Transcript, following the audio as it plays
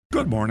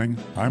Good morning,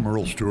 I'm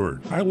Earl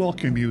Stewart. I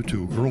welcome you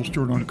to Earl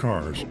Stewart on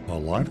Cars, a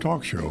live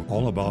talk show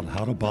all about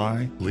how to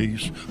buy,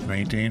 lease,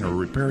 maintain, or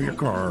repair your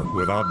car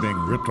without being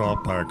ripped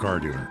off by a car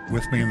dealer.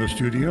 With me in the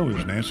studio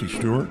is Nancy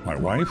Stewart, my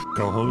wife,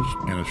 co-host,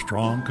 and a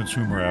strong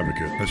consumer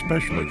advocate,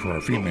 especially for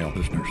our female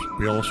listeners.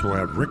 We also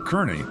have Rick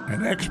Kearney,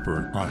 an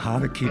expert on how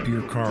to keep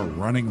your car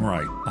running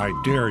right. I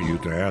dare you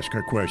to ask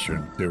a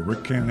question that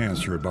Rick can't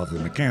answer about the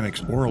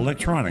mechanics or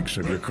electronics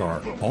of your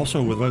car.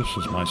 Also with us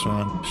is my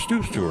son,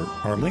 Stu Stewart,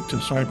 our link to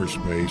cyberspace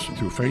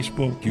through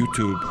Facebook,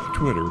 YouTube,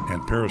 Twitter,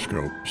 and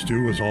Periscope.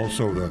 Stu is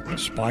also the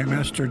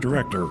Spymaster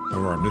Director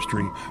of our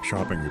Mystery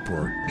Shopping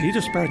Report. He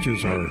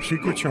dispatches our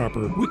secret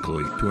shopper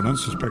weekly to an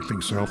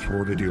unsuspecting South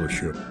Florida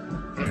dealership.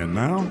 And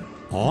now,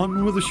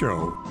 on with the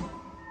show.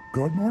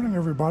 Good morning,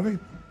 everybody.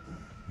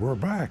 We're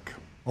back.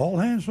 All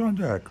hands on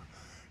deck.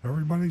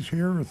 Everybody's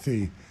here at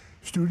the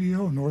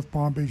studio in North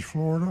Palm Beach,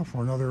 Florida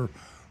for another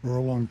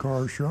Earl on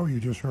Cars show. You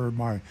just heard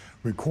my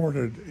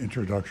recorded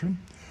introduction.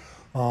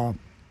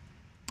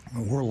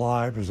 We're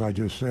live, as I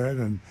just said,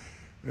 and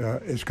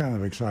it's kind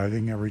of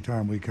exciting every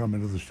time we come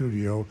into the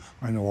studio.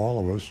 I know all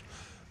of us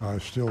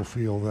still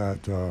feel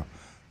that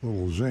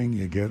little zing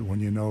you get when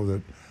you know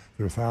that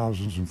there are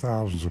thousands and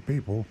thousands of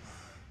people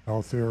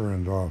out there,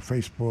 and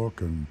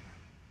Facebook and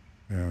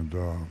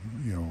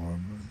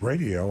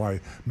radio. I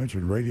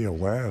mentioned radio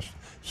last.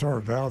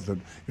 Started out that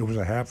it was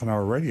a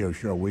half-an-hour radio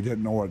show. We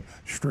didn't know what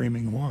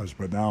streaming was,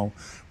 but now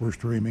we're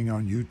streaming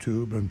on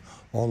YouTube and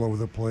all over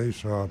the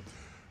place.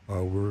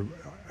 We're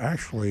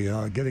actually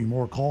getting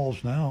more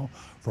calls now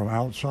from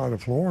outside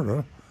of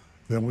Florida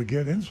than we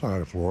get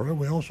inside of Florida.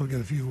 We also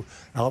get a few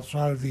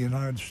outside of the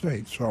United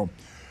States. So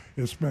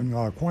it's been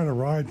quite a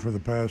ride for the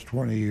past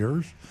 20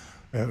 years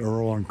at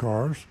Earl on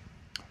Cars.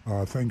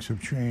 Things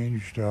have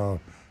changed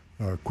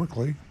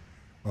quickly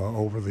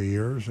over the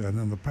years, and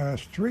in the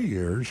past 3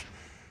 years,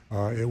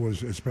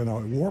 it's been a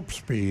warp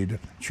speed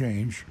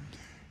change,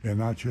 and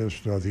not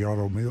just the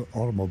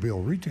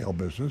automobile retail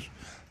business,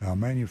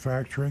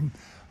 manufacturing.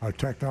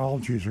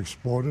 Technology has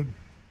exploded.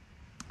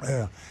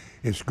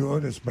 It's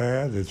good, it's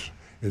bad, it's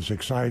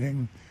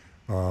exciting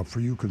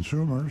for you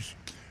consumers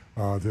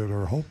that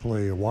are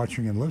hopefully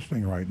watching and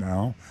listening right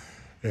now.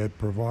 It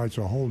provides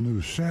a whole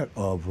new set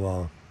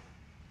of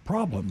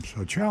problems,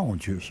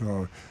 challenges.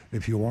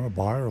 If you want to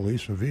buy or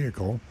lease a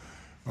vehicle,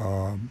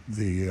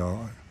 the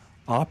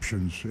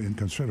options and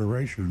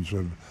considerations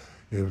have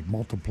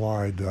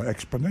multiplied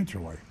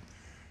exponentially.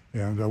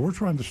 And we're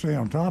trying to stay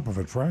on top of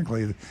it.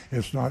 Frankly,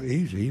 it's not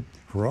easy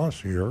for us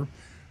here.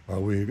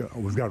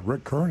 We've got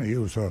Rick Kearney,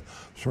 who's a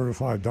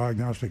certified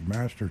diagnostic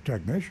master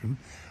technician.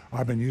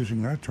 I've been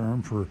using that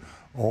term for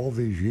all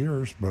these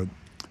years, but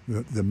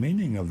the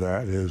meaning of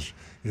that is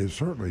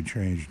certainly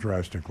changed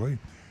drastically.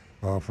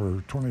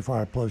 For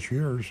 25 plus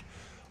years,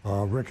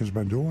 Rick has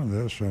been doing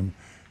this, and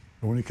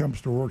when he comes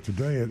to work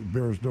today, it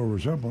bears no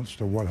resemblance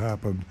to what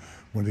happened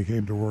when he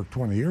came to work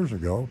 20 years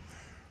ago.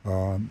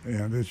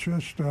 And it's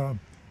just,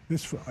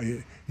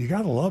 you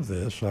got to love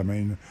this. I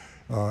mean,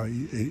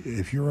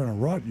 if you're in a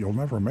rut, you'll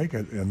never make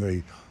it in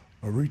the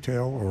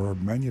retail or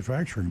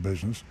manufacturing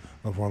business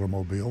of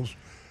automobiles.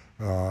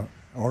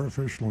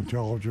 Artificial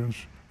intelligence,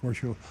 of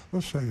course,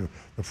 let's say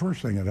the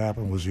first thing that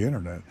happened was the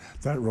internet.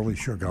 That really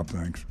shook up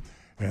things.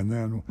 And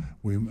then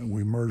we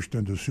merged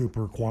into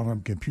super quantum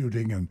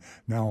computing and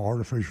now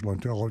artificial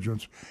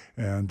intelligence,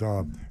 and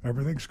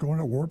everything's going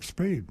at warp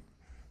speed.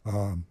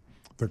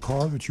 The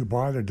car that you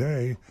buy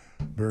today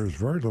bears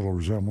very little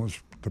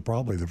resemblance to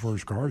probably the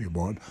first car you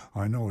bought.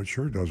 I know it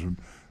sure doesn't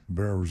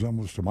bear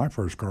resemblance to my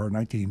first car,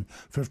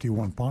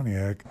 1951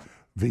 Pontiac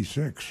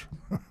V6.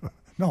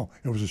 No,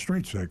 it was a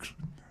straight six.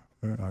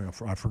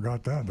 I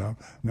forgot that now.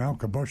 Now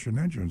combustion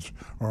engines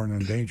are an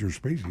endangered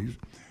species.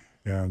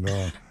 And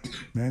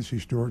Nancy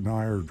Stewart and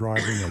I are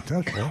driving a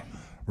Tesla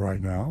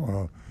right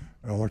now,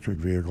 electric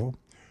vehicle.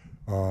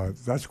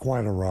 That's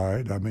quite a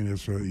ride. I mean,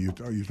 it's you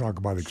talk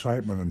about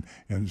excitement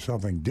and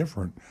something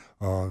different.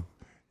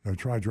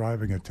 Try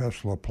driving a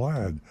Tesla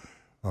Plaid,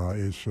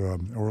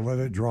 or let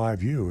it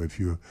drive you if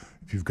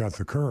you've got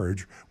the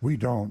courage. We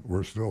don't.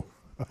 We're still.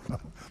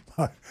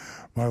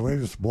 My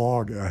latest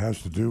blog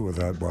has to do with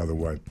that, by the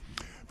way.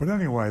 But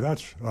anyway,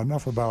 that's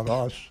enough about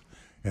us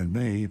and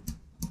me.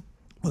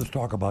 Let's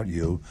talk about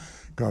you,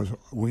 because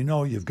we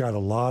know you've got a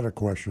lot of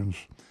questions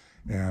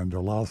and a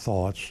lot of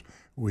thoughts.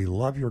 We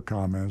love your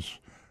comments.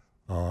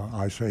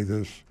 I say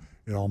this,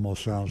 it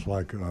almost sounds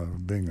like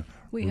being...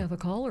 We have a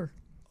caller.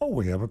 Oh,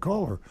 we have a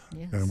caller.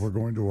 Yes. And we're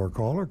going to our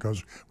caller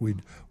because we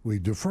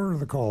defer to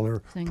the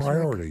caller. Thanks,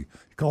 priority. Rick.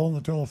 Call on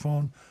the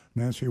telephone.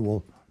 Nancy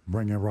will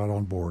bring you right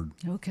on board.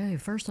 Okay,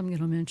 first I'm going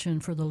to mention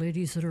for the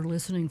ladies that are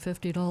listening,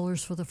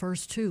 $50 for the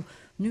first two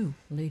new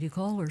lady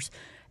callers.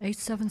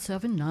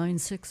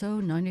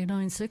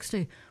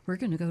 877-960-9960. We're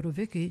going to go to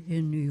Vicki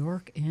in New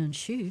York, and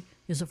she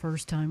is a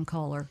first-time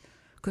caller.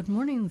 Good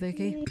morning,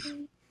 Vicki.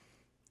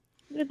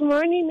 Good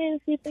morning,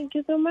 Nancy. Thank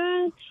you so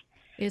much.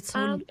 It's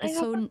so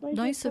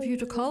nice of you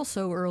to call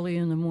so early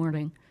in the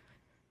morning.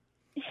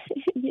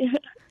 Yeah.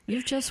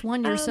 You've just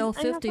won yourself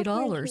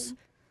 $50.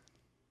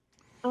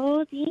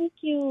 Oh, thank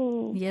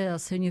you.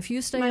 Yes, and if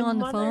you stay My on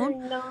the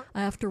phone mother-in-law.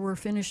 after we're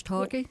finished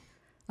talking,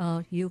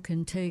 you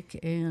can take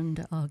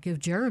and give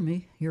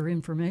Jeremy your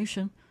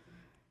information,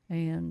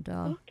 and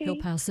he'll Okay.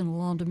 pass it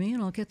along to me,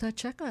 and I'll get that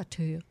check out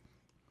to you.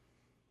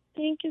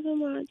 Thank you so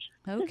much.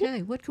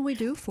 Okay, what can we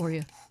do for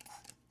you?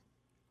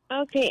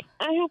 Okay,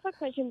 I have a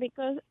question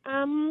because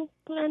I'm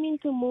planning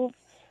to move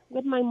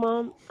with my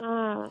mom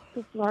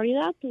to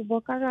Florida, to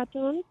Boca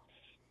Raton,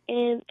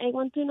 and I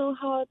want to know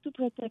how to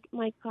protect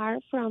my car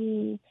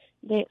from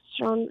the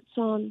strong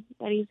sun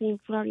that is in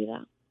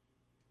Florida.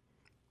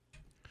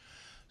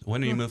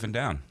 When are you moving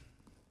down?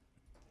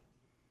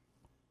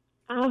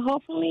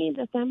 Hopefully in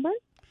December.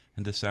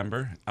 In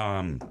December.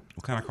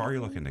 What kind of car are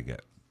you looking to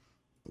get?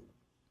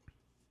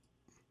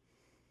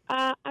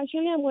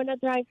 Actually, I'm going to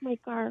drive my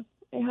car.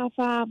 I have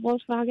a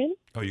Volkswagen.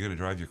 Oh, you're going to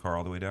drive your car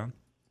all the way down?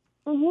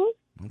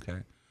 Mm-hmm. Okay.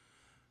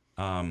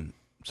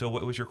 So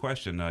what was your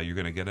question? You're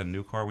going to get a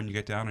new car when you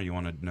get down, or you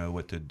want to know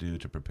what to do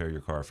to prepare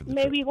your car for the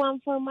trip? Maybe one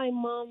for my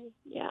mom.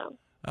 Yeah.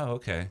 Oh,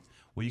 okay.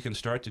 Well, you can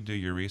start to do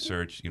your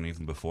research,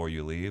 even before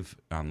you leave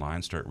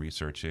online. Start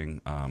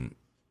researching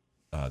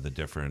the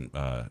different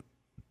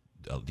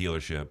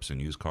dealerships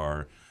and used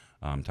car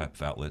type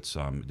of outlets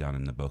down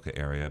in the Boca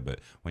area. But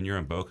when you're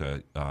in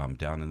Boca,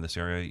 down in this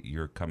area,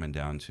 you're coming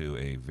down to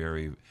a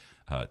very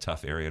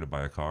tough area to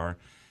buy a car.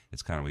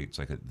 It's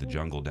like the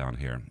jungle down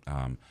here.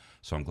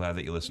 So I'm glad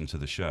that you listened to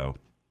the show.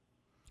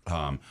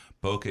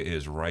 Boca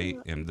is right,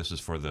 and this is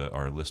for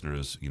our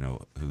listeners, who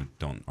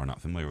are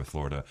not familiar with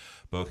Florida.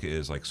 Boca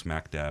is like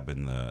smack dab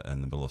in the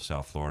middle of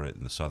South Florida,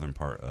 in the southern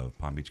part of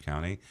Palm Beach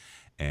County,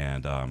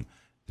 and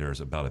there's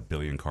about 1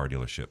 billion car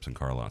dealerships and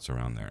car lots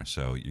around there,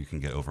 so you can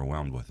get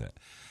overwhelmed with it.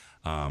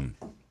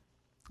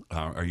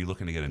 Are you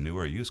looking to get a new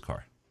or a used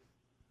car?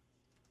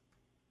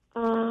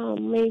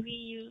 Maybe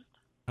used.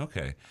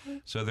 Okay,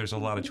 so there's a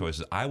lot of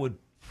choices. I would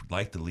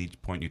like to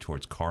point you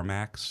towards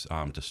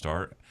CarMax to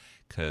start,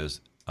 because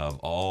of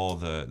all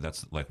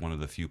that's like one of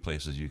the few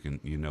places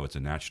it's a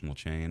national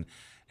chain,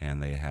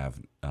 and they have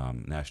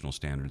national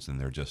standards, and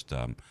they're just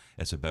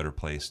it's a better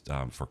place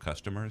for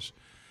customers.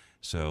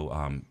 So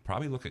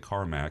probably look at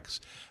CarMax,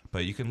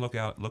 but you can look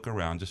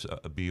around. Just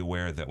be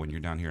aware that when you're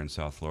down here in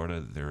South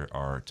Florida, there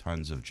are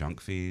tons of junk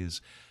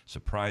fees,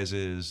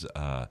 surprises,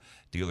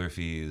 dealer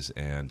fees,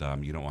 and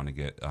you don't want to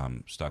get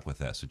stuck with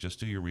that. So just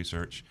do your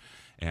research,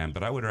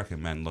 but I would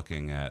recommend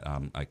looking at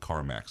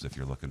CarMax if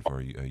you're looking for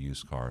a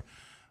used car.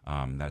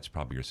 That's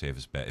probably your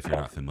safest bet if you're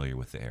not familiar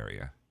with the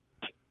area.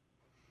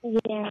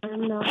 Yeah,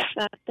 no.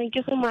 Thank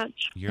you so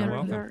much. You're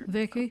welcome.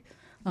 Vicky,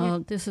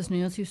 this is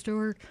Nancy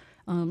Stewart.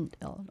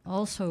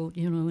 Also,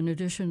 in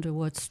addition to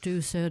what Stu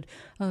said,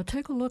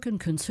 take a look in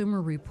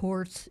Consumer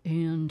Reports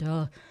and,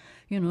 go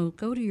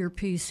to your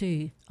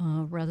PC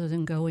rather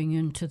than going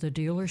into the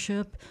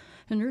dealership.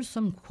 And there's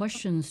some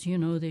questions,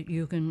 that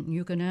you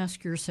can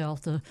ask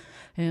yourself,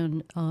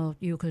 and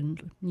you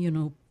can,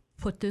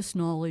 put this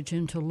knowledge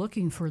into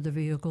looking for the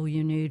vehicle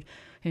you need,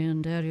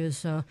 and that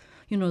is, the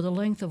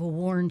length of a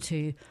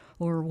warranty,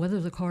 or whether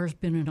the car's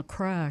been in a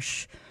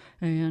crash,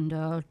 and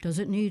does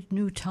it need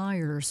new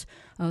tires?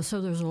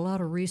 So there's a lot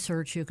of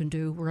research you can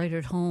do right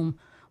at home.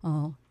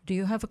 Do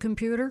you have a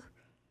computer?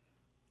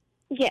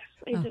 Yes,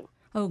 I do.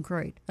 Oh,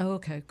 great.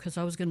 Okay, because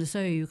I was going to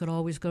say you could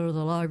always go to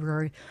the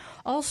library.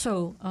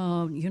 Also,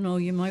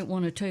 you might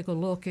want to take a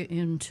look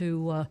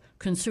into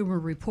Consumer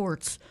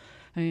Reports.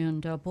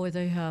 And boy,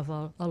 they have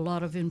a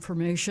lot of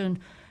information,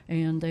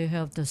 and they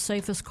have the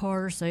safest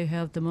cars. They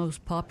have the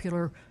most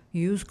popular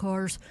used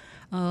cars.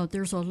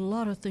 There's a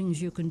lot of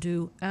things you can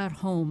do at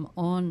home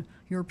on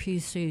your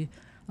PC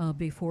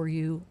before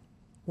you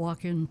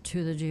walk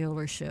into the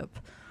dealership,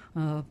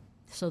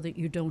 so that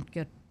you don't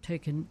get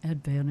taken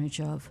advantage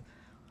of.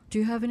 Do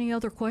you have any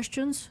other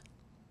questions?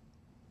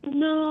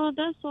 No,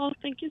 that's all.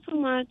 Thank you so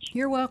much.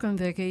 You're welcome,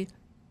 Vicki.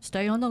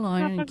 Stay on the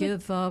line and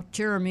give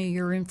Jeremy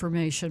your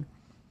information.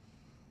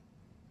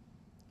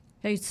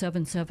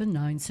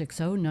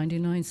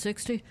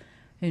 877-960-9960,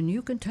 and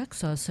you can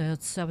text us at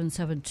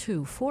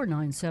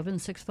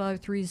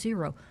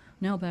 772-497-6530.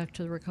 Now back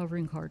to the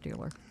recovering car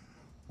dealer.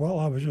 Well,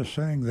 I was just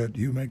saying that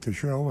you make the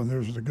show, and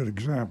there's a good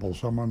example.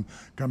 Someone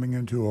coming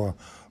into a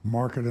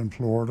market in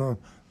Florida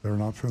they're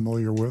not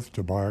familiar with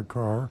to buy a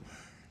car,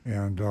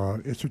 and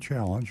it's a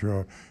challenge.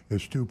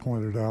 As Stu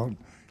pointed out,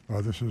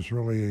 this is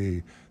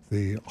really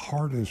the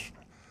hardest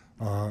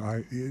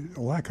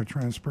lack of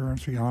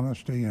transparency,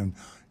 honesty, and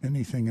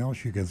anything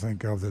else you can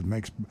think of that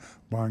makes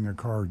buying a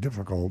car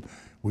difficult,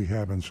 we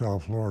have in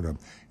South Florida.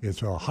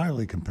 It's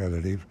highly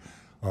competitive.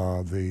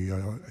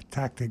 The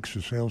tactics,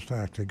 the sales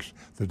tactics,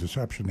 the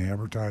deception, the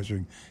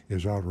advertising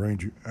is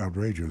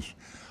outrageous.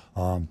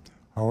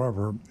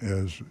 However,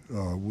 as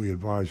we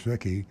advise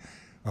Vicki,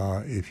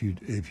 if you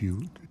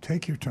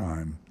take your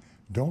time,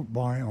 don't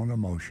buy on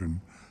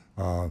emotion.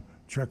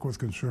 Check with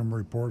Consumer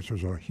Reports.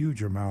 There's a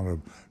huge amount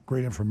of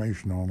great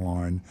information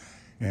online.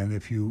 And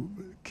if you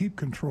keep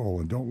control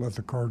and don't let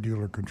the car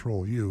dealer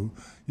control you,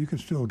 you can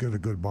still get a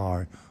good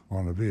buy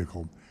on a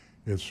vehicle.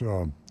 It's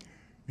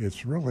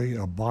it's really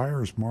a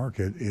buyer's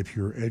market if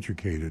you're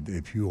educated.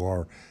 If you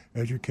are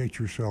educate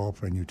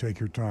yourself and you take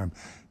your time.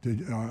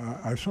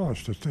 I saw a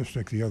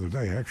statistic the other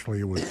day. Actually,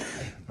 it was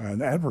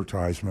an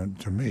advertisement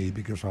to me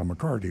because I'm a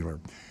car dealer.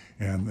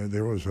 And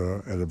there was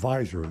an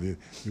advisor.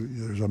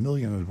 There's a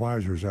million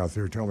advisors out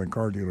there telling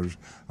car dealers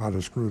how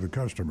to screw the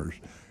customers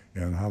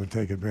and how to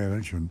take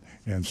advantage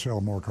and sell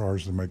more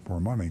cars to make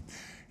more money.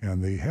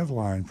 And the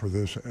headline for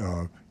this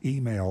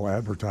email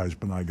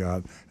advertisement I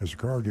got as a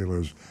car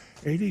dealer is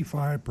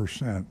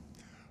 85%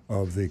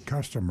 of the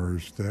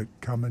customers that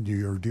come into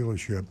your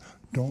dealership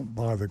don't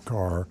buy the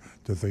car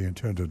that they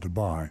intended to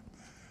buy.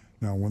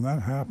 Now, when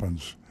that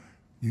happens,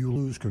 you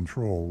lose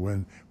control.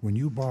 When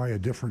you buy a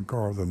different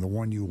car than the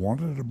one you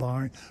wanted to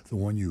buy, the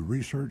one you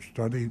researched,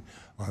 studied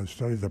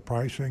the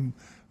pricing,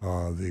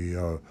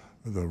 the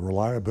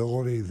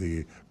reliability,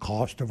 the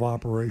cost of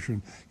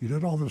operation, you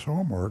did all this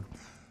homework.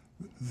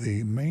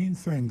 The main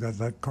thing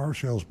that car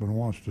salesman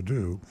wants to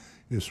do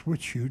is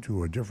switch you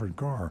to a different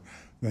car.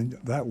 Then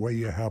that way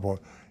you have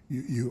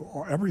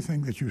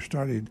everything that you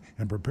studied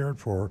and prepared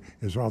for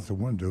is out the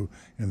window,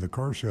 and the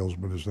car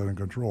salesman is then in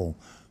control.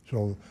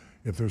 So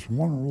if there's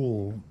one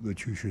rule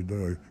that you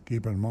should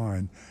keep in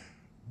mind,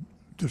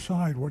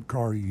 decide what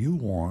car you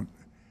want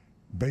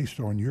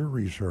based on your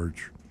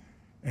research,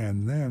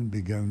 and then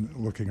begin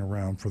looking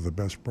around for the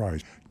best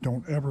price.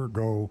 Don't ever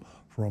go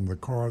from the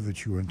car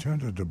that you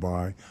intended to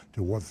buy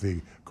to what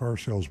the car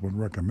salesman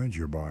recommends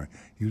you buy.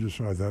 You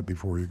decide that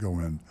before you go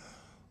in.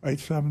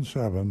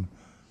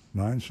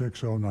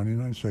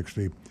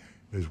 877-960-9960,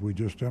 as we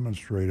just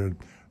demonstrated,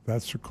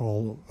 that's a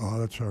call,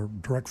 that's our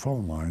direct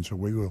phone line, so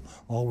we will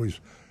always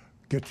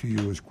get to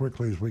you as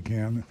quickly as we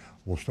can.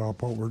 We'll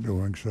stop what we're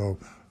doing. So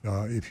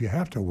if you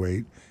have to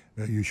wait,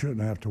 you shouldn't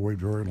have to wait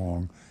very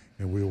long,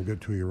 and we will get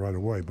to you right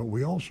away. But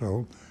we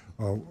also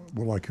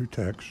would like your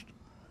text,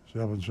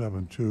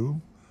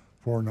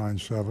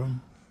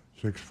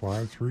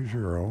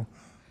 772-497-6530.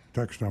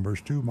 Text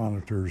numbers, 2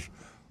 monitors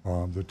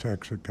the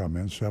texts that come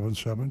in,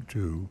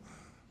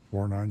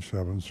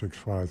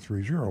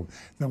 772-497-6530.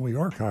 Then we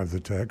archive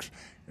the text,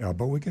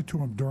 but we get to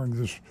them during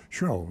this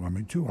show.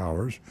 2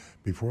 hours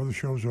before the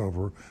show's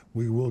over,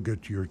 we will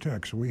get to your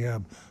text. We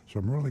have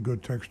some really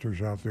good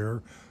texters out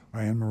there.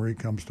 Anne Marie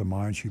comes to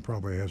mind. She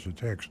probably has a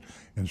text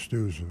in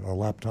Stu's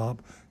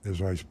laptop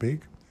as I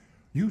speak.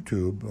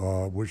 YouTube,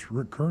 which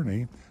Rick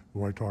Kearney,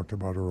 who I talked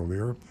about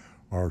earlier,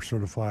 our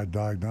certified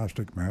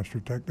diagnostic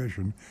master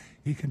technician,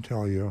 he can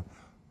tell you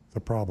the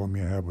problem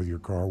you have with your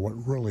car, what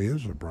really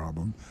is a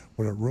problem,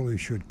 what it really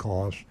should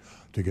cost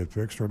to get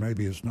fixed, or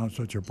maybe it's not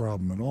such a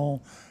problem at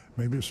all.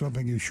 Maybe it's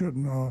something you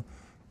shouldn't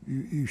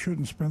you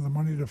shouldn't spend the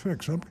money to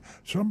fix.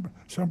 Some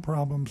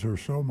problems are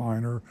so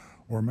minor,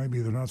 or maybe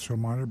they're not so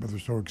minor, but they're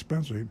so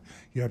expensive,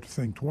 you have to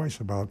think twice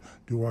about,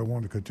 do I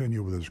want to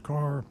continue with this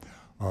car?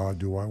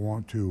 Do I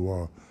want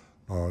to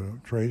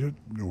trade it?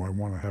 Do I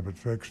want to have it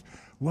fixed?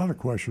 A lot of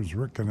questions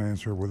Rick can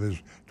answer with his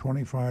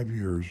 25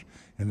 years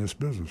in this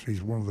business.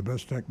 He's one of the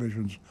best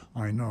technicians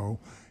I know,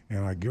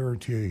 and I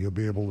guarantee you he'll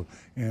be able to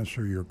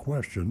answer your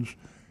questions.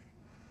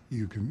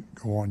 You can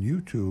go on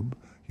YouTube,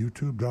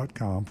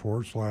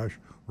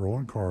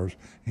 youtube.com/Roland Cars.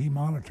 He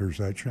monitors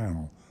that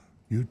channel,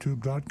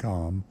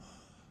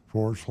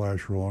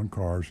 youtube.com/Roland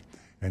Cars,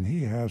 and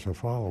he has a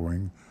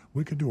following.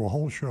 We could do a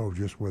whole show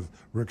just with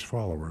Rick's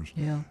followers.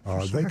 Yeah,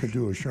 They could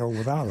do a show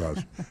without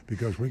us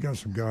because we got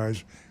some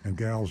guys and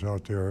gals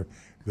out there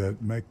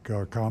that make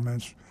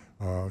comments,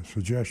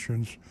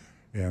 suggestions,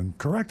 and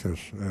correct us.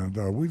 And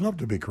we love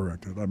to be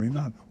corrected.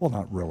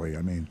 Not really.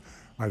 I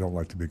don't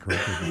like to be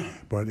corrected,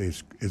 but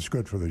it's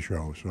good for the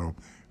show. So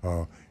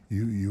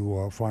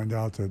you find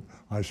out that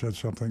I said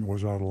something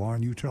was out of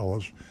line, you tell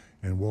us,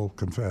 and we'll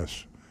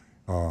confess.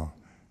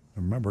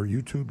 Remember,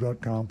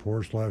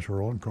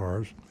 youtube.com/Roland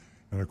Cars.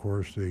 And, of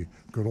course, the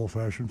good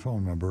old-fashioned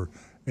phone number,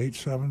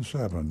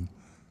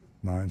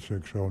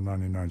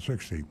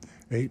 877-960-9960.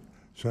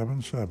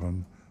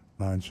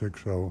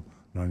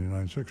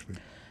 877-960-9960.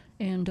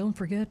 And don't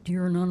forget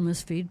your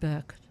anonymous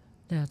feedback.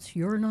 That's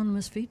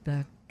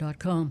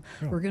youranonymousfeedback.com.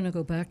 Yeah. We're going to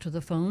go back to the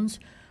phones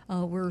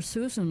where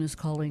Susan is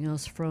calling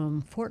us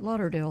from Fort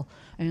Lauderdale,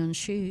 and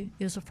she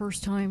is a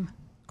first-time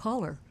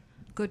caller.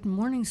 Good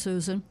morning,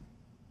 Susan.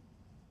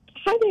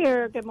 Hi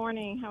there. Good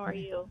morning. How are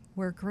you?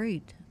 We're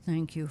great.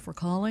 Thank you for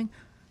calling.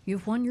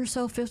 You've won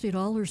yourself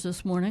 $50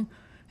 this morning,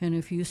 and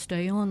if you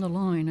stay on the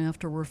line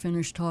after we're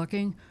finished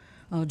talking,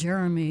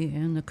 Jeremy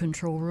in the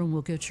control room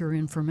will get your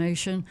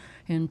information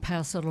and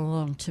pass it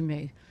along to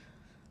me.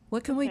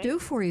 What can we do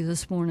for you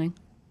this morning?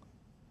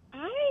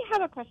 I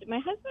have a question. My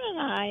husband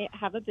and I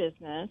have a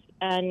business,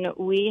 and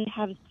we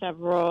have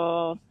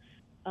several,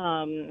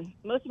 most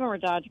of them are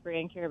Dodge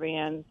Grand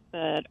Caravans,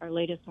 but our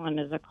latest one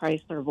is a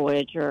Chrysler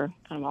Voyager,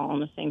 kind of all in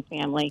the same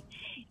family.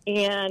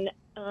 And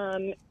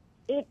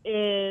it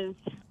is,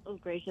 oh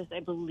gracious, I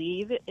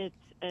believe it's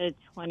a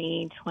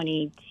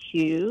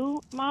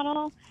 2022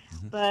 model,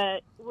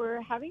 but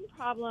we're having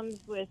problems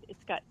with,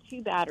 it's got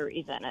 2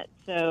 batteries in it.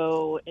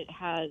 So it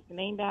has the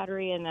main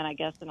battery and then I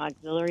guess an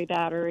auxiliary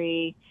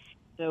battery.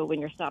 so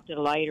when you're stopped at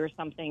a light or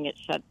something, it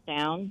shuts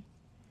down.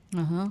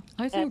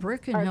 I think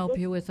Rick can help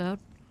you with that.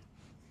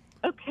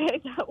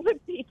 Okay, that would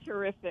be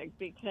terrific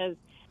because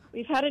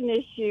we've had an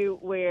issue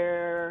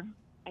where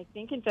I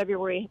think in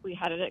February we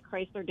had it at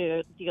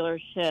Chrysler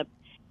dealership.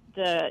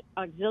 The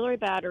auxiliary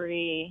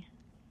battery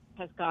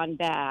has gone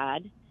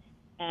bad,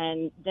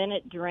 and then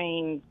it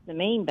drains the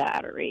main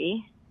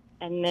battery,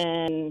 and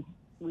then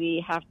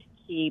we have to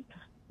keep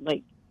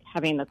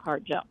having the car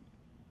jump.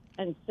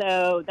 And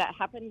so that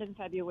happened in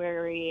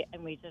February,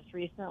 and it just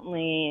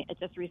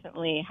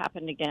recently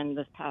happened again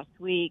this past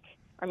week.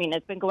 I mean,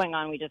 it's been going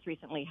on. We just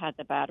recently had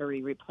the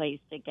battery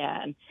replaced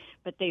again,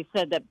 but they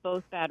said that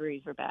both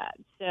batteries were bad.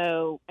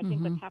 So I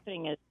think what's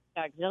happening is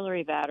the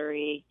auxiliary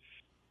battery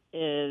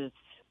is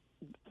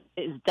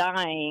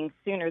dying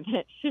sooner than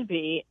it should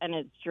be, and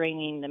it's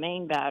draining the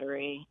main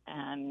battery.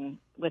 And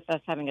with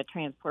us having a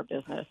transport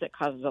business, it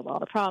causes a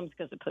lot of problems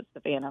because it puts the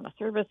van out of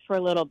service for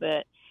a little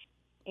bit.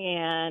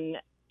 And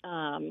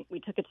we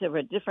took it to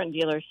a different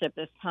dealership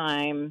this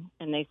time,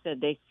 and they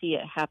said they see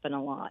it happen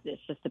a lot.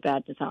 It's just a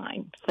bad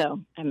design. So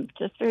I'm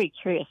just very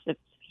curious if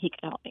he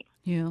can help me.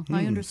 Yeah,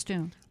 I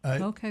understand.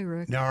 Okay,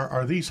 Rick. Now,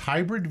 are these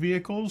hybrid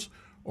vehicles,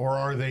 or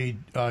are they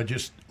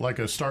just like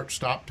a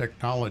start-stop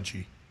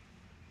technology?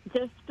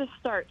 Just the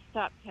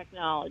start-stop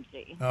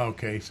technology.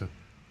 Okay, so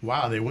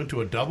wow, they went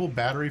to a double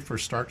battery for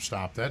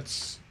start-stop.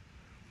 That's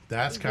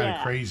kind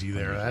of crazy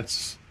there.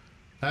 That's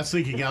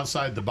thinking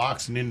outside the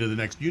box and into the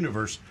next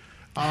universe.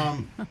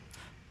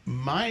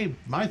 My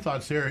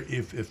thoughts there,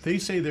 if they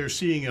say they're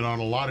seeing it on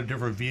a lot of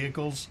different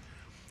vehicles,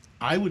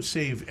 I would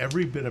save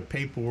every bit of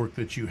paperwork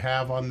that you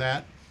have on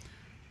that.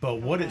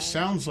 But what it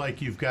sounds like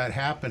you've got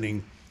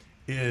happening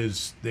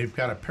is they've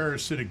got a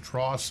parasitic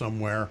draw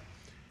somewhere,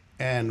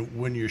 and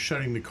when you're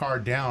shutting the car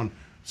down,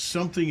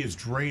 something is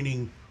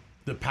draining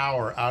the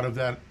power out of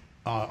that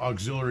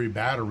auxiliary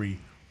battery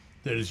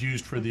that is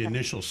used for the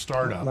initial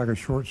startup. Like a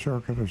short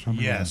circuit or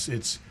something? Yes,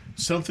 it's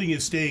something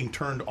is staying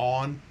turned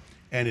on,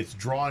 and it's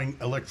drawing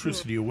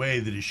electricity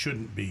away that it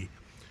shouldn't be.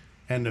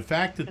 And the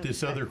fact that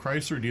this other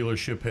Chrysler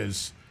dealership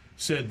has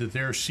said that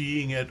they're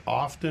seeing it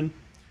often,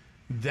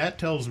 that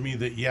tells me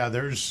that, yeah,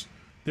 there's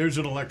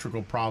an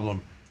electrical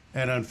problem.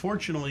 And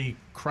unfortunately,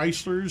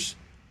 Chryslers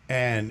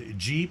and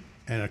Jeep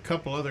and a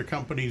couple other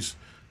companies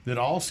that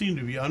all seem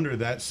to be under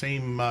that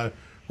same,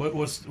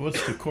 what's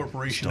the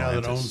corporation now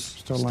that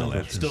owns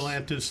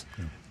Stellantis?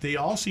 Yeah. They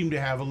all seem to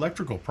have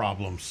electrical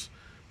problems.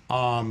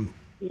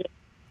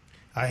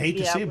 I hate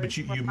to say it, but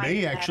you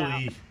may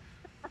actually,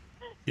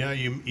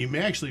 you may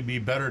actually be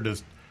better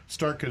to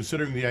start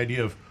considering the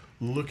idea of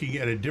looking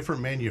at a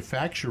different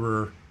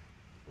manufacturer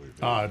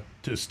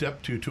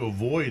to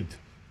avoid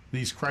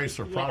these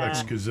Chrysler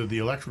products because of the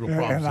electrical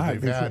problems that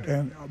they've had.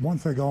 And one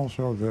thing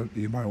also that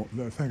you might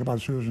think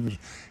about, Susan,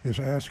 is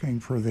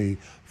asking for the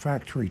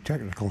factory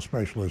technical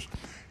specialist.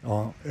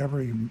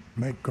 Every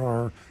make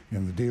car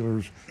and the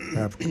dealers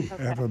have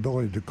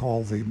ability to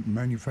call the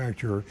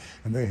manufacturer,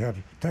 and they have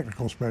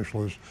technical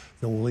specialists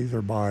that will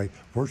either by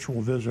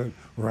virtual visit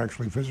or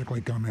actually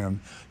physically come in,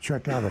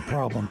 check out a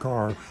problem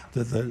car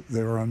that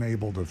they're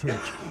unable to fix.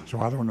 So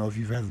I don't know if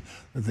you've had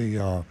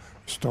the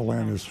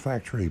Stellantis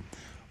factory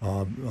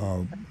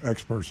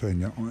experts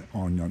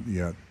on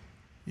yet.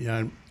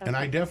 Yeah, and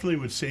I definitely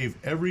would save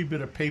every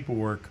bit of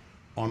paperwork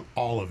on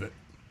all of it.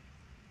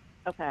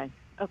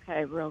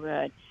 Okay, real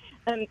good.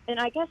 And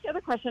I guess the other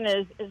question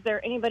is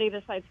there anybody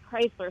besides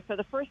Chrysler? So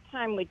the first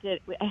time we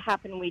did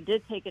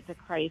take it to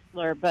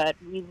Chrysler, but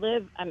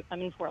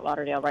I'm in Fort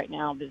Lauderdale right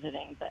now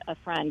visiting a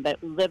friend,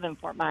 but we live in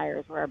Fort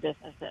Myers where our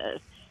business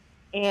is.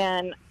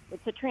 And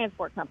it's a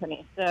transport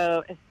company.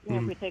 So if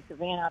we take the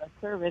van out of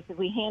service, if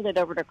we hand it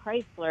over to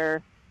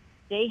Chrysler,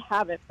 they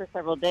have it for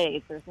several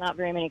days. There's not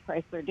very many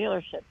Chrysler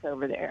dealerships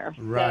over there.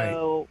 Right.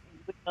 So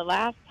the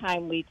last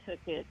time we took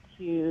it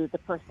to the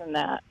person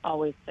that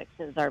always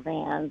fixes our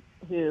vans,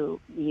 who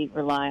we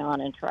rely on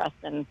and trust,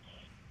 and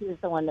he was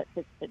the one that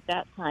fixed it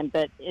that time.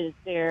 But is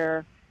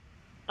there,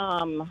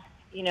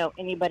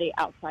 anybody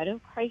outside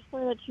of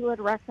Chrysler that you would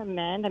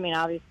recommend? I mean,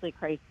 obviously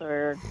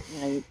Chrysler,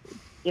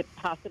 it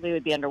possibly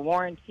would be under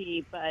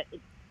warranty, but it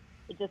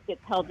just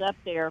gets held up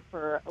there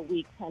for a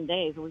week, 10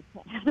 days. We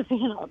can't have the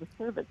van out of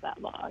service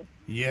that long.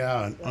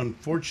 Yeah,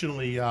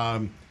 unfortunately,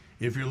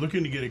 if you're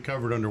looking to get it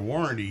covered under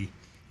warranty,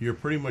 you're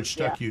pretty much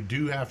stuck. Yeah. You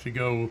do have to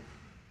go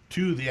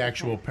to the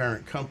actual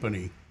parent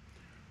company.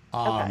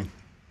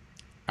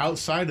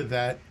 Outside of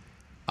that,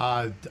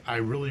 I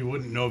really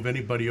wouldn't know of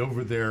anybody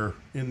over there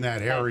in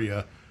that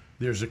area.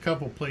 There's a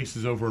couple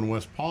places over in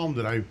West Palm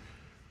that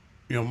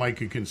Mike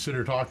could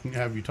consider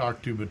have you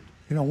talk to, but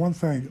one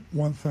thing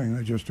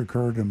that just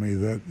occurred to me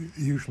that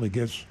usually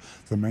gets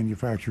the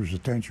manufacturer's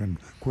attention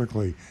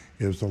quickly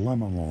is the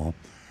lemon law.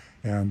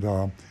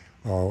 And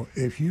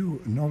if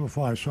you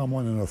notify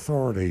someone in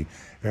authority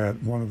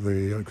at one of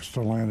the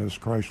Stellantis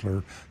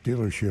Chrysler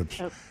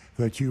dealerships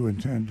that you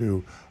intend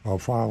to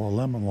file a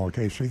lemon law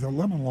case. See, the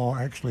lemon law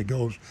actually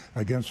goes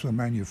against the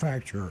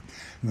manufacturer,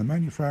 and the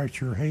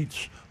manufacturer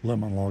hates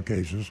lemon law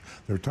cases.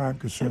 They're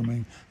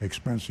time-consuming,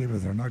 expensive,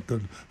 and they're not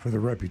good for the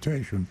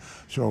reputation.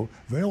 So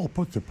they'll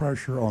put the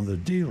pressure on the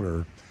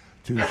dealer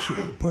to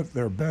put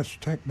their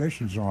best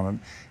technicians on it,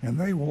 and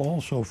they will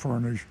also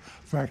furnish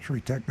factory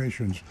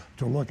technicians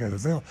to look at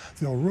it.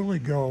 They'll really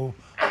go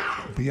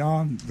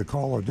beyond the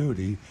call of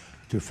duty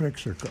to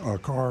fix a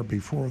car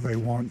before they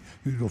want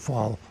you to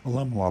file a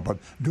lemon law. But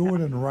do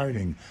it in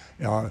writing,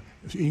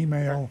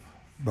 email.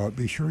 But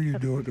be sure you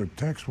do it. A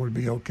text would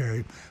be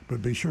okay,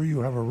 but be sure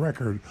you have a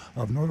record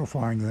of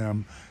notifying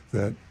them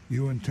that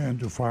you intend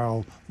to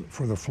file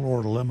for the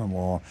Florida lemon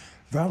law.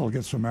 That'll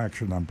get some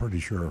action, I'm pretty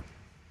sure.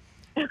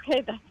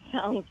 Okay, that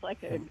sounds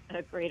like a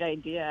great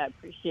idea. I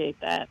appreciate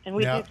that. And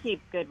we do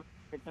keep good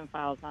records and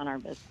files on our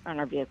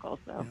vehicles.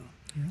 So,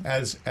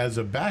 as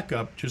a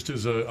backup, just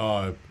as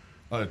a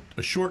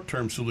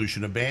short-term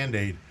solution, a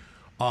Band-Aid,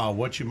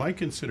 what you might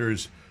consider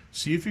is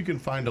see if you can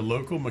find a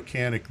local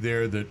mechanic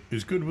there that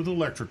is good with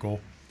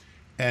electrical,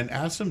 and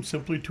ask them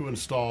simply to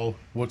install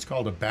what's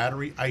called a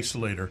battery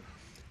isolator.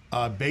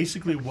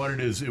 Basically, what it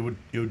is, it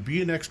would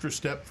be an extra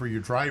step for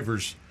your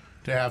drivers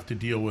to have to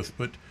deal with,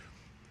 but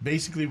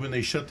basically, when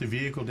they shut the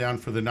vehicle down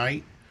for the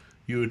night,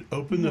 you would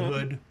open the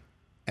hood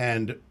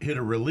and hit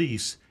a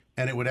release,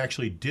 and it would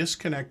actually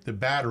disconnect the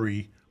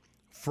battery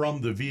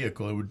from the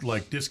vehicle. It would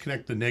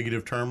disconnect the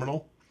negative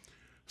terminal.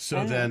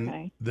 So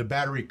then the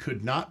battery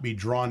could not be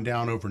drawn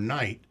down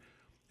overnight.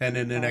 And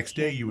then the next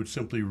day you would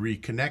simply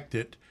reconnect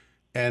it,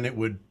 and it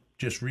would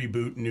just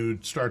reboot, and you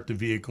would start the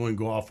vehicle and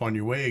go off on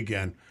your way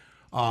again.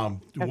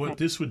 What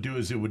this would do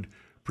is it would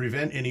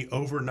prevent any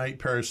overnight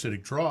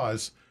parasitic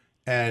draws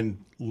and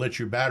let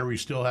your battery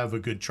still have a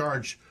good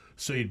charge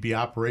so you'd be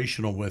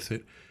operational with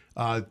it.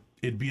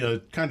 It'd be a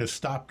kind of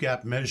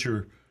stopgap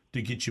measure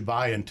to get you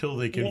by until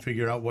they can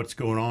figure out what's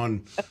going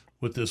on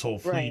with this whole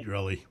fleet,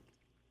 really.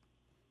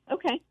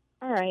 Okay.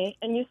 All right.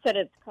 And you said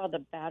it's called a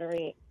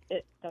battery.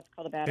 That's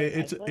called a battery.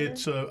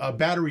 It's a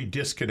battery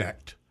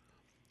disconnect.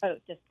 Oh,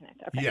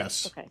 disconnect. Okay.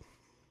 Yes.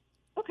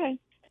 Okay.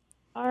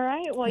 All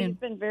right. Well, you've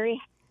been very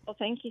helpful.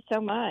 Thank you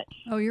so much.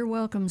 Oh, you're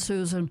welcome,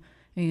 Susan.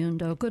 And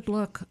good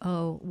luck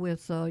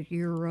with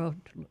your,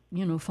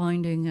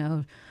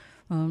 finding,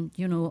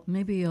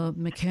 maybe a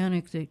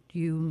mechanic that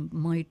you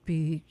might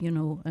be,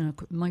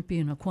 might be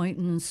an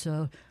acquaintance,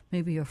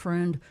 maybe a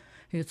friend.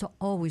 It's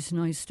always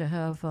nice to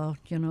have, a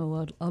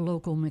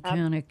local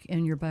mechanic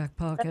in your back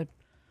pocket.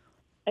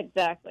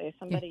 Exactly.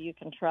 Somebody you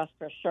can trust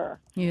for sure.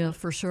 Yeah,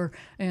 for sure.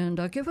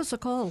 And give us a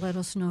call. Let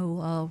us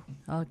know.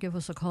 Give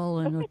us a call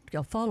and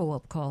a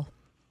follow-up call.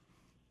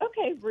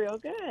 Okay, real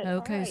good.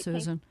 Okay, right,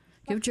 Susan.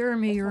 Give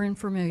Jeremy your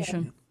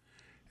information.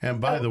 And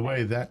by the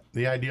way,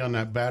 the idea on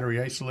that battery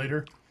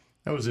isolator,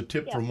 that was a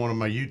tip from one of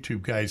my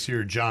YouTube guys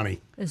here,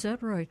 Johnny. Is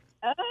that right?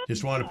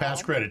 Just wanted to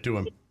pass credit to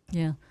him.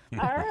 Yeah.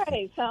 All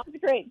right. Sounds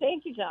great.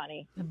 Thank you,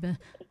 Johnny.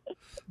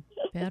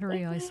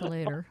 Battery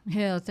isolator.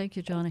 Yeah, thank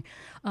you, Johnny.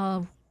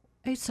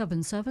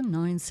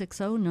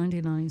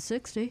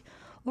 877-960-9960,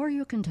 or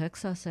you can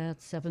text us at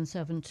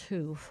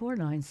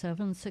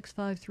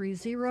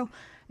 772-497-6530.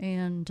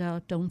 And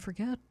don't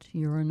forget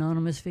your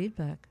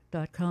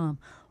anonymousfeedback.com.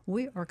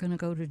 We are going to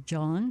go to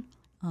John,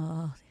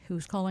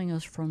 who's calling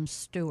us from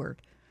Stewart.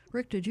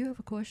 Rick, did you have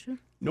a question?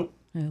 Nope.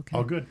 Okay.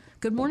 All good.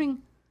 Good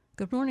morning.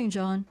 Good morning,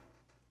 John.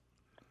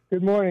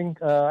 Good morning.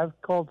 I've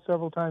called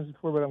several times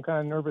before, but I'm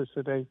kind of nervous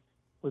today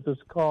with this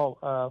call.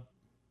 I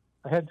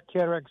had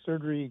cataract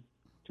surgery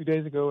 2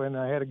 days ago, and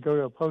I had to go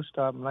to a post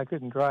op, and I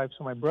couldn't drive.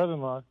 So my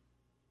brother-in-law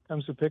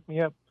comes to pick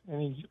me up,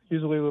 and he's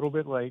usually a little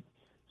bit late.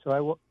 So I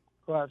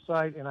go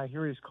outside, and I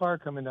hear his car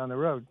coming down the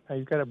road. Now,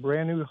 he's got a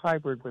brand-new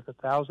hybrid with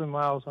 1,000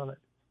 miles on it.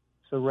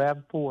 It's a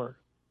RAV4,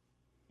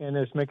 and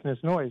it's making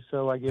this noise.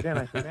 So I get in.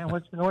 I said, man,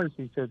 what's the noise?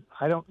 He said,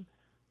 I don't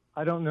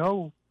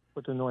know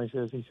what the noise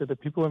is. He said, the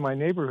people in my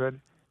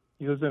neighborhood,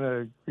 he lives in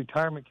a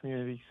retirement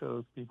community,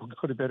 so people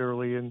go to bed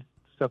early and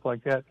stuff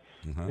like that.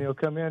 Mm-hmm. They'll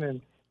come in,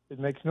 and it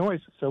makes noise.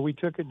 So we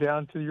took it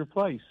down to your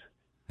place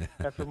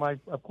after my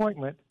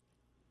appointment.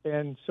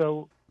 And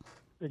so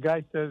the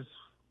guy says,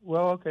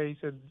 well, okay. He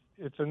said,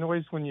 it's a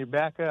noise when you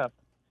back up.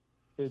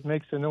 It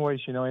makes a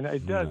noise, and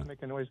it does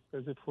make a noise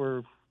because it's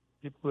for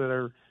people that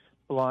are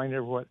blind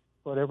or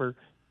whatever.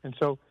 And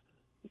so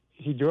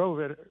he drove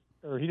it,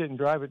 or he didn't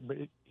drive it, but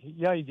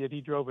he did.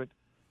 He drove it,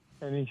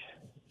 and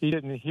he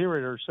didn't hear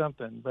it or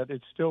something, but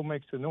it still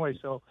makes a noise.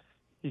 So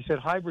he said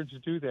hybrids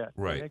do that.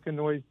 Right. They make a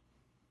noise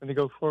when they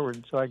go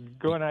forward. So I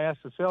go and I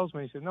asked the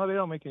salesman. He said, no, they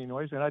don't make any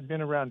noise. And I'd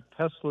been around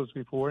Teslas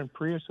before and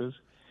Priuses.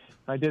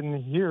 I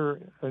didn't hear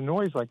a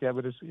noise like that,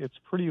 but it's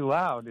pretty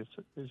loud. It's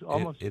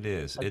almost. It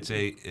is. Like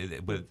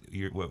But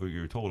what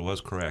you were told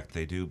was correct.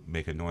 They do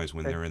make a noise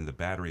when they're in the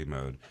battery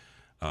mode,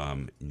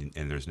 and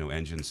there's no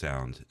engine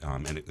sound.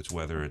 And it's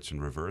whether it's in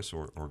reverse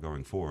or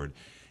going forward.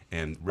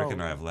 And Rick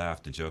and I have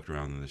laughed and joked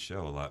around on the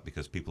show a lot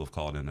because people have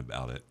called in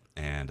about it.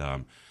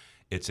 And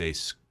it's a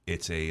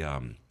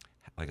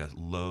like a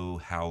low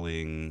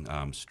howling,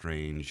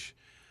 strange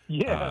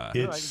Yeah,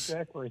 It's right,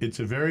 exactly. It's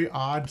a very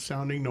odd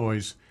sounding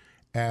noise,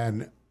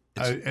 and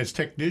as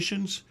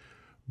technicians,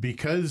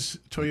 because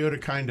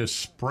Toyota kind of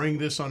sprang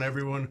this on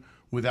everyone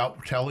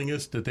without telling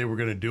us that they were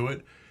going to do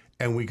it,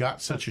 and we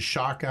got such a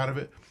shock out of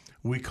it.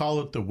 We call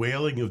it the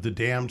wailing of the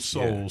damned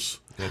souls.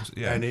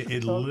 Yeah. And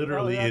it Oh,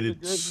 literally, that's a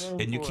it's, good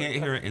name And you for can't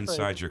it. hear it That's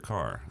inside great. your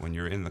car. When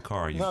you're in the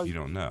car, you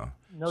don't know.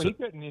 No, So- he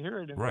couldn't hear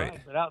it inside, Right.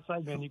 but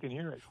outside, man, you can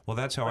hear it. Well,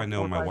 that's how I know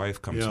 4 or my 5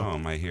 wife comes Yeah.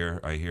 home. I hear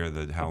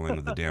the howling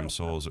of the damn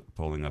souls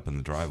pulling up in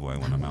the driveway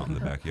when I'm out in the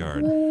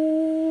backyard.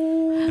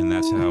 And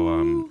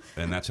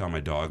that's how my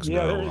dogs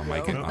Yeah, there know you I'm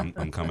like go.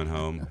 I'm coming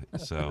home.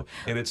 So,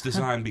 and it's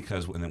designed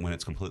because when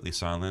it's completely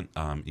silent,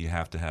 you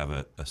have to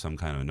have some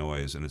kind of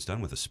noise, and it's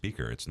done with a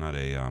speaker. It's not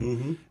a it's Yeah, a that's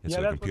what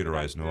the guy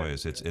computerized said.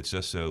 noise. It's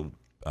just so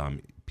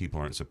people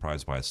aren't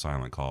surprised by a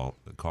silent car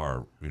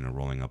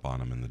rolling up on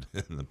them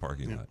in the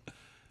parking lot.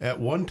 at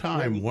one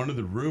time, one of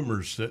the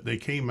rumors that they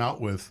came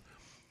out with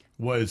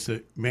was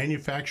that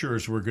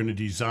manufacturers were going to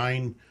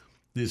design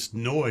this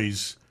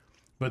noise,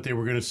 but they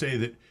were going to say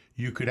that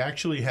you could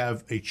actually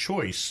have a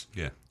choice.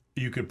 Yeah.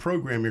 You could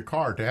program your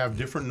car to have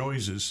different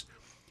noises.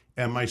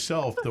 And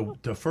myself,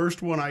 the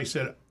first one I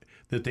said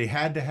that they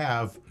had to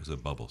have Was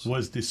it bubbles?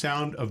 was the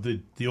sound of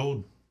the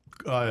old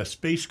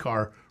space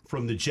car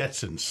from the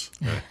Jetsons.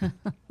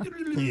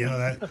 You know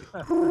that?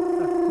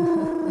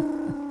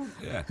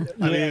 Yeah.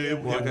 I mean, it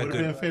Well, would have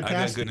been I got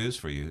fantastic. good news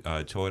for you.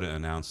 Toyota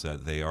announced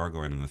that they are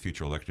going in the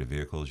future electric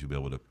vehicles. You'll be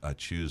able to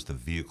choose the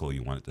vehicle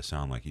you want it to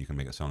sound like. You can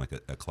make it sound like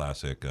a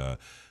classic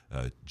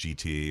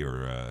GT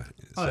or.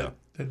 Oh,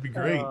 that'd be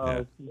great. You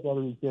got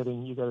to be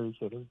kidding. You got to be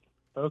kidding.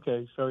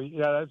 Okay, so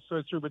yeah, that's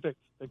so true. But the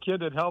kid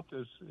that helped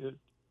us,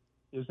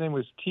 his name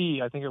was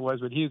T, I think it was.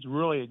 But he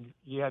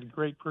had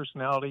great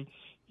personality.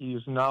 He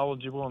was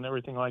knowledgeable and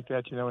everything like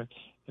that, you know. And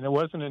it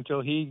wasn't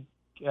until he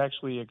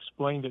actually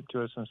explained it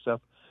to us and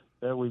stuff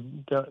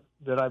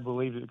that I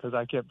believed it, because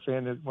I kept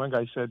saying that. One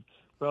guy said,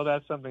 "Well,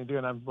 that's something to do,"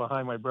 and I'm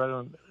behind my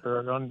brother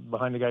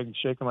behind the guy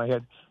shaking my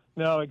head.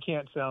 No, it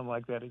can't sound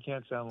like that. It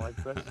can't sound like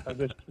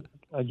that.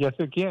 I guess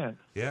it can.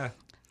 Yeah.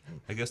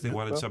 I guess they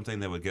wanted something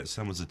that would get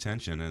someone's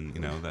attention, and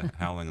the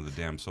howling of the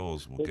damn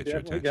souls will get your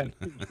attention.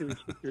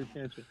 Your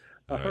attention.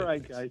 All All right,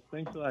 right, guys.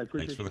 Thanks a lot. I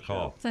appreciate Thanks for the your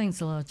call.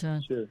 Thanks a lot,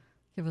 John. show. Sure.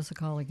 Give us a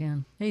call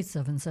again,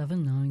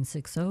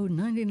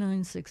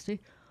 877-960-9960,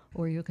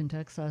 or you can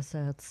text us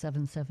at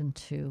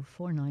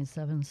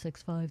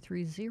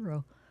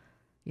 772-497-6530.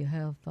 You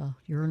have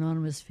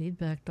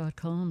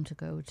youranonymousfeedback.com to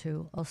go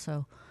to.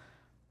 Also,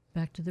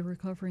 back to the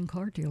recovering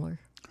car dealer.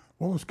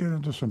 Well, let's get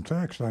into some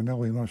text. I know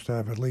we must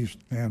have at least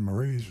Anne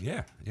Marie's.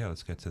 Yeah,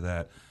 let's get to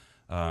that.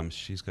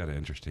 She's got an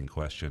interesting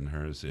question.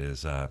 Hers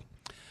is,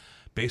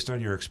 based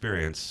on your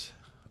experience,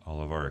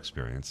 all of our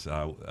experience,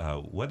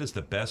 what is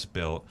the best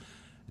built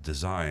or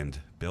designed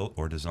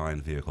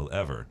vehicle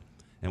ever?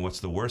 And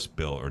what's the worst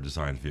built or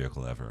designed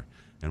vehicle ever?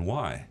 And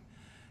why?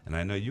 And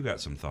I know you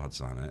got some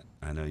thoughts on it.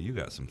 I know you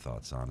got some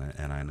thoughts on it.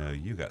 And I know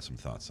you got some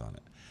thoughts on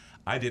it.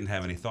 I didn't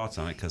have any thoughts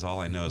on it because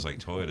all I know is like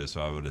Toyota, so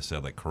I would have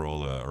said like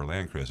Corolla or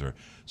Land Cruiser.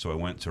 So I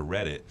went to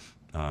Reddit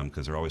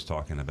because they're always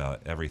talking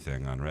about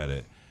everything on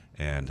Reddit.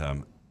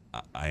 And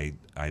I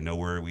know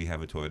where we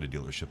have a Toyota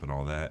dealership and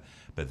all that,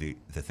 but the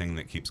thing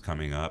that keeps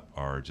coming up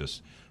are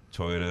just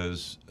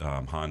Toyotas,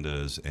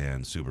 Hondas,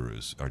 and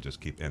Subarus are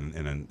just and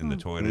in the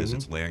Toyotas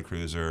it's Land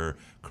Cruiser,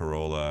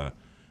 Corolla,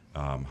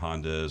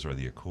 Hondas, or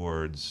the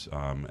Accords,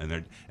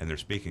 and they're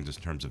speaking just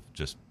in terms of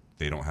just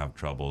they don't have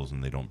troubles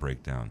and they don't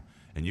break down.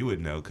 And you would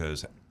know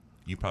because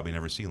you probably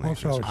never see Land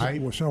Also,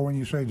 Cruisers. so when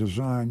you say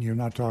design, you're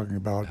not talking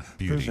about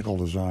Beauty. physical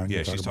design. Yeah,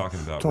 You're she's talking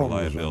about total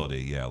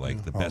reliability. design. Yeah,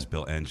 like the best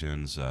built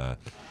engines.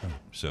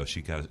 So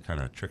she kind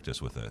of tricked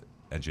us with an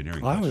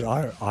engineering I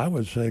question.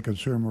 would say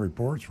Consumer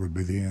Reports would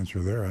be the answer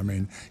there. I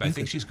mean, I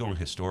think she's going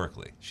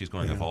historically. She's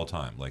going of all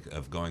time, like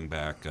of going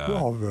back.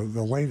 well,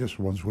 the latest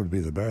ones would be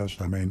the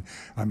best. I mean,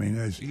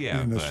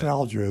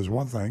 nostalgia is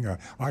one thing.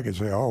 I could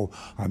say, a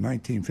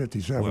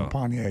 1957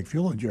 Pontiac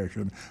fuel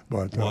injection,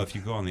 but well, if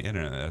you go on the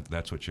internet,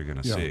 that's what you're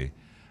going to Yeah. see.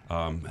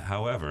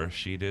 However,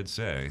 she did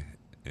say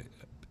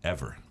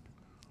ever.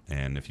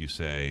 And if you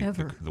say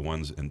Ever. the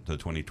ones in the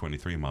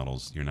 2023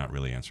 models, you're not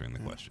really answering the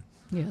question.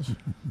 Yes,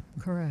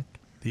 correct.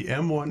 The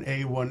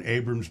M1A1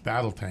 Abrams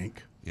battle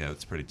tank. Yeah,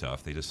 it's pretty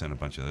tough. They just sent a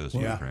bunch of those to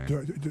Yeah.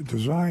 Ukraine.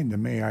 design to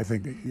me, I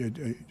think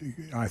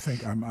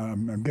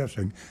I'm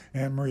guessing,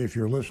 Anne Marie, if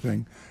you're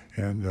listening,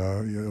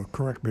 and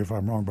correct me if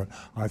I'm wrong, but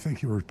I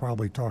think you were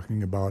probably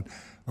talking about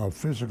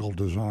physical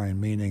design,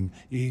 meaning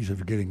ease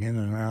of getting in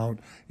and out,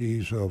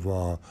 ease of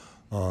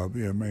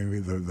maybe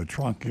the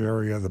trunk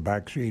area, the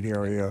back seat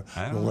area,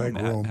 I the don't leg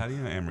know, room. How do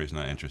you know Emery's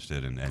not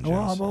interested in engines?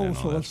 Well, and all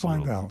so that let's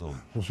find little- out. little-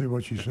 We'll see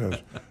what she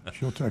says.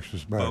 She'll text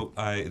us back. Well,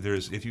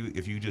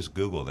 if you just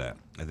Google that,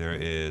 there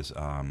is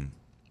a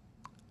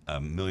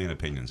million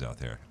opinions out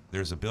there.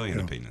 There's a billion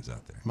opinions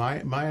out there.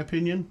 My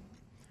opinion,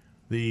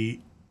 the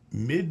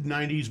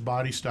mid-90s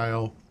body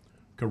style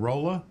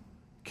Corolla,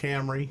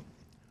 Camry,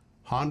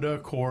 Honda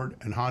Accord,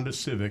 and Honda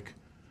Civic,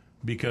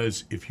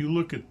 because if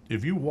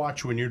you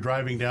watch when you're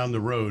driving down the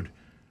road,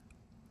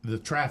 the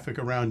traffic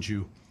around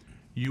you,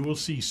 you will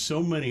see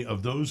so many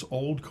of those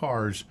old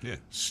cars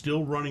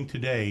still running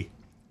today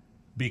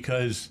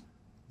because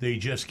they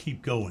just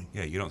keep going.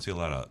 Yeah, you don't see a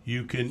lot of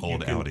you can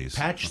Audis.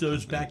 Patch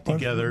those back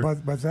together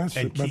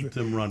and keep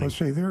them running. But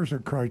see, there's a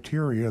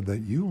criteria that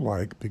you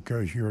like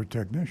because you're a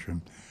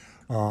technician.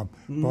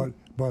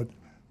 But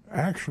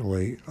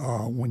actually,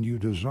 when you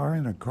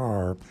design a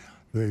car,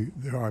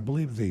 I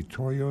believe the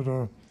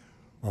Toyota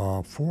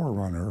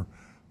 4Runner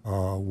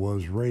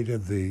was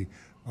rated the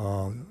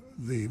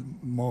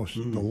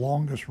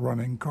longest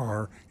running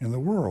car in the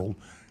world,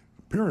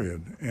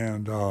 period.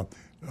 And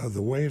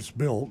the way it's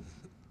built,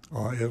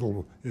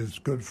 it's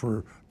good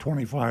for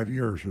 25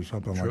 years or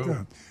something like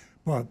that.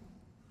 But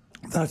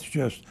that's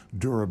just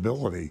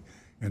durability,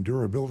 and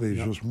durability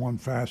is just one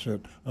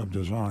facet of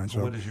design.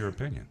 So, what is your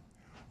opinion?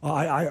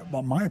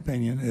 My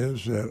opinion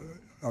is that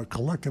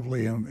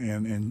collectively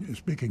and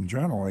speaking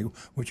generally,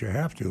 which you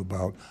have to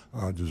about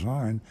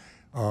design,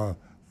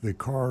 the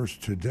cars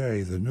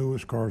today, the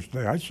newest cars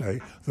today, I'd say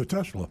the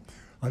Tesla.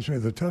 Well,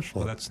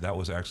 that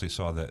was actually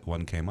saw that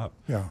one came up.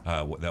 Yeah,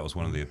 that was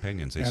one of the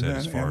opinions. They and said then,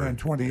 as far and then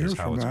 20 years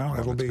from now,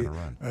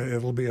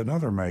 it'll be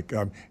another make.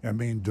 I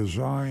mean,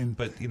 design.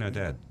 But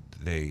Dad,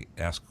 they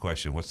ask a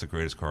question: what's the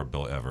greatest car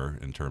built ever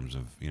in terms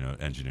of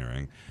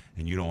engineering?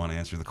 And you don't want to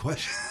answer the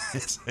question.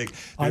 It's like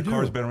your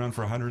car's been around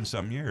for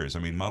 100-something years. I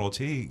mean, Model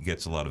T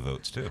gets a lot of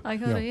votes too. I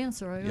got to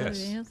answer.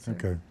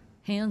 Okay.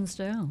 Hands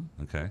down.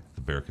 Okay,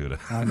 the Barracuda.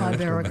 My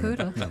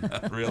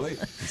Barracuda. Really?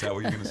 Is that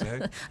what you're going to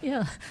say?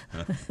 Yeah.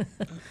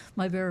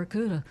 My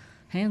Barracuda,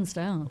 hands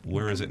down.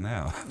 Where is it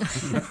now?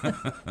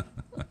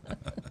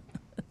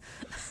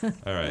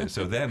 All right.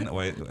 So then,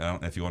 wait. I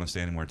don't know if you want to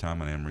stay any more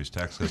time on Anne-Marie's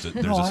text, because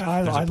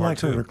I'd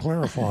like her to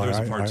clarify. There's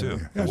a part two.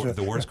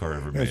 The worst car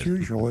ever made. As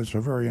usual, it's a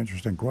very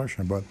interesting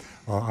question, but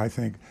I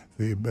think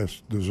the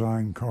best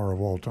design car of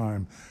all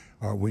time.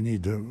 We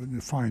need to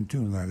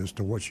fine-tune that as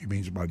to what she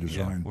means by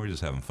design. Yeah, we're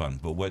just having fun.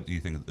 But what do you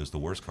think is the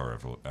worst car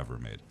ever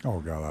made? Oh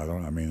God, I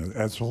don't. I mean,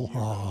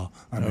 Edsel.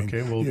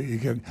 Okay, well,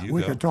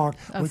 we could talk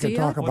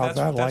about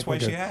that. That's why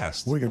she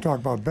asked. We could talk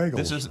about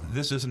bagels.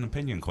 This is an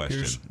opinion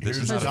question.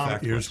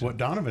 Here's what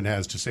Donovan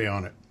has to say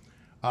on it.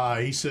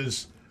 He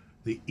says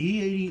the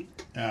E80,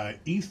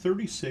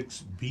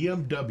 E36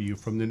 BMW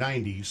from the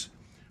 '90s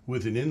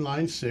with an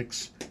inline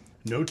six,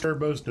 no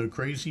turbos, no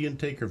crazy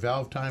intake or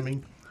valve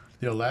timing.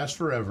 They'll last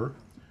forever,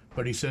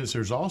 but he says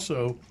there's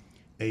also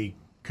a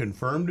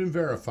confirmed and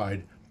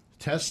verified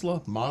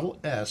Tesla Model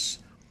S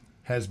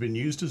has been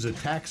used as a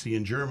taxi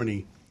in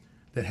Germany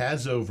that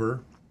has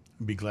over,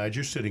 be glad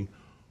you're sitting,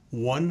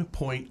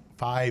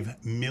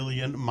 1.5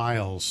 million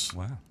miles.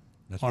 Wow.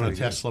 That's on a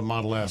Tesla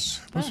Model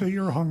S. But see,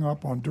 you're hung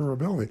up on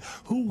durability.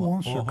 Who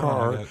wants a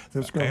car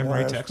that's going to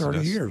last 30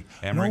 years?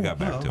 Amory got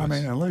back to us. I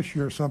mean, unless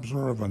you're some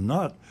sort of a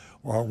nut,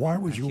 why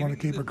would you want to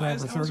keep a car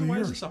for 30 years? Why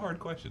is this a hard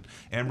question?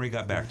 Amory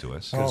got back to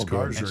us.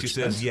 And she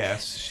says,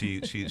 yes,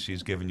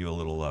 she's giving you a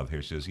little love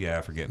here. She says, yeah,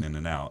 for getting in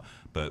and out,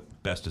 but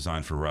best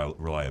design for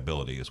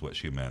reliability is what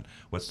she meant.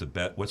 What's the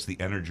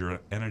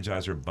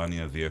Energizer bunny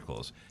of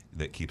vehicles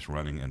that keeps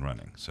running and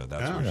running? So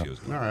that's where she was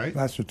going. All right.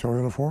 That's the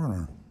Toyota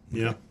 4Runner.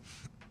 Yeah.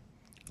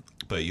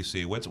 But you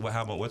see, what's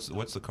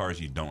the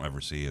cars you don't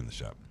ever see in the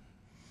shop?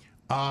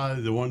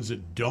 The ones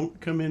that don't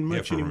come in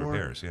much for anymore.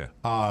 Repairs,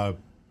 yeah.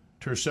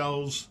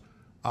 Tercels.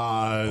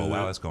 Oh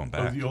wow, that's going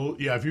back.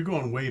 If you're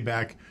going way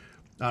back,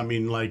 I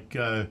mean, like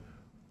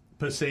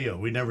Paseo,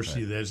 we never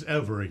see those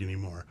ever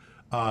anymore.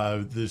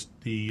 Because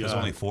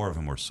only 4 of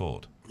them were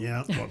sold.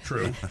 Yeah, well,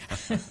 true.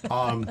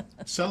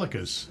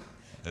 Celicas.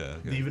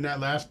 Even that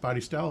last body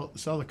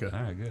Celica.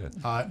 All right, good.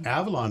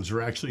 Avalons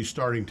are actually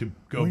starting to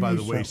go by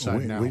the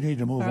wayside now. We need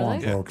to move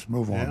on, folks.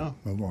 Move on. Yeah.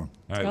 Move on.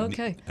 All right,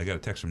 okay. I got a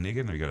text from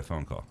Negan, or you got a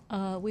phone call?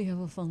 We have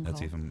a phone call.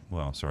 That's even,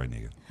 well, sorry,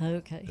 Negan.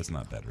 Okay. It's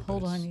not better.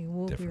 Hold on,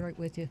 we'll be right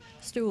with you.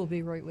 Stu will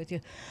be right with you.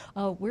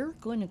 We're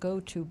going to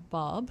go to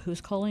Bob, who's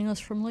calling us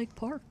from Lake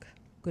Park.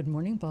 Good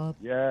morning, Bob.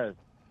 Yes.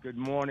 Good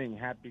morning.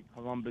 Happy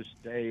Columbus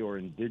Day or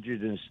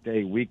Indigenous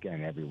Day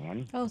weekend,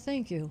 everyone. Oh,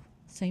 thank you.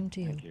 Same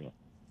to you. Thank you.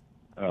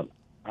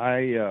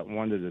 I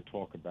wanted to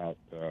talk about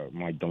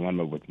my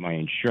dilemma with my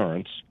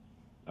insurance.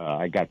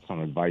 I got some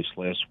advice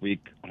last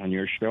week on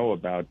your show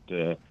about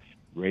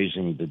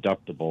raising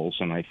deductibles,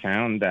 and I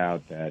found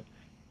out that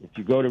if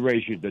you go to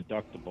raise your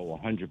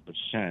deductible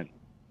 100%,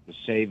 the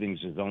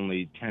savings is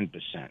only 10%.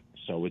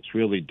 So it's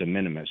really de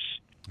minimis.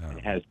 Oh.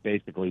 It has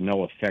basically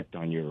no effect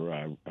on your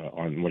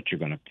on what you're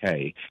going to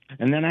pay.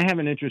 And then I have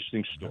an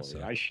interesting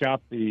story. I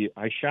shop the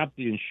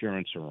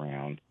insurance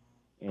around.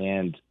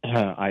 And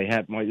I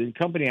have the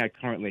company I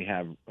currently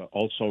have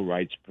also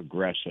writes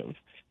Progressive,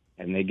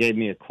 and they gave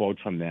me a quote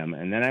from them.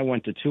 And then I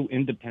went to 2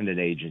 independent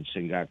agents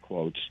and got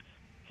quotes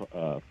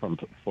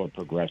for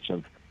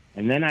Progressive.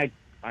 And then I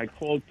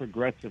called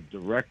Progressive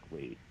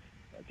directly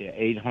at their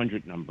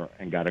 800 number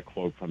and got a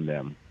quote from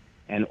them.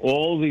 And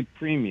all the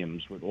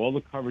premiums, with all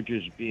the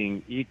coverages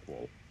being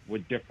equal, were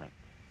different.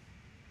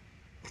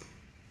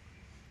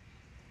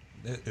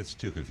 It's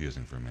too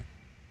confusing for me.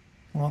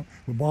 Well,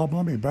 Bob,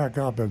 let me back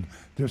up and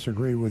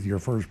disagree with your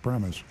first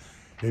premise.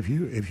 if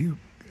you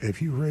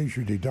raise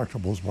your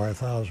deductibles by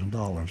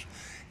 $1,000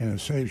 and it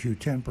saves you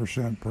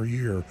 10% per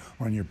year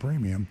on your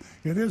premium,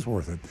 it is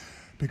worth it.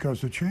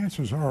 Because the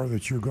chances are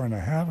that you're going to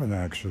have an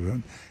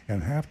accident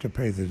and have to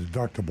pay the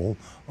deductible.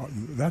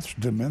 That's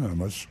de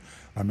minimis.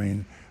 I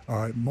mean,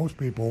 most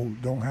people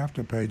don't have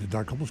to pay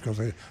deductibles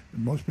because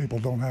most people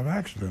don't have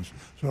accidents.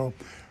 So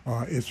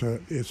it's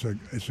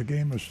a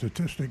game of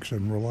statistics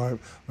and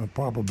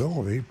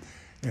probability.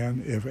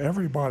 And if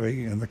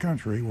everybody in the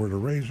country were to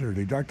raise their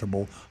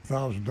deductible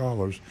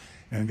 $1,000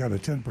 and got a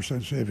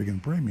 10% saving in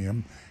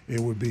premium, it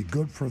would be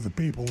good for the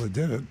people that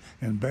did it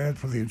and bad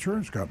for the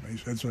insurance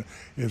companies.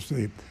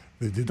 The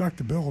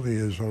deductibility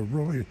is a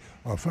really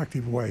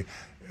effective way.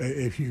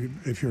 If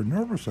you're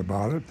nervous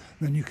about it,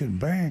 then you can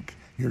bank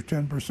your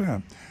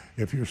 10%.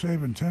 If you're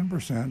saving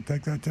 10%,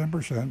 take that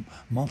 10%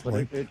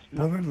 monthly, put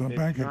it in a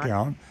bank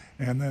account,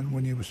 and then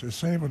when you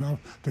save enough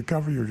to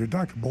cover your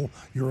deductible,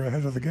 you're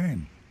ahead of the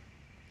game.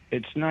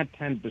 It's not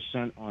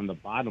 10% on the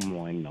bottom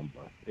line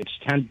number. It's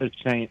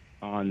 10%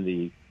 on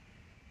the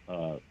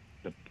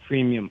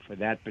premium for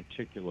that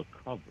particular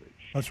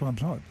coverage. That's what I'm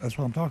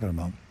talking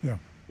about. Yeah.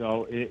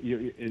 So,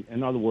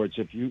 in other words,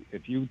 if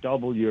you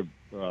double your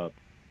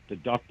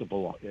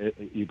deductible,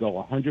 you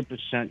go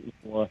 100%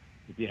 more.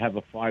 If you have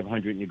a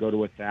 500 and you go to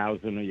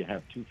 1,000, or you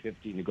have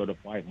 250 and you go to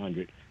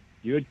 500,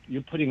 you're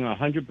putting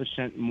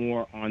 100%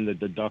 more on the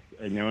deduct,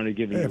 and they're only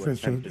giving you if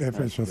it's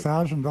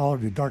 $1,000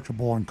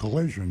 deductible on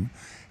collision,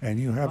 and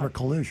you have a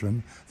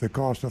collision that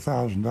costs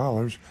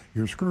 $1,000,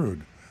 you're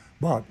screwed.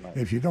 But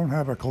if you don't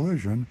have a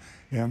collision,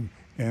 and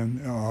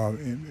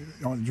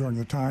during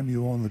the time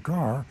you own the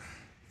car,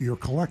 you're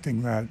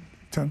collecting that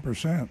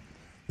 10%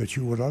 that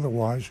you would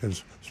otherwise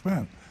have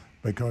spent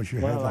because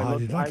you have the high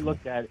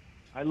deductible.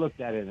 I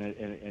looked at it,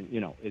 and you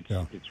know,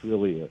 it's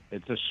really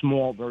it's a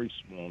small, very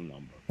small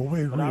number. Well,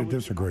 we agree to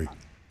disagree.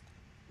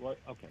 Well,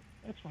 okay,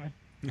 that's fine.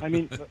 I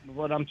mean,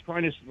 what I'm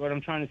trying to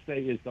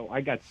say is, though, I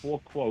got 4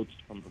 quotes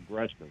from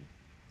Progressive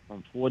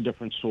from 4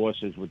 different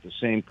sources with the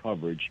same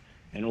coverage,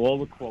 and all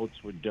the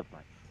quotes were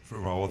different.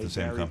 For all with the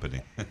same company.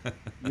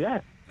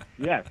 Yes.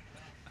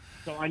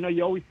 So I know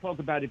you always talk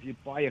about if you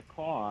buy a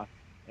car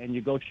and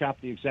you go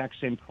shop the exact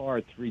same car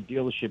at 3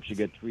 dealerships, you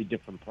get 3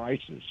 different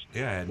prices.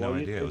 Yeah, I had no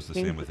idea it was the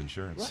same with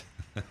insurance.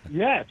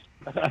 Yes.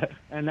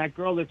 And that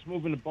girl that's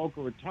moving to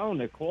Boca Raton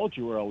that called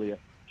you earlier,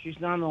 she's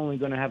not only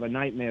going to have a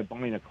nightmare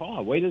buying a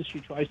car, wait till she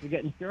tries to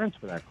get insurance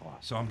for that car.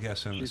 So I'm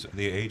guessing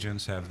the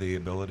agents have the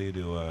ability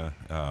to...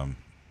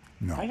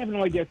 No. I have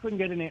no idea. I couldn't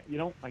get an answer. You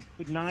know, I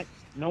could not.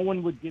 No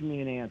one would give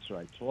me an answer.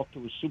 I talked to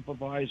a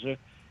supervisor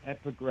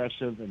at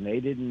Progressive, and they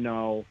didn't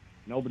know.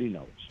 Nobody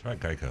knows. Try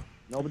Geico.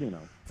 Nobody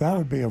knows. That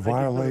would be a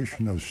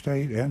violation of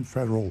state and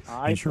federal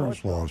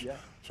insurance laws. Yeah.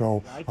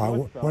 So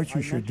what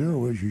you should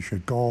do is you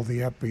should call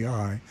the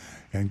FBI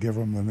and give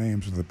them the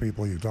names of the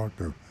people you talked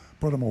to.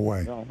 Put them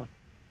away. No.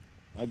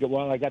 I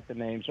got the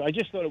names. So I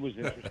just thought it was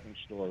an interesting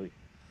story.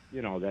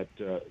 You know, that,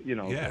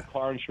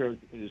 car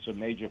insurance is a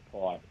major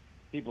part.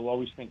 People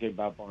always thinking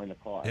about buying a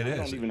car. I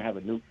don't even have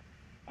a new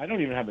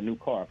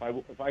car.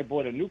 If I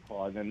bought a new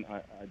car, then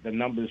the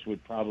numbers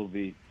would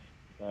probably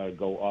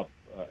go up.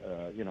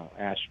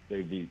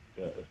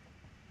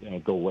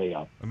 Go way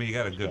up. I mean, you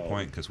got a good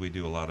point, because we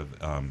do a lot of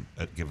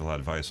give a lot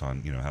of advice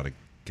on how to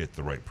get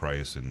the right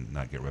price and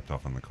not get ripped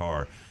off on the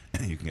car.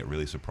 You can get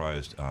really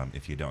surprised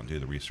if you don't do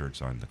the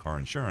research on the car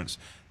insurance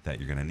that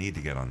you're going to need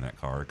to get on that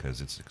car, because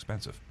it's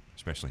expensive,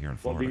 especially here in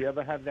Florida. Well, do you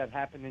ever have that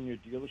happen in your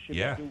dealership?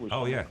 Yeah. Too, where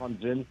someone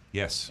comes in.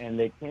 Yes. And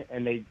they can't,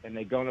 and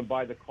they go to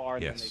buy the car,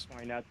 and yes. then they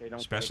find out they don't.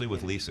 Especially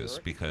with leases,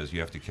 because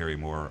you have to carry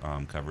more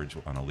coverage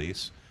on a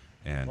lease.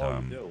 And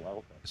you do. Well,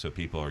 okay. So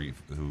people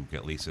who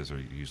get leases are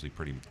usually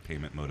pretty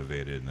payment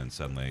motivated, and then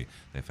suddenly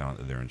they found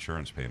that their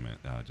insurance payment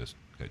just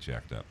got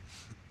jacked up.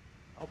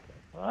 Okay.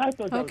 Well, I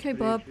thought that was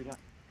Bob.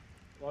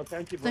 Well,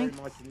 thank you very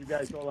much, and you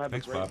guys all have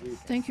Thanks, a great Bob. week.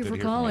 Thank you for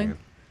calling.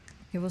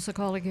 Give us a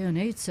call again,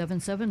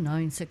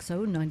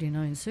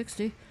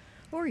 877-960-9960,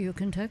 or you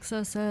can text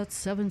us at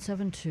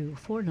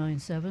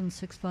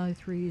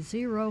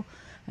 772-497-6530,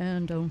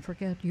 and don't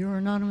forget your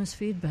anonymous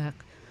feedback.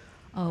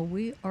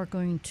 We are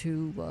going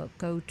to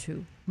go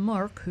to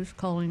Mark, who's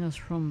calling us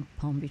from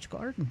Palm Beach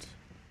Gardens.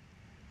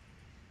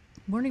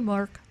 Morning,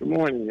 Mark. Good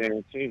morning,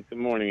 Nancy. Good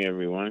morning,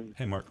 everyone.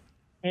 Hey, Mark.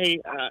 Hey,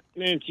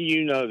 Nancy,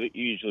 you know that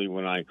usually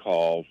when I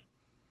call,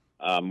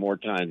 more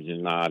times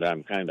than not,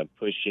 I'm kind of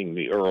pushing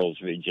the Earl's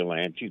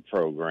Vigilante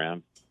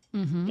program.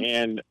 Mm-hmm.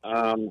 And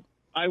I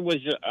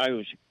was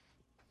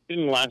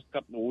in the last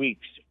couple of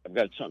weeks, I've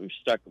got something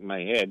stuck in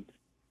my head,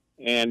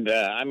 and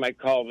I might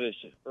call this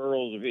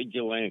Earl's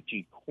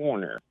Vigilante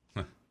Corner.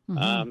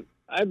 Mm-hmm.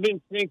 I've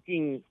been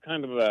thinking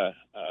kind of a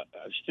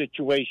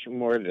situation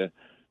where the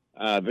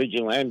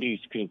vigilantes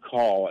can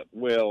call at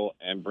will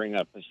and bring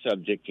up a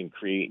subject and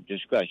create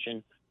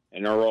discussion.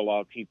 And Earl,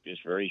 I'll keep this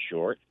very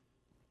short.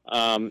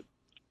 I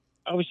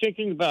was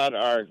thinking about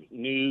our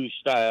new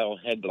style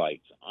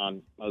headlights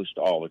on most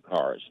all the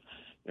cars.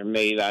 They're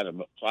made out of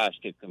a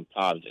plastic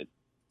composite.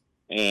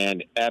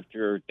 And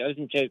after it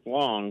doesn't take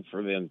long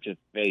for them to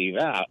fade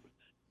out,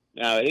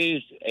 Now, it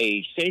is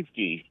a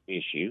safety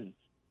issue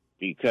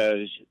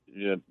because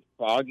the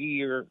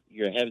foggier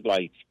your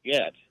headlights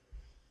get,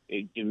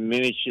 it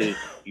diminishes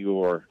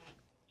your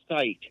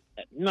sight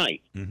at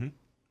night. Mm-hmm.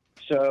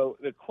 So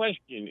the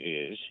question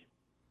is,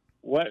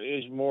 what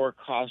is more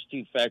cost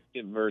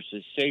effective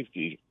versus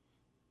safety?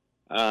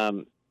 I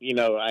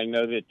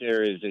know that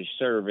there is a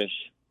service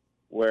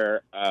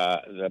where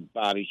the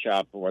body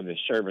shop or the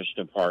service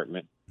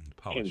department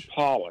can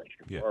polish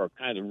or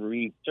kind of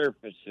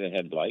resurface the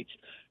headlights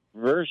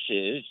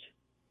versus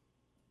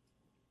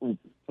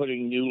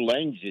putting new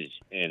lenses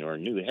in or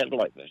new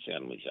headlight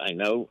assemblies. I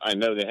know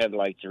the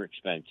headlights are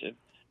expensive,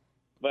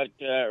 but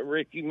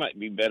Rick, you might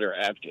be better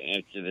apt to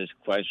answer this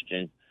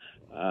question.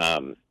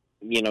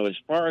 As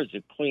far as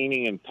the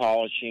cleaning and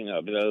polishing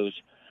of those,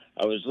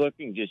 I was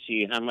looking to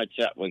see how much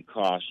that would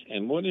cost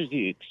and what is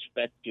the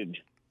expected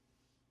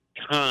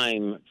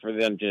time for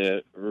them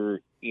to,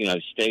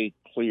 stay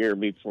clear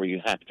before you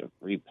have to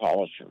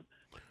repolish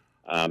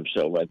them.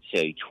 So let's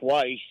say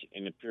twice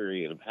in a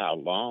period of how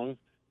long,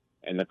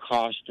 and the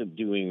cost of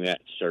doing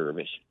that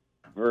service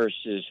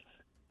versus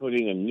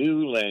putting a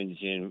new lens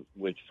in,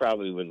 which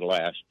probably would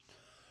last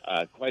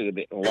quite a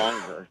bit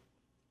longer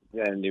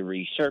than the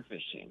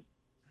resurfacing.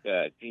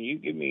 Can you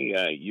give me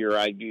your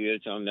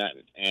ideas on that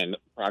and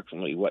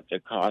approximately what the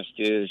cost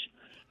is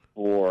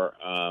for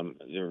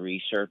the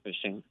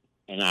resurfacing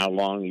and how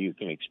long you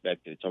can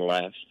expect it to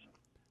last?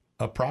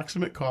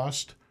 Approximate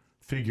cost,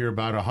 figure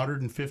about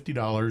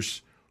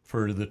 $150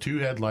 for the two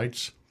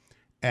headlights,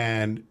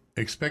 and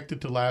expect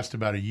it to last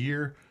about a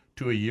year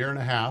to a year and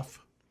a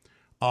half.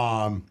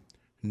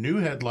 New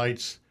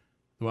headlights,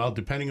 well,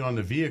 depending on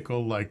the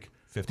vehicle, like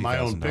my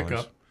own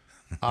pickup,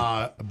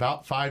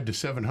 about $500 to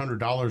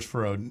 $700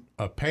 for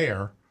a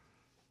pair,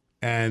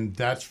 and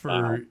that's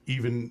for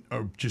even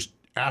just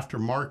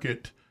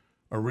aftermarket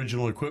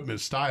original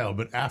equipment style,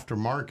 but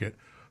aftermarket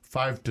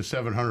 $500 to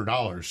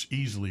 $700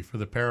 easily for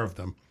the pair of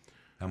them.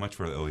 How much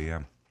for the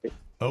OEM?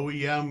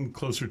 OEM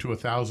closer to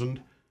 $1,000,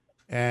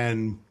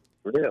 and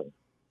really,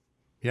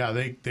 yeah,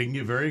 they can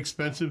get very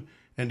expensive,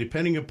 and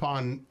depending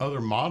upon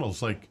other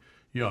models, like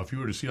if you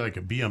were to see like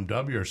a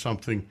BMW or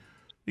something,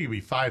 it could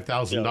be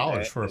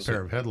 $5,000 for a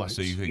pair of headlights.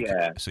 So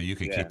you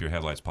could keep your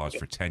headlights polished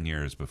for 10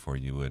 years before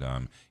you would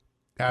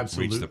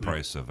absolutely reach the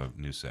price of a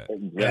new set.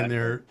 Exactly. And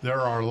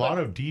there are a lot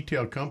of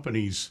detail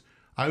companies.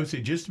 I would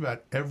say just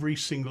about every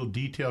single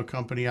detail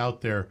company out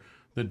there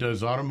that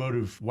does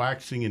automotive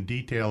waxing and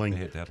detailing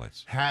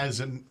has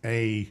an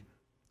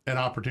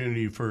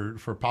opportunity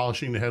for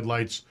polishing the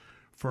headlights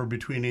for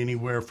between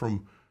anywhere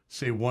from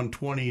say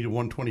 $120 to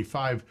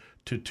 $125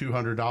 to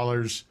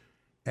 $200.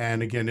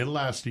 And again, it'll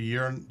last a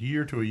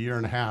year to a year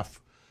and a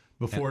half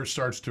before it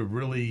starts to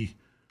really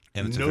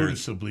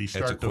noticeably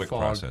start to fog. It's a quick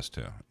process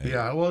too.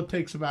 Yeah, well, it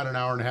takes about an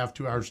hour and a half,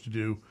 2 hours to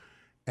do.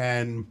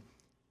 And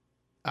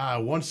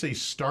once they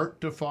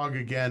start to fog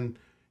again,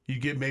 you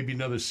get maybe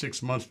another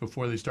 6 months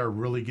before they start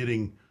really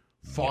getting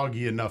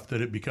foggy enough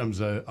that it becomes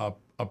an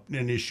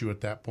issue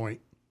at that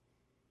point.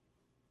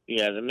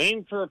 Yeah, the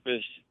main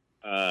purpose,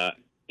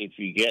 if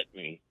you get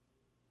me,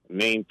 the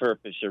main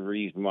purpose or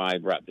reason why I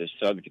brought this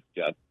subject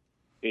up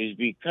is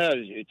because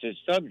it's a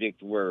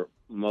subject where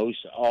most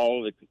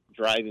all the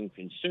driving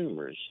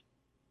consumers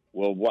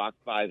will walk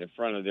by the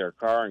front of their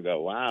car and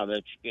go, wow,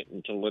 that's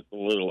getting to look a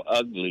little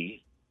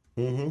ugly.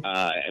 Mm-hmm.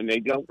 And they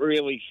don't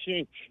really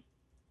think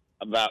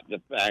about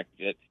the fact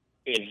that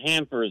it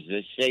hampers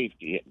the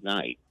safety at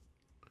night.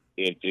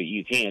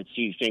 You can't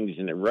see things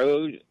in the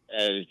road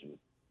as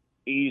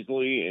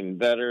easily and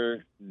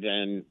better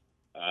than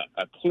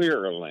a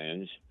clearer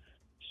lens.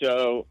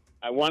 So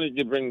I wanted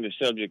to bring the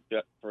subject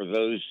up for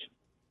those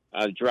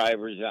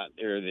drivers out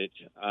there that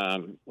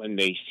when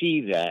they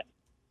see that,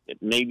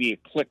 maybe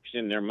it clicks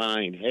in their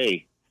mind,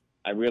 hey,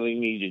 I really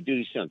need to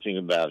do something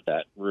about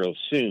that real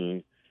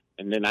soon,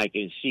 and then I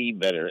can see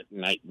better at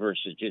night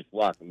versus just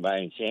walking by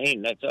and say, hey,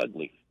 that's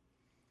ugly.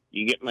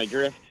 You get my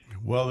drift?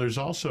 Well, there's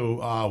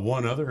also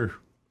one other,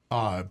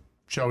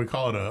 shall we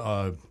call it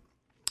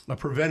a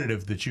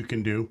preventative that you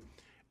can do,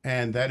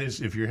 and that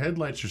is if your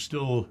headlights are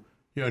still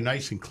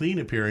nice and clean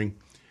appearing,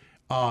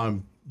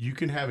 you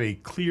can have a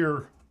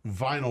clear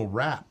vinyl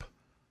wrap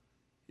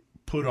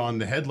put on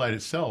the headlight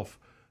itself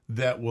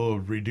that will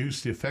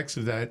reduce the effects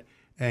of that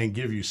and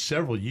give you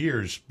several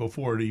years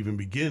before it even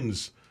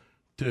begins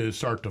to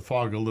start to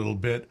fog a little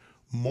bit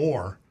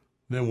more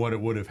than what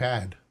it would have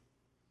had.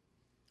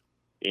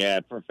 Yeah,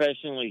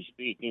 professionally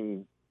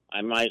speaking,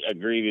 I might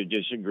agree to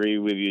disagree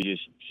with you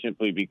just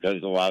simply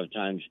because a lot of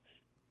times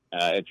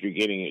if you're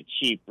getting a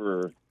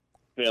cheaper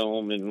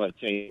film and let's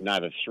say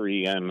not a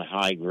 3M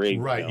high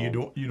grade right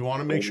film, you'd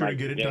want to make sure to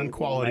get it done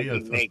quality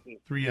of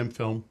 3M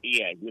film.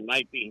 Yeah, you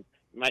might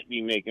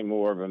be making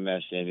more of a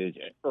mess than it is.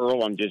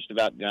 Earl, I'm just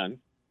about done.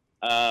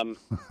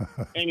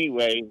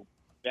 Anyway,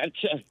 that's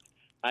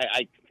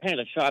I kind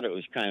of thought it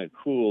was kind of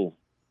cool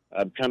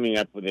coming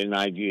up with an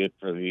idea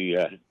for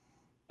the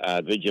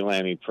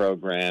vigilante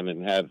program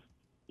and have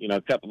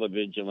a couple of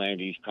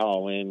vigilantes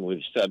call in with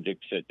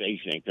subjects that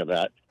they think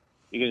about.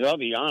 Because I'll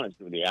be honest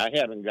with you, I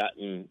haven't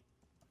gotten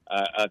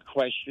a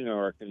question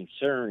or a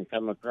concern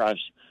come across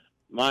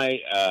my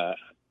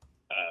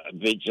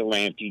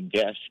vigilante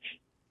desk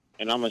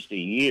in almost a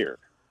year.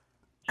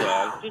 So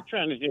I was just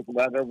trying to think of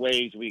other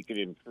ways we could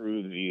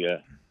improve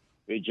the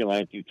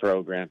vigilante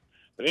program.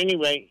 But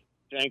anyway,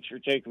 thanks for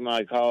taking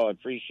my call. I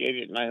appreciate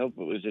it, and I hope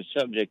it was a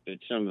subject that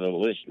some of the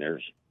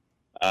listeners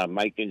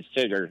might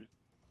consider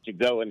to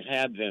go and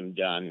have them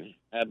done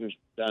at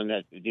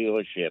the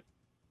dealership,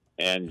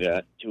 and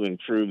to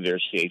improve their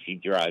safety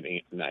driving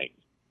at night.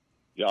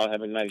 Y'all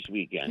have a nice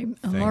weekend.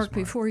 Hey, Mark,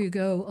 before you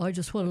go, I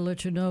just want to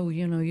let you know,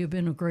 you've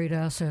been a great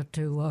asset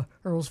to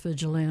Earl's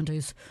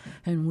Vigilantes,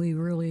 and we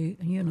really,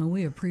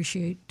 we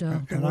appreciate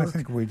the and work. I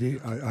think we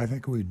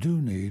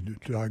do need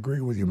to, I agree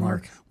with you,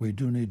 Mark. We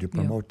do need to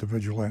promote the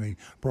vigilante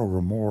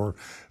program more.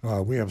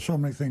 We have so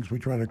many things we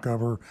try to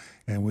cover,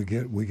 and we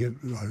get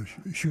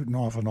shooting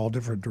off in all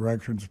different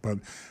directions. But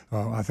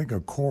I think a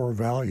core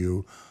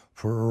value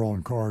for Earl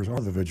and Cars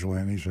are the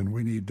vigilantes, and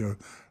we need to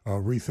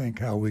rethink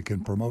how we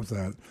can promote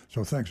that.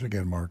 So thanks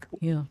again, Mark.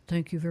 Yeah,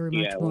 thank you very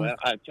much, Yeah, Mark. well,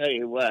 I tell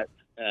you what,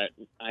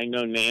 I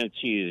know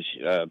Nancy is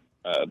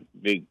a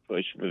big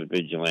push for the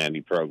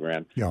vigilante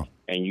program. Yeah.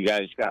 And you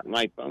guys got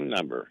my phone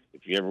number.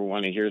 If you ever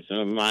want to hear some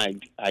of my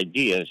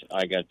ideas,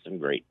 I got some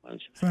great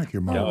ones. Thank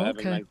you, Mark. So have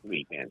okay. a nice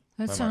weekend.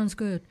 That sounds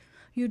good.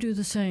 You do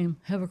the same.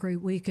 Have a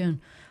great weekend.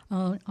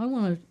 I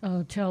want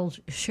to tell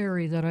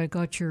Sherry that I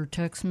got your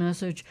text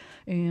message,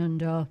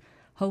 and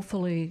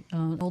hopefully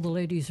all the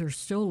ladies are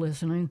still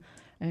listening.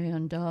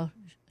 And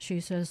she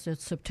says that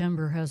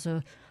September has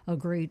a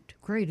great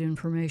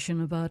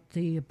information about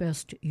the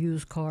best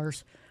used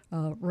cars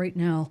right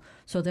now.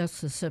 So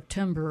that's the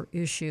September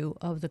issue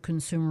of the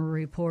Consumer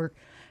Report.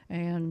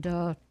 And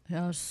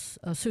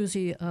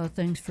Susie,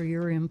 thanks for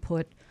your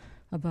input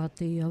about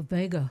the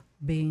Vega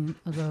being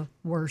the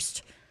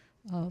worst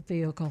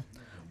vehicle.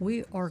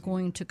 We are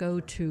going to go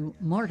to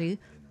Marty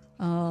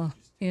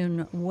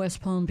in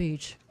West Palm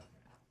Beach.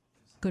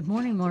 Good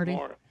morning, Marty.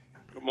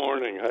 Good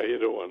morning. How you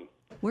doing?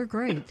 We're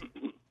great.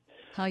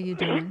 How you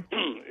doing?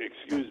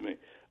 Excuse me.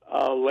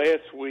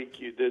 Last week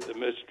you did the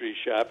mystery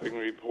shopping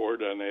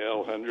report on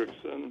Al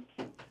Hendrickson.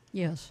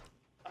 Yes.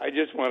 I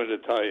just wanted to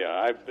tell you,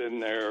 I've been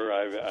there.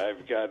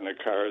 I've gotten a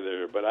car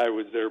there, but I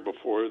was there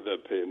before the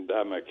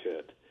pandemic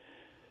hit.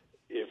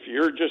 If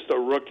you're just a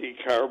rookie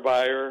car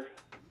buyer,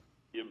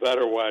 you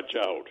better watch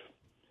out.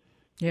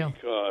 Yeah.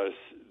 Because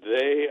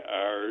they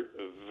are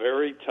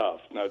very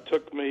tough. Now, it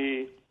took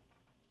me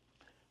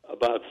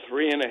about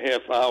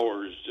 3.5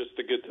 hours just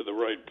to get to the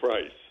right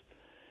price.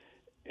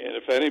 And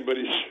if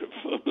anybody's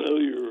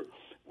familiar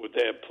with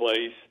that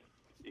place,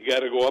 you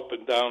got to go up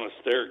and down a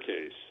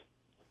staircase.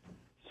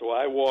 So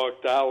I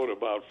walked out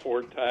about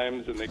 4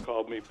 times, and they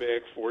called me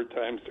back 4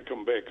 times to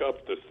come back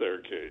up the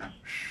staircase.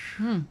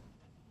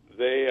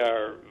 They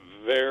are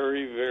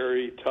very,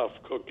 very tough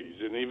cookies.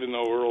 And even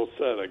though Earl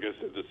said, I guess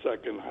they're the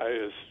second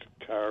highest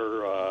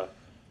car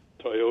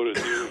Toyota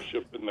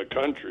dealership in the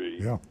country,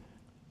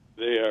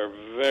 they are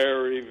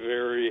very,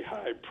 very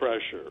high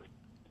pressure.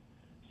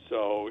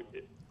 So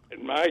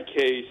in my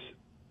case,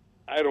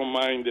 I don't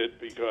mind it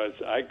because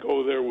I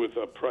go there with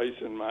a price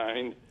in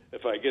mind.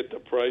 If I get the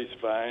price,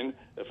 fine.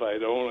 If I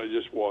don't, I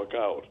just walk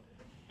out.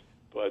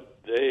 But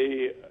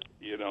they,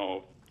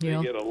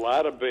 they get a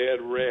lot of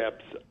bad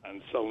raps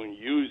on selling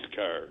used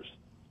cars.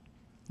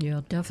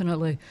 Yeah,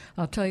 definitely.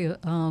 I'll tell you,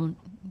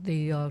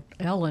 the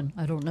Ellen,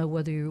 I don't know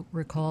whether you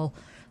recall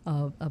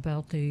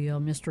about the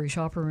mystery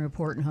shopper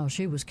report and how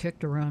she was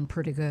kicked around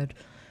pretty good.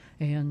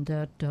 And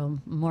that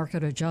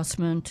market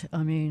adjustment,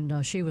 I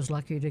mean, she was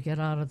lucky to get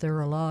out of there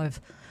alive.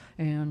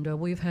 And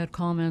we've had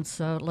comments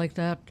like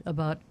that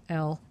about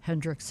Al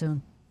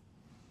Hendrickson.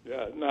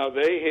 Yeah, now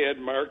they had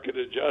market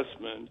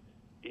adjustment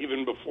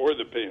even before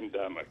the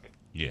pandemic.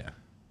 Yeah.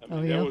 I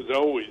mean, that was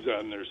always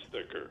on their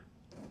sticker.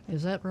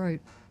 Is that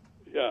right?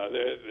 Yeah,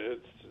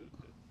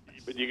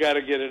 but you got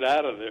to get it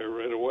out of there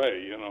right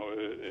away,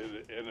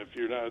 and if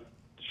you're not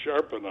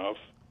sharp enough,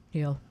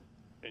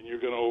 and you're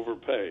going to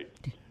overpay.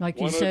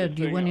 Like you said,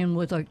 you went in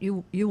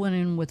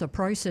with a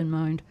price in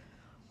mind.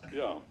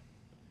 Yeah.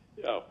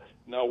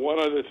 Now, one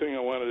other thing I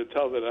wanted to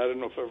tell that I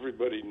don't know if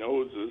everybody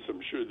knows this,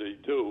 I'm sure they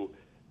do,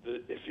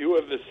 that if you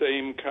have the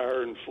same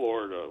car in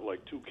Florida,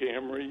 like 2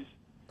 Camrys,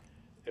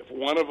 if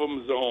one of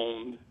them's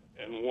owned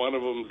and one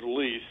of them's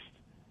leased,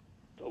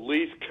 the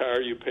leased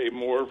car, you pay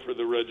more for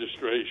the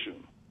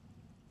registration.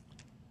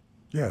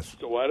 Yes.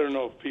 So I don't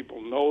know if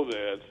people know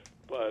that,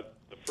 but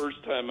the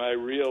first time I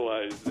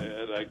realized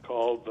that, I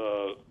called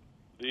the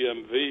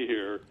DMV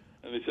here,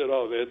 and they said,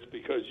 oh, that's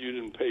because you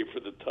didn't pay for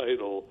the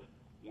title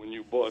when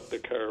you bought the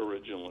car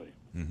originally.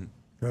 Mm-hmm.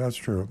 Yeah, that's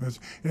true.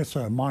 It's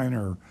a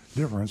minor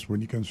difference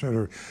when you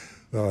consider,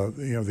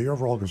 the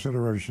overall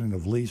consideration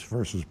of lease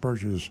versus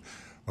purchase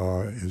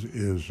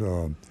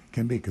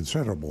can be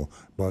considerable,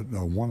 but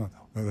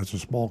that's a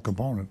small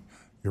component.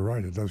 You're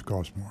right; it does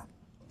cost more.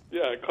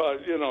 Yeah, it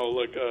costs.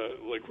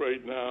 Like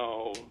right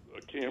now,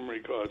 a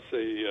Camry costs,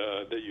 say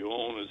that you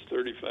own is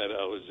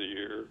 $35 a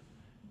year,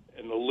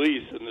 and the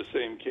lease in the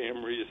same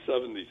Camry is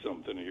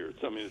 70-something a year.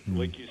 I mean, it's,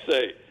 like you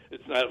say,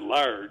 it's not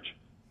large,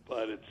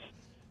 but it's,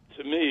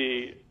 to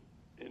me,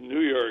 in New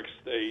York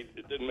State,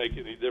 it didn't make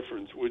any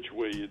difference which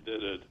way you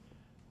did it.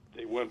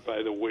 They went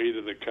by the weight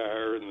of the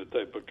car and the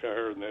type of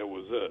car, and that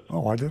was it.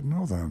 Oh, I didn't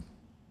know that.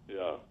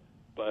 Yeah,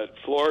 but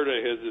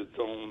Florida has its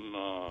own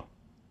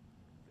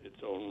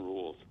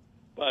rules.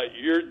 But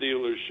your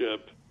dealership,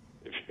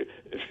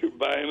 if you're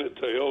buying a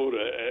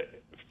Toyota,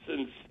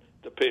 since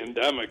the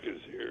pandemic is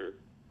here,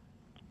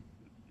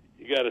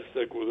 you got to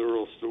stick with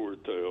Earl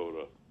Stewart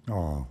Toyota.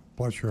 Oh,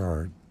 bless your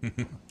heart.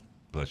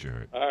 Bless your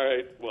heart. All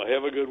right. Well,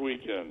 have a good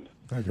weekend.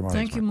 Thank you, Marty.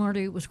 Thank you,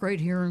 Marty. It was great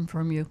hearing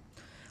from you.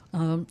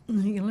 Let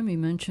me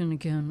mention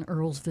again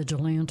Earl's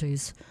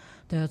Vigilantes.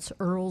 That's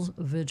Earl's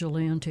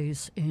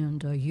Vigilantes,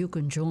 and you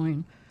can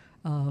join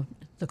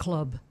the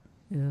club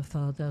if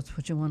that's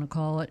what you want to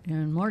call it.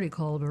 And Marty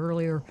called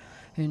earlier,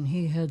 and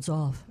he heads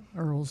off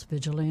Earl's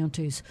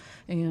Vigilantes,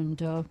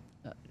 and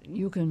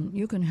you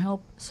can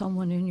help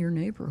someone in your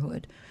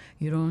neighborhood.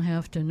 You don't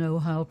have to know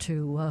how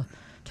to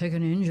take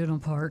an engine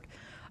apart,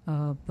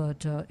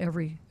 but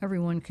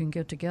everyone can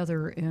get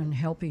together and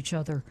help each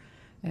other.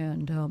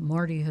 And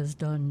Marty has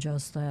done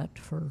just that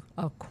for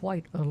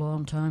quite a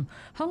long time.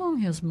 How long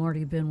has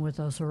Marty been with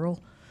us,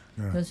 Earl?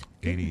 Yeah.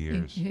 80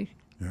 years. Yeah.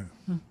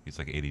 He's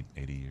like 80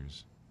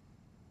 years.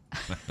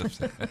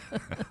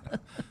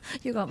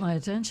 You got my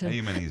attention.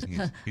 You mean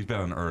he's been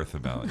on Earth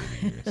about 80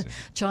 years. Yeah.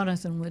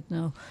 Jonathan would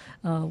know.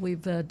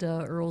 We've had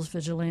Earl's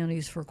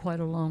Vigilantes for quite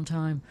a long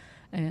time,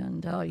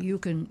 and you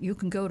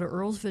can go to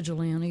Earl's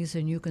Vigilantes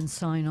and you can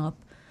sign up.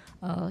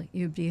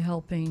 You'd be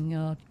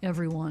helping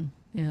everyone.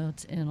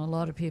 And a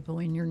lot of people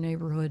in your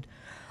neighborhood.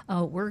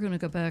 We're going to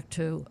go back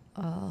to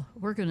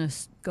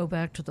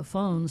the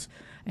phones,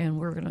 and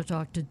we're going to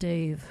talk to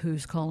Dave,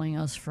 who's calling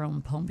us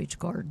from Palm Beach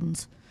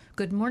Gardens.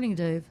 Good morning,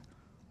 Dave.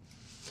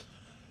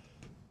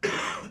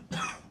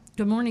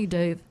 Good morning,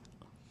 Dave.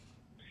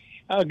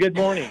 Good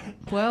morning.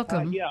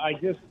 Welcome.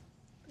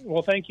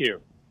 Thank you.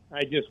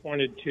 I just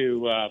wanted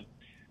to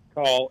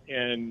call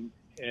and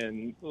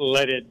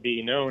let it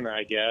be known,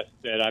 I guess,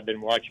 that I've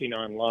been watching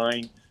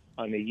online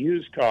on the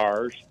used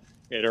cars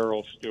at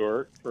Earl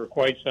Stewart for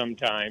quite some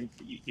time,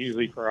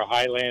 usually for a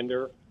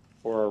Highlander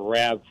or a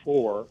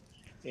RAV4.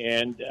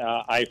 And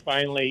I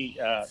finally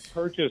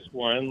purchased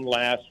one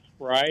last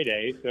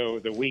Friday, so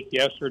the week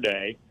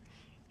yesterday,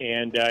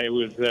 and it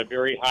was a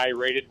very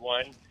high-rated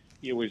one.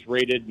 It was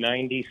rated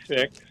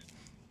 96,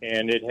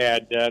 and it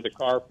had the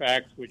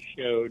Carfax, which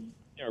showed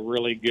a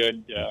really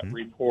good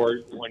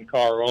report,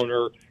 one-car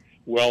owner,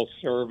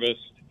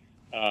 well-serviced,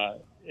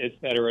 et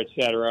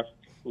cetera,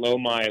 low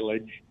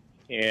mileage.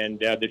 And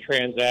the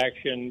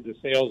transaction, the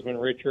salesman,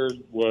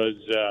 Richard, was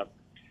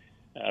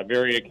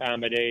very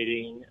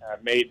accommodating,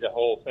 made the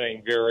whole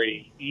thing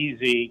very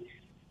easy,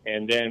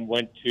 and then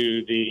went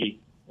to the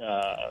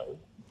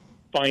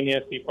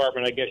finance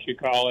department, I guess you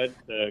call it,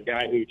 the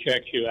guy who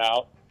checks you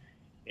out.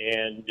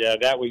 And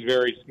that was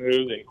very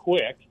smooth and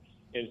quick.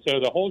 And so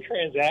the whole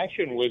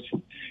transaction was,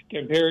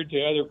 compared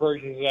to other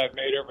purchases I've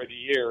made over the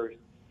years,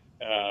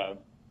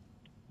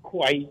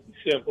 quite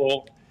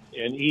simple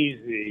and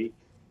easy.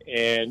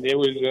 And it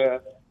was,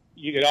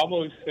 you could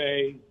almost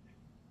say,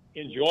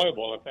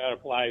 enjoyable, if that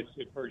applies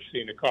to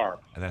purchasing a car.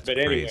 That's but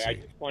anyway, crazy. I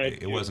just wanted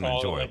to it wasn't call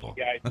enjoyable. And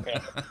let you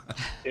guys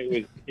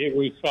know. It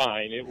was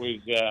fine. It was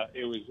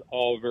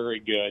all very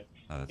good,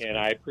 and great.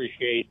 I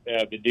appreciate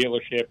the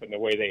dealership and the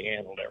way they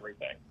handled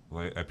everything.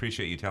 Well, I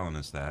appreciate you telling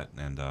us that,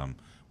 and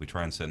we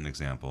try and set an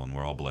example, and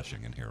we're all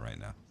blushing in here right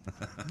now.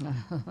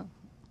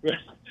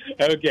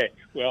 Okay.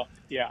 Well,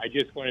 yeah, I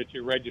just wanted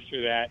to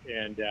register that,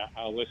 and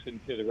I'll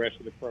listen to the rest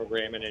of the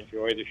program and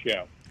enjoy the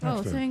show.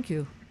 Oh, thank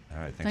you. All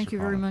right, thanks Thank for you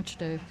very calling. much,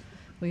 Dave.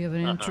 We have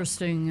an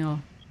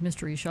interesting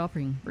mystery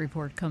shopping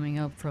report coming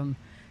up from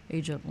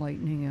Agent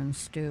Lightning and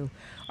Stu.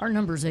 Our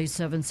number is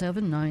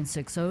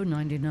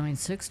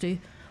 877-960-9960,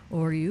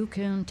 or you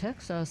can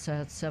text us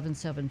at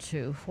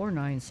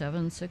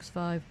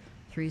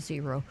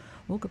 772-497-6530.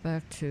 We'll go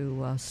back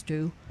to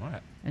Stu,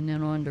 What? and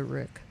then on to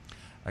Rick.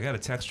 I got a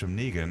text from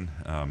Negan.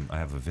 I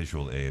have a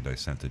visual aid I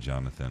sent to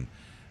Jonathan.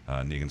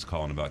 Negan's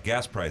calling about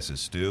gas prices,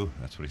 Stu.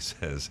 That's what he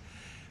says.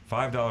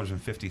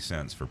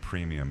 $5.50 for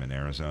premium in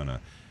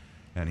Arizona.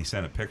 And he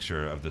sent a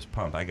picture of this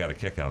pump. I got a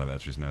kick out of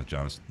it. Just now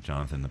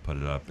Jonathan to put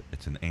it up.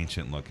 It's an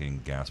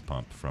ancient-looking gas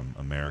pump from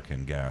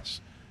American Gas.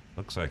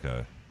 Looks like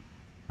I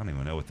don't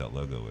even know what that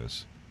logo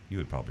is. You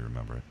would probably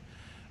remember it.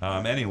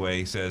 Anyway,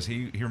 he says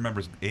he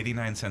remembers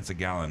 89 cents a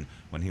gallon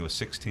when he was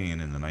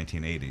 16 in the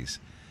 1980s.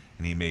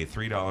 And he made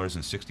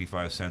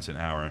 $3.65 an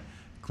hour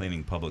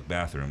cleaning public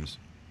bathrooms,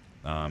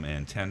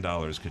 and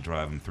 $10 could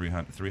drive him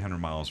 300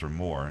 miles or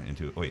more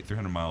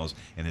 300 miles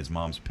in his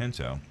mom's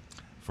Pinto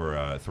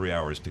for 3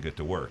 hours to get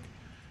to work.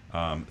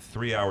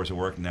 3 hours of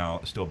work now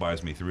still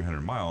buys me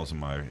 300 miles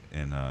in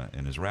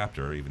his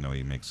Raptor, even though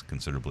he makes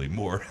considerably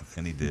more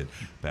than he did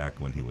back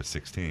when he was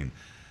 16.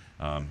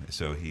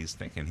 So he's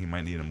thinking he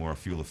might need a more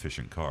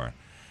fuel-efficient car.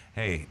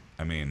 Hey,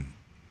 I mean,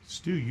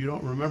 Stu, you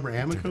don't remember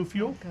Amoco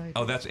fuel? Okay.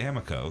 Oh, that's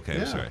Amoco. Okay, I'm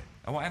Yeah. sorry.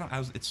 Oh,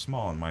 it's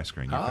small on my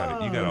screen. You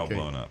got it all okay.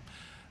 blown up.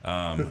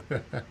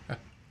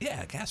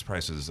 Yeah, gas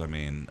prices. I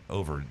mean,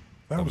 over.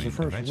 That was the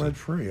first eventually-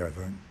 lead-free, I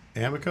think.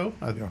 Amoco?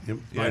 Yeah. It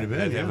Yeah, might have been.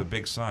 they have Yeah. a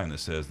big sign that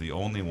says the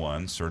only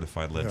one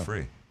certified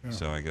lead-free. Yeah.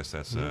 So I guess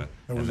that's It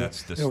and was,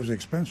 that's it was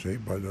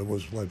expensive, but it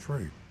was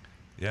lead-free.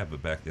 yeah,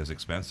 but back it was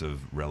expensive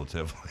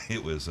relatively.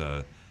 It was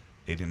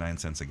 89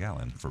 cents a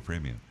gallon for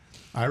premium.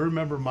 I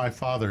remember my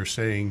father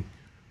saying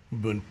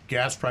when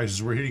gas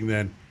prices were hitting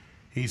then,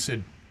 he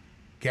said,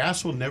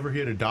 gas will never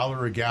hit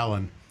 $1 a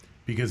gallon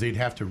because they'd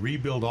have to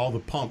rebuild all the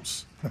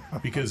pumps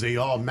because they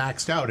all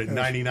maxed out at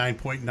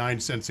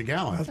 99.9 cents a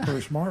gallon. That's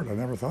pretty smart. I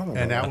never thought of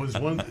that. And that was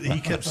one, he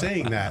kept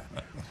saying that.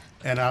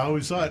 And I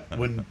always thought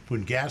when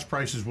gas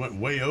prices went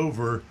way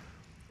over,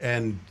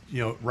 and,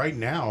 right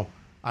now,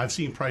 I've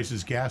seen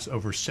prices gas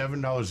over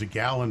 $7 a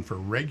gallon for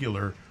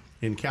regular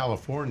in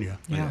California.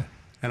 Yeah.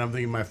 And I'm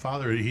thinking my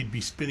father, he'd be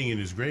spinning in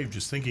his grave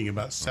just thinking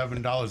about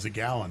 $7 a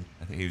gallon.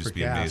 I think he'd for just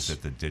be gas. amazed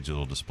at the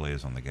digital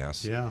displays on the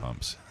gas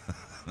pumps.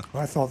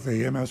 I thought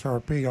the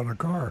MSRP on a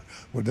car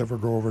would never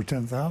go over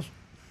 10,000,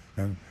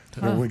 and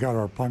we got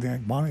our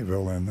Pontiac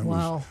Bonneville in. That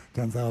Wow. was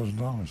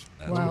 $10,000.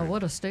 Wow,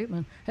 what a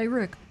statement. Hey,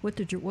 Rick, what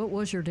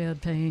was your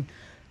dad paying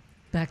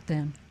back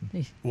then?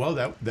 Well,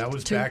 that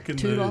was back in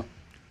the.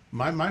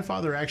 My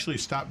father actually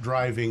stopped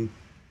driving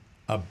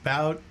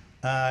about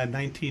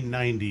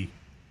 1990,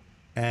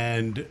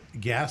 and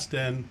gas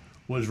then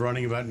was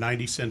running about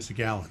 90 cents a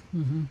gallon.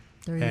 Mm-hmm.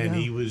 There you And go.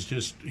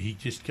 he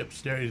just kept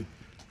staring.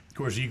 Of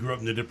course, he grew up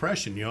in the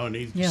Depression, and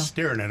he's Yeah. just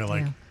staring at it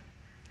like,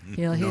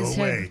 Yeah, no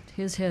way.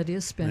 His head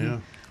is spinning. Yeah.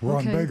 We're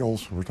Okay. on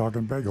bagels. We're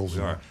talking bagels.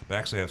 We are. But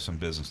actually, I have some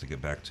business to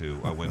get back to.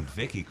 When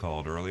Vicky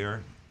called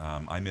earlier,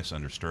 I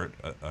misunderstood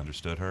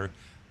understood her.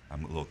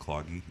 I'm a little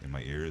cloggy in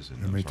my ears. And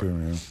Yeah, I'm me sorry.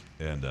 too,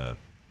 yeah. And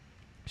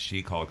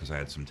she called because I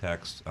had some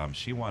texts.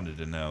 She wanted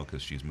to know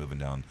because she's moving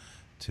down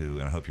to,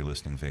 and I hope you're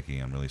listening, Vicky.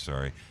 I'm really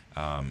sorry.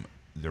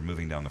 They're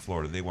moving down to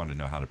Florida. They wanted to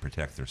know how to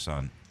protect their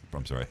son.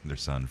 I'm sorry, their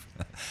son.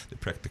 To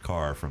protect the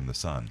car from the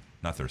sun,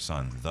 not their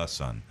son, the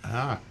sun.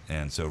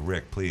 And so,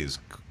 Rick, please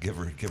give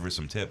her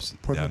some tips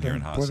down here in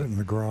Put Haas. it in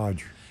the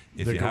garage.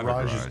 If the you have a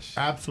garage garage, is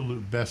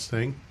absolute best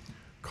thing.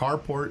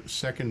 Carport,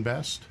 second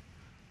best.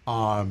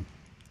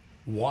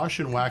 Wash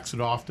and wax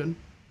it often.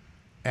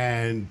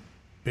 And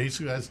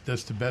basically,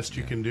 that's the best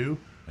you can do.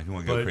 if you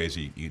want to go But-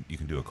 crazy, you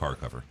can do a car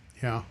cover.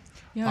 Yeah.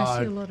 Yeah, I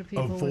see a lot of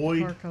people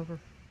avoid with car cover.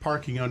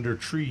 parking under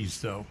trees,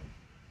 though,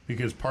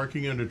 because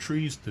parking under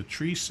trees, the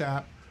tree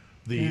sap,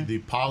 the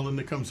pollen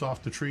that comes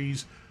off the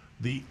trees,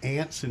 the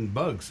ants and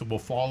bugs that will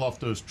fall off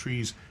those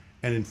trees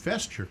and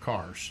infest your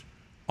cars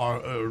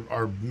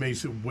are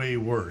makes it way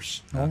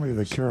worse. Only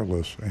the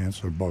careless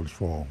ants and bugs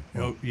fall.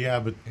 But they're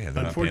not paying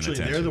unfortunately,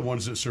 they're attention. the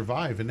ones that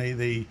survive, and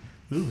they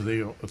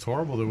it's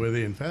horrible the way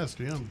they infest.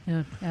 Yeah.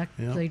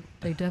 Yeah,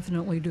 they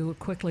definitely do it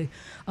quickly.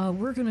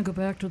 We're going to go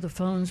back to the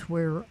phones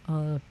where,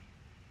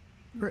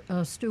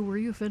 Stu, were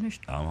you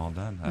finished? I'm all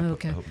done. I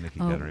hope Nikki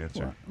got her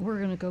answer. We're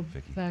going to go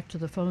Vicky. back to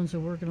the phones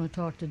and we're going to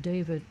talk to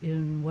David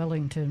in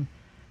Wellington.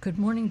 Good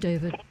morning,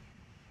 David.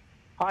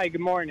 Hi,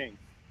 good morning.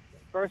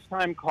 First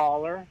time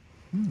caller.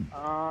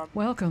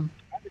 Welcome.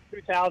 I have a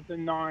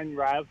 2009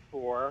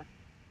 RAV4,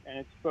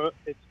 and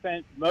it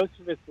spent most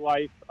of its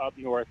life up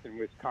north in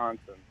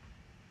Wisconsin.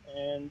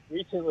 And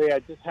recently I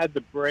just had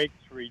the brakes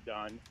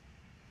redone.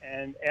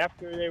 And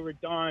after they were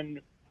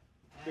done,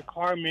 the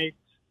car makes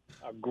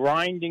a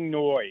grinding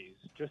noise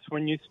just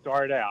when you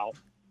start out,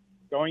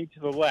 going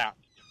to the left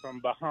from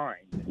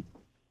behind.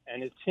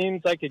 And it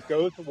seems like it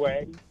goes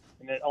away,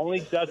 and it only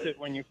does it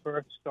when you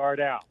first start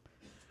out.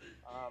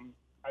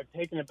 I've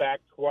taken it back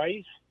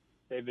twice.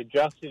 They've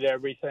adjusted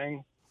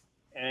everything,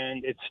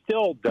 and it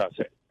still does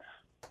it.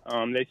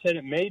 They said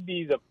it may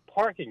be the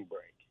parking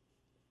brake,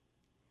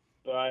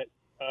 but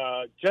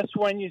just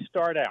when you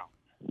start out,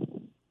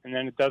 and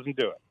then it doesn't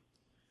do it.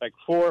 Like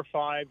 4 or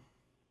 5,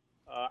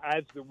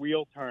 as the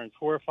wheel turns,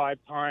 4 or 5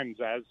 times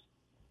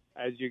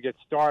as you get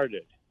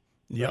started.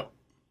 Yep.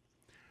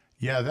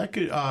 Yeah, that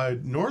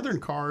could northern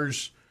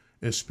cars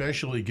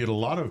especially get a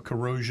lot of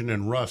corrosion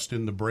and rust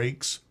in the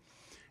brakes,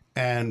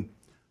 and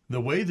the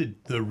way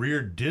that the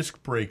rear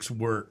disc brakes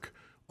work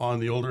on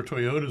the older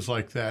Toyotas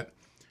like that,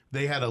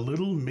 they had a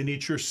little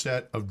miniature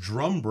set of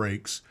drum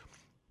brakes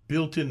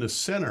built in the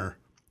center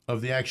of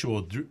the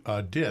actual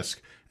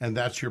disc, and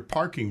that's your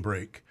parking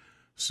brake.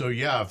 So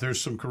yeah, if there's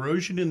some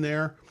corrosion in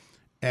there,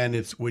 and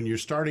it's when you're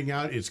starting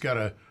out, it's got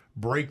to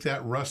break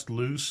that rust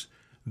loose.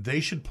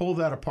 They should pull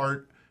that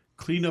apart,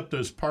 clean up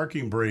those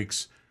parking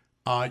brakes.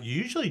 You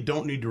usually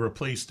don't need to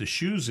replace the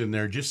shoes in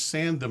there; just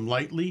sand them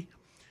lightly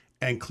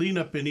and clean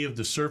up any of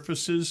the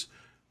surfaces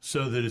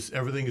so that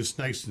everything is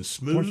nice and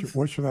smooth.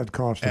 What should that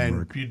cost them, And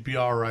Rick? you'd be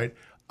all right.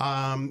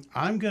 I'm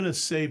going to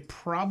say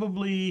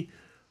probably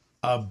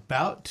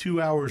about 2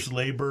 hours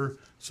labor,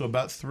 so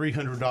about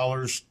 $300,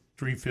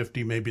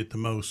 $350 maybe at the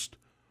most.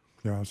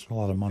 Yeah, it's a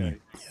lot of money.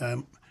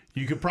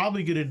 You could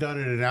probably get it done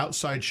at an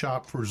outside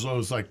shop for as low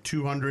as like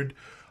 $200.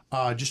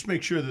 just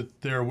make sure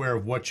that they're aware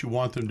of what you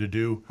want them to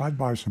do. I'd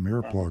buy some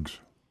earplugs.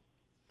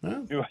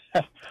 Huh?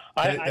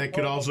 I that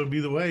could also be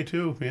the way,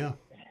 too, yeah.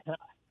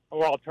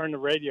 Well, I'll turn the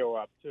radio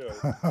up, too.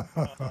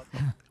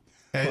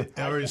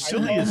 Or as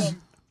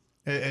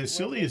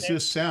silly as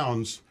this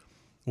sounds,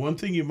 one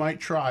thing you might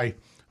try,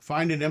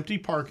 find an empty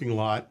parking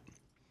lot.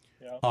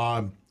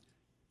 Yeah.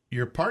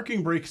 Your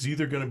parking brake is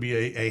either going to be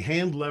a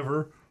hand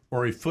lever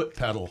or a foot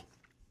pedal.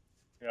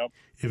 Yep.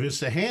 If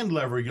it's a hand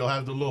lever, you'll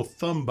have the little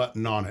thumb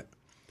button on it.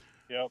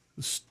 Yep.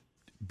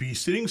 Be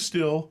sitting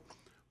still,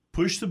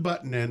 push the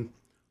button in,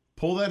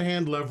 pull that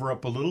hand lever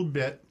up a little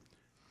bit,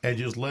 and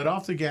just let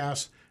off the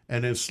gas,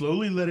 and then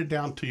slowly let it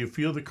down till you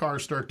feel the car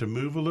start to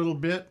move a little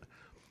bit.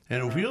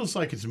 And it feels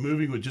like it's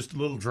moving with just a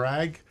little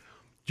drag.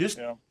 Just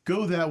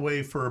go that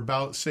way for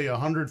about, say,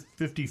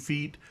 150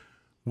 feet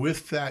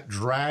with that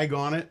drag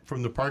on it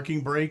from the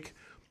parking brake.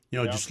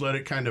 Just let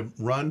it kind of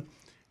run.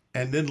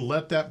 And then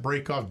let that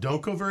brake off.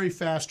 Don't go very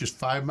fast, just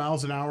 5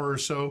 miles an hour or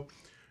so.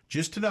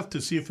 Just enough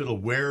to see if it'll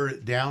wear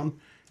it down.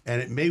 And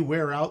it may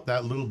wear out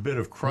that little bit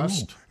of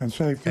crust. And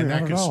save $300. And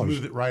that can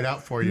smooth it right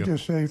out for you. You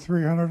just saved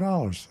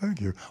 $300.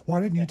 Thank you.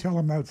 Why didn't you tell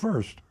him that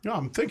first? No,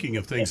 I'm thinking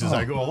of things as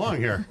I go along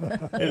here.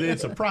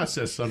 It's a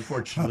process,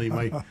 unfortunately.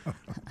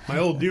 My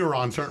old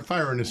neurons aren't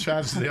firing as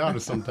fast as they ought to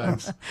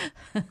sometimes.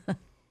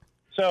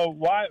 So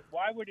why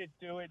would it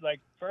do it like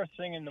first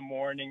thing in the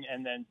morning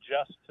and then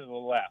just to the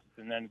left,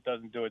 and then it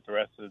doesn't do it the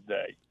rest of the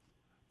day?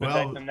 But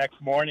then the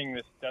next morning,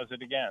 this does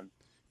it again.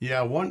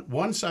 Yeah,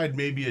 one side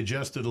may be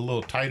adjusted a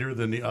little tighter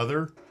than the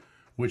other,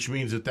 which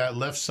means that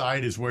left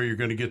side is where you're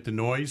going to get the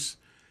noise.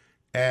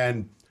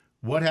 And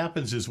what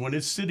happens is when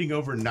it's sitting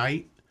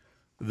overnight,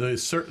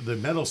 the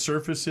metal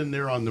surface in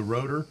there on the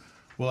rotor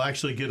will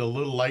actually get a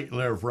little light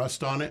layer of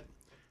rust on it.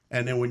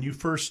 And then when you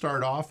first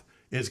start off,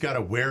 it's got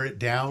to wear it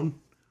down.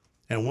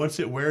 And once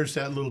it wears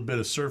that little bit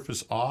of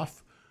surface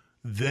off,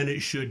 then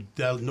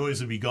that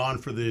noise will be gone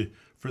for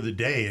the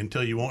day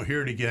until you won't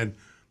hear it again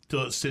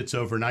until it sits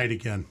overnight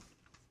again.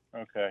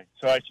 Okay,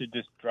 so I should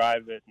just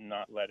drive it and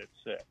not let it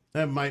sit.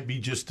 That might be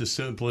just the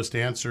simplest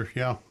answer,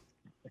 yeah.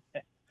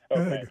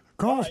 Okay.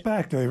 Call us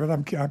back, David.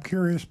 I'm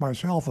curious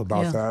myself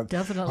about that.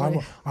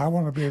 Definitely. I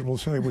want to be able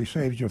to say we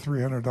saved you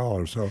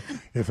 $300. So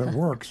if it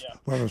works,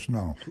 let us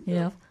know.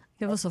 Yeah.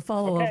 Give us a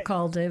follow-up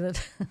call, David.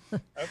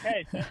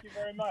 Okay, thank you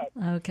very much.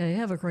 Okay,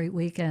 have a great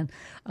weekend.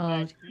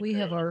 We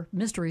have our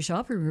mystery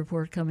shopping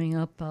report coming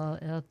up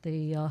at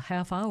the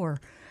half hour,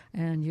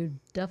 and you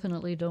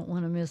definitely don't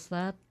want to miss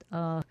that.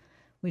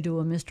 We do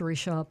a mystery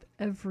shop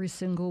every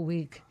single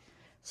week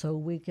so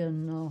we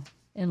can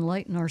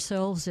enlighten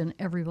ourselves and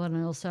everyone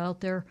else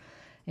out there.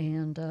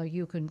 And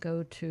you can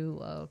go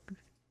to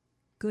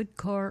Good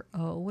Car,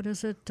 what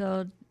is it?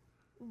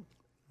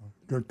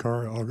 Good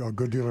car,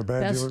 good dealer,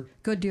 bad dealer?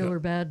 Good dealer,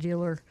 bad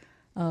dealer.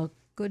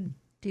 Good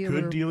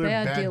dealer,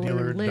 bad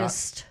dealer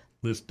list.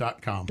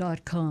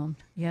 List.com.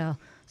 Yeah.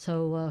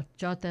 So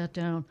jot that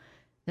down.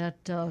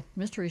 That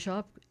mystery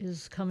shop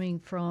is coming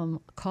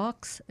from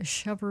Cox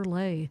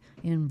Chevrolet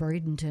in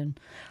Bradenton.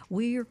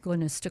 We are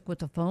going to stick with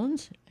the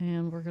phones,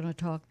 and we're going to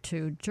talk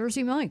to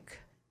Jersey Mike.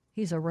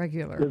 He's a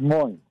regular. Good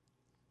morning.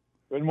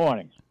 Good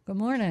morning. Good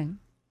morning.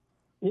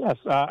 Yes,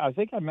 I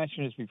think I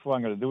mentioned this before.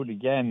 I'm going to do it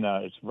again.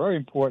 It's very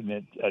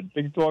important at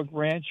Big Dog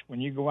Ranch, when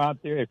you go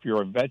out there, if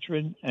you're a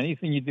veteran,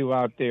 anything you do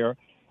out there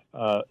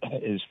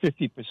is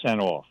 50%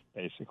 off,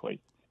 basically.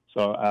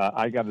 So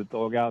I got a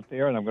dog out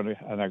there, and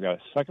I got a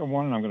second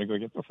one, and I'm going to go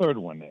get the third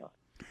one there.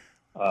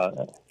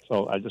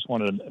 So I just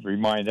wanted to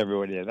remind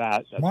everybody of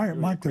that.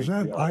 Mike, does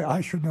that? I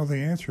should know the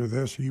answer to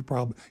this. You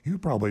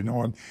probably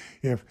know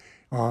it.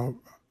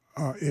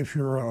 If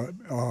you're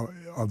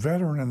a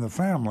veteran in the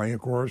family,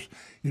 of course,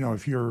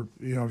 if you're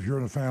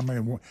in a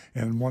family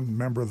and one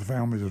member of the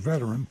family is a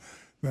veteran,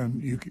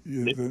 then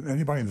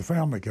anybody in the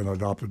family can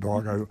adopt a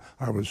dog.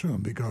 I would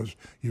assume, because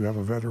you have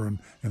a veteran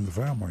in the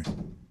family.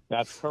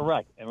 That's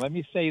correct. And let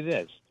me say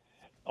this.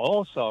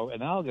 Also,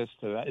 analogous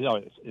to that,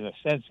 in a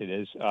sense it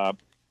is,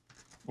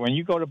 when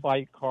you go to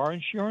buy car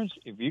insurance,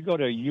 if you go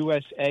to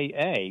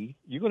USAA,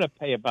 you're going to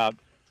pay about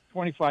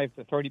 25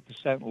 to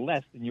 30%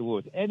 less than you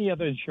would with any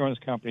other insurance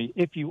company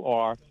if you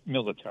are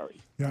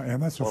military. Yeah,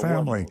 and that's a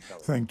family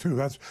thing, too.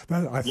 I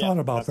thought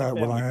about that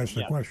when I asked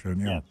the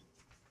question, yeah. Yes.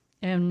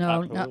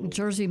 And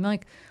Jersey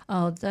Mike,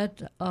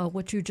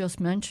 what you just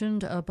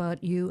mentioned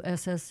about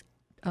USSA,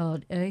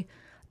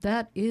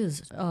 that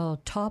is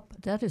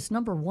that is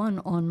number one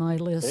on my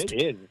list.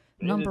 It is.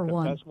 Number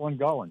one. The best one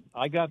going.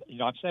 I'm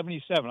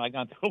 77. I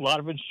got through a lot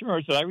of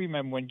insurance, and I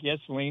remember when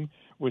gasoline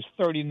was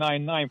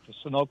 $39.9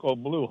 for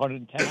Sunoco Blue,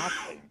 110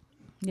 octane.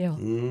 Yeah,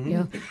 Mm-hmm.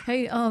 yeah.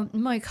 Hey,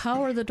 Mike,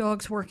 how are the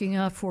dogs working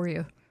out for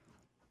you?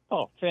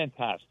 Oh,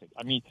 fantastic.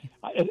 I mean,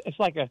 it's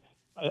like a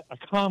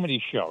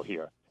comedy show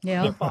here.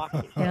 Yeah. They're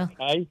boxers,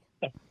 okay?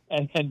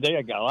 And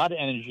they got a lot of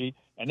energy,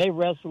 and they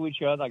wrestle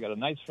each other. I got a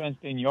nice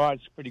fenced-in yard.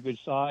 It's pretty good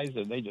size,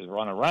 and they just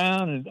run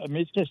around. And I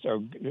mean, it's just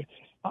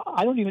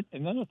I don't even.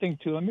 Another thing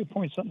too. Let me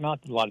point something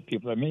out to a lot of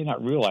people that may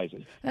not realize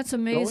it. That's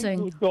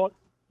amazing.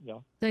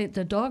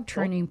 The dog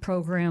training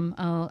program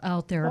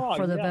out there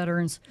for the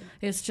veterans.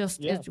 It's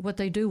just it's what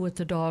they do with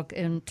the dog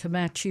and to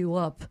match you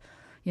up,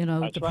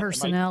 That's the right.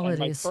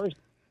 personalities.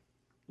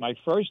 My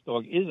first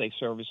dog is a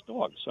service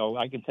dog, so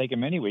I can take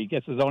him anywhere. He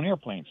gets his own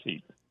airplane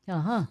seat.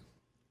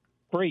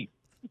 Free.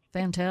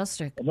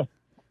 Fantastic.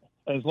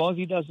 As long as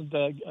he doesn't,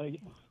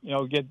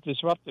 get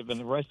disruptive in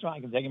the restaurant, I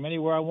can take him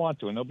anywhere I want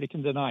to, and nobody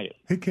can deny it.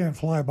 He can't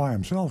fly by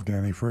himself,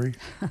 Danny Free.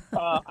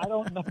 I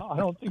don't know. I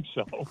don't think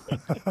so.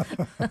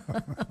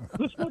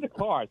 Let's go to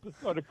cars.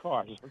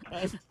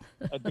 Okay.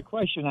 The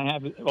question I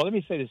have is, well, let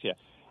me say this here.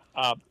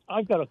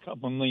 I've got a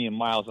couple million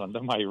miles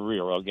under my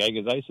rear, okay,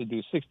 because I used to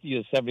do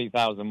 60 to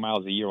 70,000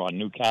 miles a year on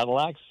new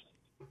Cadillacs,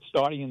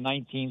 starting in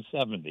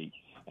 1970,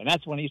 and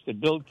that's when I used to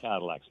build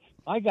Cadillacs.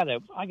 I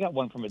got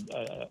one from you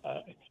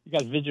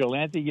got a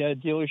Vigilante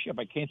dealership.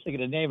 I can't think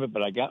of the name of it,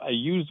 but I got a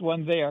used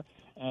one there,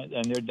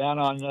 and they're down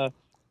on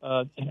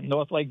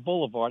North Lake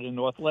Boulevard in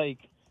North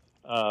Lake.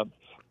 Got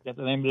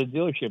the name of the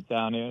dealership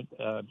down there.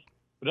 But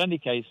in any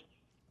case,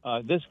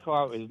 this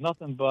car is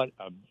nothing but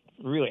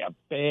really a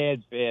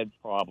bad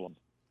problem.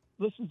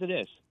 Listen to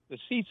this. The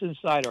seats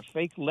inside are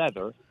fake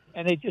leather,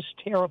 and they just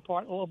tear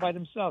apart all by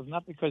themselves,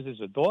 not because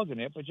there's a dog in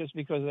it, but just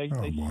because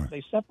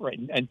they separate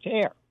and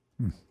tear.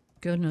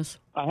 Goodness.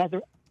 I had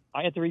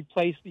to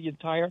replace the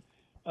entire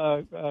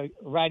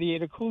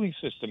radiator cooling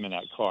system in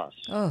that car.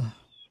 Oh.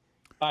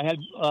 I had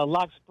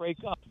locks break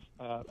up,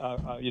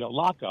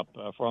 lock up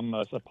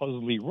from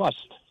supposedly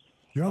rust.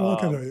 You ought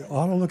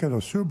to look at a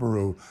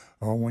Subaru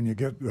when you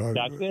get.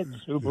 That's it.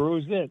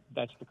 Subaru's it.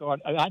 That's the car.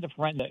 I had a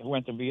friend that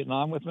went to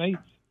Vietnam with me.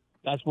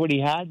 That's what he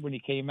had when he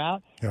came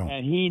out,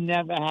 and he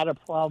never had a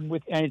problem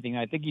with anything.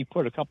 I think he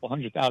put a couple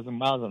 100,000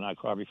 miles on that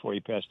car before he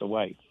passed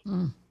away.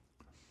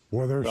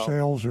 Well, their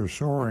sales are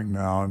soaring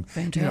now, and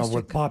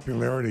with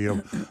popularity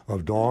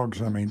of dogs,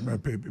 I mean,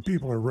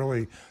 people are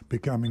really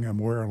becoming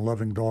aware and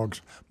loving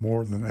dogs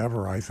more than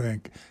ever. I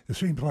think it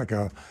seems like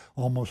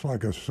almost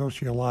like a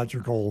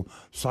sociological,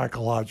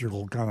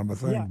 psychological kind of a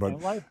thing.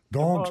 But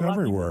dogs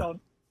everywhere.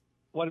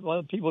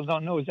 What people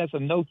don't know is that's a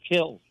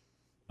no-kill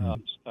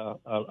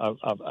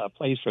a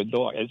place for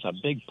dogs. It's a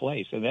big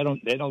place, and they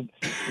don't.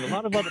 A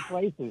lot of other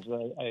places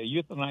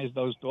euthanize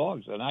those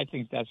dogs, and I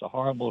think that's a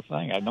horrible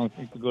thing. I don't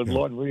think the good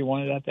Lord really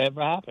wanted that to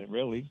ever happen.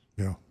 Really.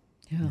 Yeah.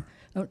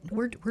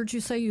 Where'd you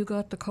say you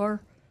got the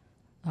car?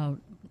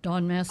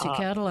 Don Massey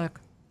Cadillac.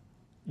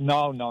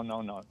 No.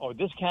 Oh,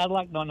 this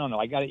Cadillac? No.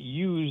 I got it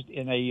used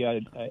in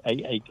a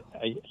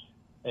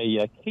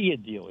Kia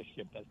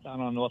dealership that's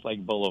down on North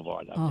Lake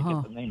Boulevard. I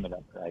forget the name of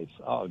that place.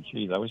 Oh,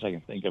 geez, I wish I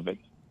could think of it.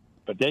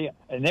 But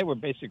they were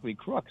basically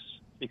crooks,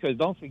 because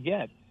don't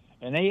forget,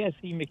 an ASE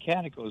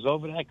mechanic goes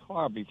over that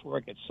car before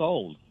it gets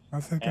sold.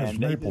 I think that's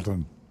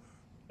Mapleton.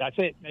 That's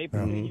it.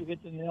 Mapleton, you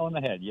hit the nail on the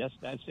head. Yes,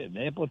 that's it.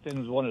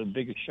 Mapleton is one of the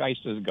biggest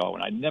shysters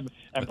going.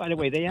 And by the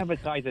way, they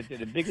advertise that they're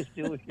the biggest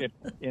dealership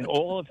in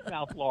all of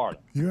South Florida.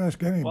 You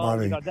ask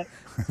anybody,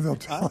 they'll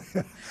tell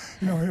you.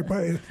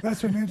 But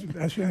that's an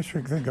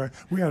interesting thing.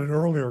 We had an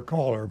earlier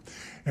caller,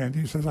 and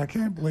he says, I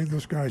can't believe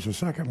this guy's the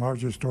second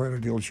largest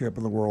Toyota dealership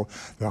in the world.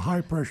 The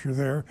high pressure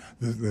there,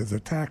 the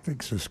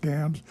tactics, the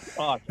scams.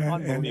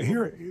 And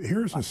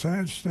here's a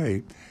sad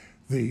state.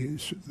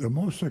 The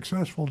most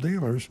successful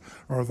dealers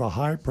are the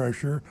high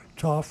pressure,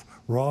 tough,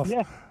 rough,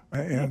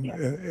 and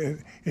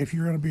if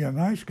you're going to be a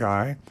nice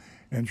guy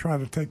and try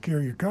to take care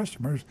of your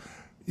customers,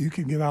 you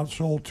can get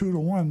outsold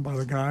 2-1 by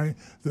the guy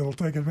that'll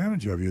take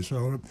advantage of you.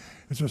 So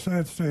it's a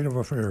sad state of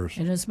affairs.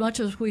 And as much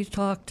as we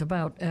talked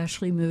about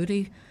Ashley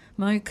Moody,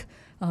 Mike,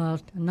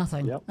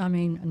 nothing. Yep. I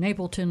mean,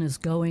 Napleton is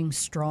going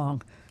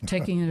strong,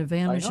 taking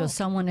advantage of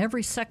someone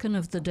every second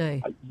of the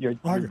day. You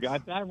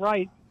got that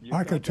right.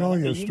 I could tell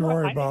you a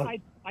story about.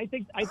 I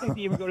think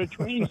they even go to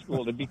training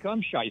school to become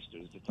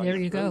shysters. There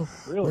you go.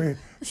 Really.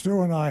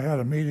 Stu and I had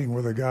a meeting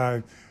with a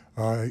guy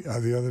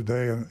the other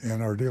day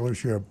in our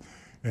dealership,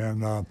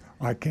 and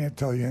I can't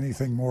tell you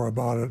anything more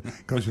about it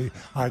because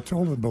I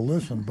told him to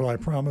listen, but I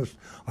promised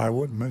I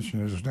wouldn't mention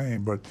his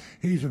name. But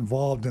he's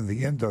involved in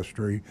the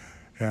industry,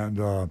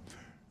 and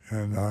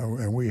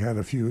we had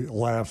a few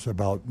laughs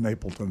about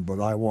Napleton, but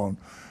I won't.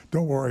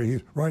 Don't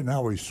worry. Right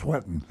now he's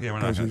sweating. Yeah, we're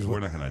not going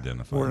to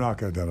identify him. We're not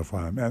going to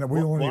identify him, and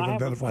we won't even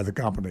identify the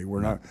company. We're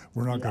not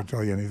going to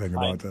tell you anything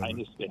about that. I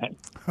understand.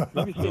 I'll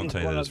tell you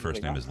that his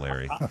first name is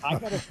Larry. I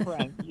got a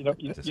friend. You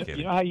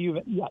know how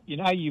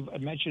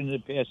you've mentioned in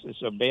the past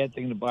it's a bad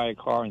thing to buy a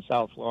car in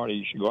South Florida.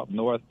 You should go up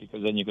north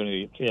because then you're going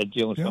to get a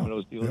deal with some of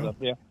those dealers up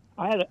there.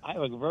 I have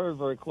a very,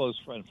 very close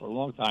friend for a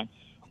long time.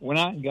 Went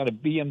out and got a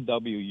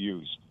BMW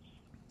used.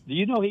 Do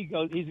you know he's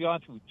gone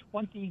through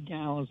 20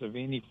 gallons of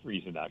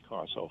antifreeze in that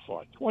car so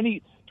far?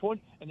 20,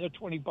 and they're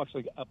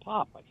 $20 a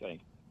pop, I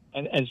think.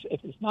 And if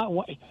it's not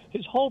one,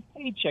 his whole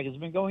paycheck has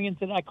been going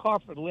into that car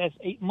for the last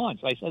 8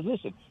 months. I said,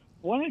 listen,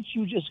 why don't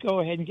you just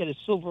go ahead and get a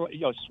silver,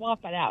 swap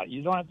it out.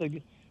 You don't have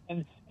to.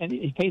 And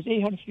he pays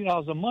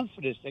 $850 a month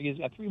for this thing. He's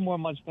got 3 more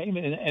months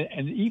payment,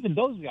 and even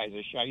those guys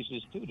are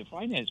shysters too, the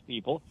finance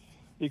people,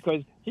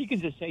 because he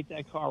can just take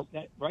that car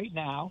right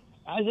now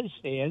as it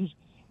stands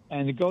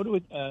and to go to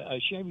a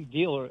Chevy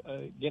dealer,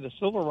 get a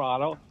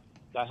Silverado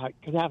that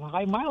could have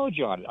high mileage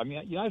on it. I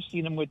mean, I've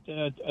seen them with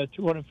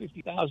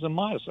 250,000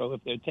 miles. So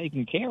if they're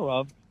taken care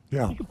of,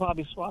 you could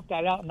probably swap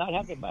that out and not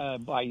have to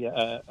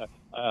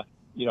buy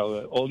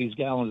all these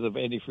gallons of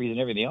antifreeze and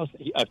everything else.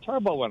 A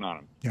turbo went on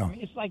them. Yeah. I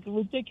mean, it's like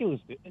ridiculous.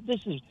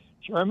 This is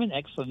German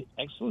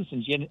excellence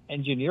in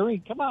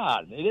engineering. Come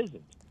on, it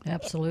isn't.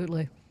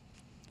 Absolutely.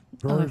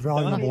 Very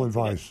valuable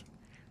advice.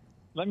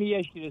 Let me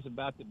ask you this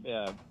about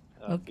the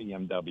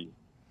BMW.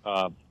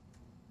 No.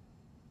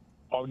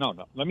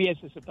 Let me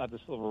ask this about the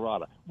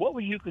Silverado. What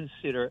would you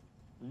consider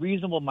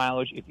reasonable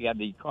mileage if you had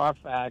the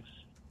Carfax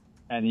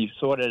and you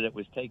saw that it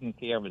was taken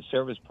care of and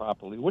serviced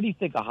properly? What do you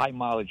think a high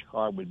mileage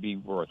car would be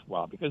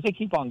worthwhile? Because they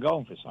keep on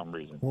going for some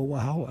reason.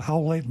 Well, how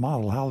late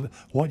model?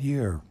 What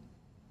year?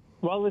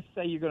 Well, let's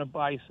say you're going to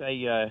buy,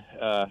 say,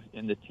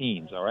 in the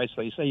teens, all right?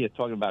 So you say you're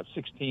talking about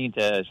 16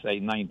 to, say,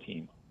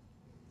 19.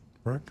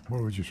 Rick,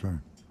 what would you say?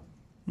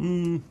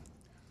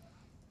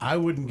 I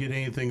wouldn't get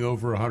anything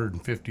over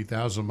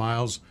 150,000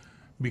 miles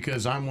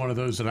because I'm one of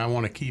those that I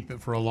want to keep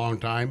it for a long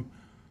time.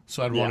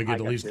 So I'd want to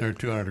get at least another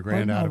 200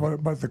 grand out of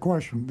it. But the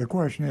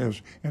question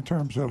is, in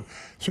terms of,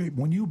 see,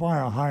 when you buy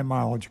a high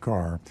mileage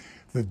car,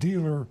 the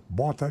dealer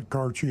bought that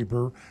car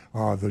cheaper.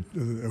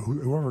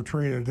 Whoever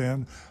traded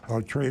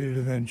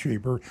it in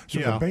cheaper. So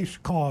the base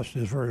cost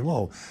is very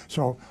low.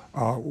 So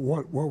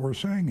what we're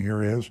saying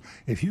here is,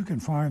 if you can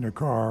find a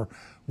car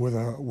with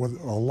a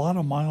lot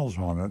of miles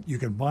on it, you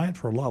can buy it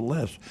for a lot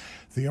less.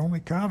 The only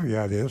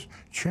caveat is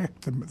check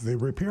the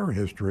repair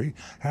history.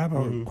 Have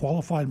a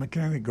qualified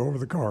mechanic go over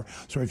the car.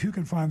 So if you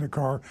can find a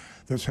car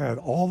that's had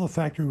all the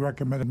factory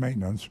recommended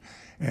maintenance,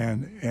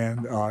 and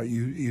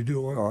you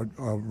do a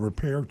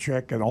repair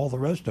check and all the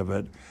rest of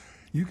it,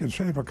 you can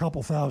save a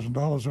couple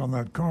 $1,000s on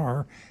that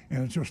car,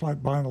 and it's just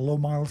like buying a low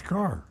mileage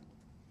car.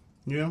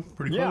 Yeah,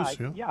 pretty close.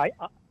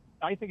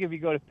 I think if you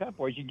go to Pep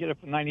Boys, you get it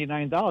for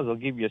 $99. They'll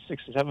give you a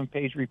 6 or 7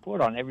 page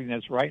report on everything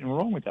that's right and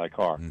wrong with that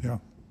car.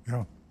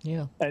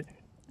 Yeah.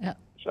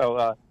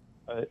 So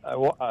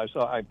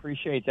I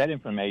appreciate that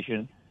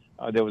information.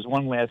 There was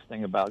one last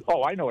thing about.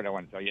 Oh, I know what I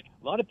want to tell you.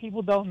 A lot of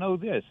people don't know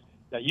this,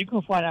 that you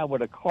can find out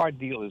what a car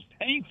dealer is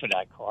paying for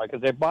that car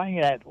because they're buying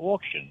it at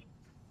auction.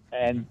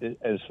 And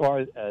as far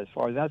as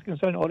that's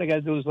concerned, all they got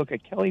to do is look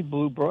at Kelly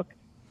Blue Book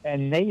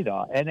and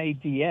NADA,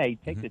 N-A-D-A,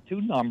 take the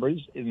two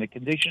numbers in the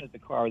condition of the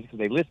car is because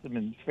they list them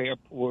in fair,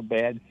 poor,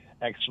 bad,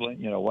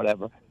 excellent,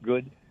 whatever,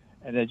 good,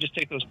 and then just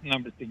take those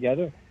numbers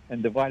together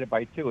and divide it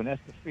by 2, and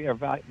that's the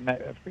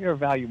fair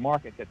value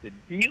market that the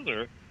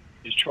dealer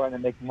is trying to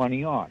make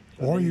money on.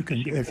 So or you can,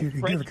 if you can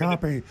get a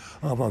copy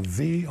of a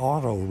V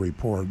Auto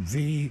report,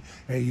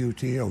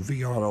 V-A-U-T-O,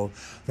 V Auto,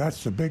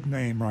 that's the big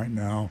name right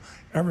now.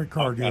 Every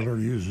car dealer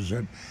uses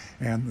it.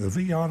 And the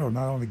V Auto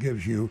not only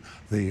gives you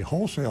the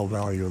wholesale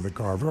value of the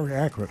car very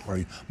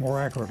accurately, more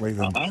accurately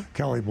than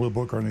Kelly Blue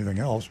Book or anything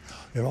else,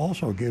 it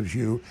also gives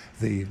you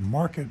the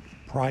market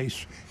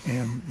price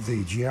and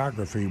the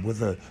geography with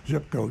the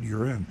zip code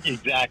you're in.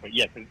 Exactly,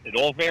 yes. It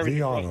all varies.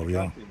 V Auto,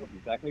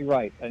 Exactly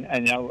right. And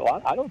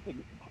I don't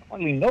think,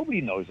 hardly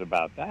nobody knows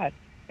about that.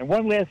 And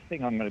one last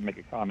thing I'm going to make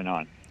a comment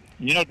on.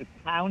 The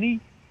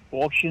county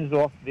auctions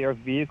off their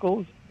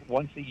vehicles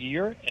once a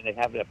year, and they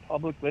have a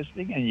public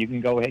listing, and you can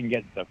go ahead and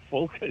get the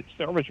full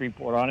service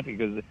report on it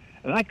because,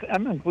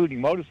 I'm including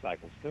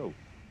motorcycles too.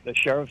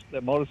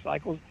 The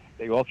motorcycles,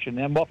 they auction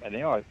them off, and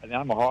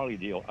I'm a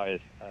Harley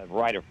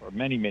rider for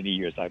many, many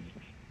years.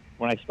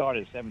 When I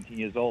started at 17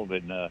 years old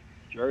in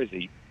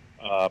Jersey,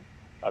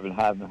 I've been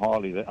having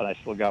Harley, and I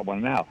still got one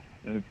now.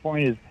 And the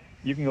point is,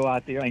 you can go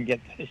out there and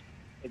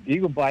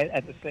you can buy it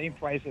at the same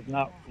price, if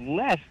not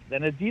less,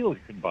 than a dealer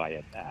could buy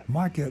it at.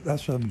 Mike,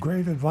 that's some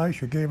great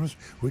advice you gave us.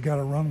 We got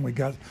to run. We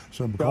got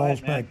some calls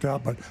backed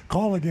up, but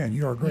call again.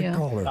 You're a great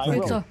caller.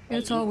 Thank you.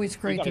 It's always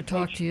great to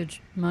talk to you,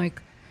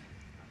 Mike.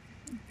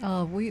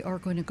 We are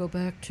going to go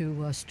back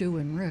to Stu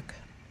and Rick.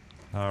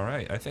 All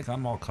right. I think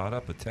I'm all caught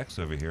up with text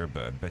over here,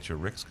 but I bet you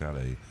Rick's got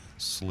a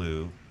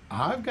slew.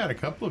 I've got a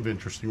couple of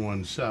interesting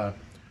ones.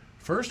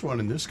 First one,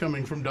 and this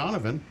coming from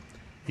Donovan,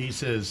 he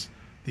says,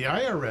 the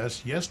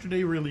IRS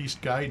yesterday released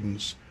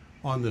guidance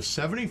on the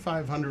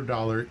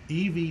 $7,500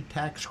 EV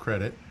tax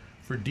credit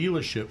for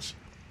dealerships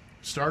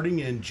starting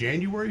in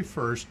January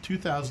 1st,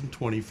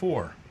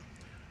 2024.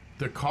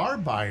 The car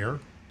buyer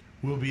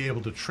will be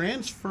able to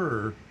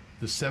transfer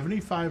the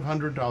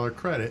 $7,500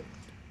 credit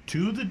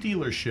to the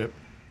dealership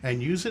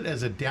and use it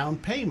as a down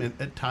payment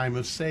at time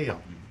of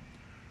sale.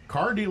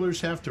 Car dealers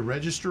have to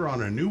register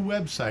on a new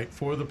website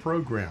for the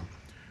program.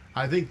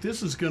 I think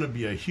this is going to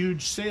be a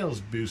huge sales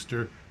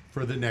booster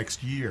for the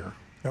next year.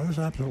 Yeah, that's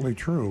absolutely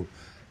true.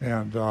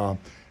 And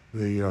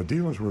the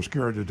dealers were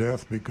scared to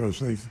death because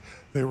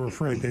they were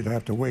afraid they'd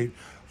have to wait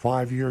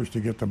 5 years to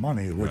get the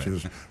money, which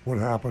is what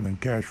happened in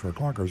Cash for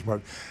Clunkers.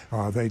 But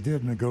they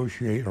did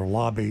negotiate or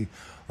lobby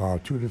 2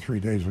 to 3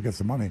 days to get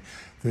the money.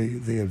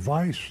 The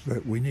advice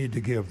that we need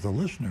to give the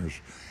listeners,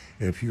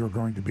 if you're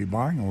going to be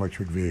buying an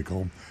electric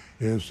vehicle,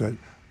 is that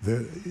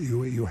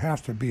you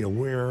have to be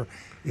aware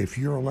if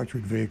your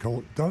electric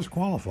vehicle does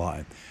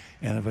qualify.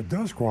 And if it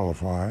does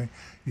qualify,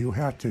 you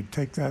have to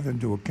take that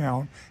into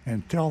account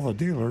and tell the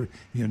dealer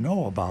you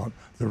know about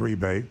the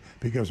rebate,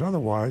 because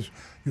otherwise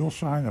you'll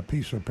sign a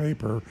piece of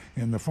paper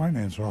in the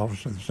finance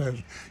office that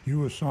says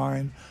you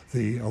assigned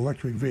the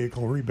electric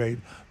vehicle rebate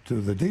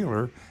to the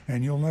dealer,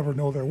 and you'll never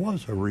know there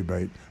was a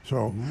rebate.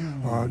 So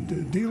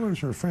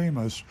dealers are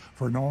famous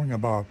for knowing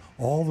about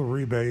all the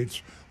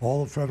rebates,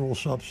 all the federal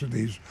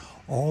subsidies,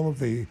 all of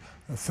the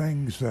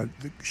things that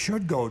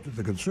should go to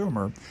the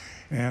consumer,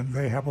 and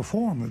they have a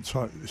form that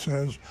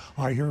says,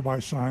 I hereby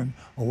sign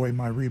away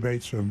my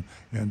rebates and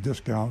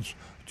discounts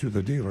to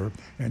the dealer,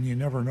 and you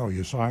never know.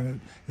 You sign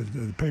it,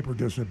 the paper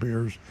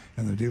disappears,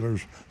 and the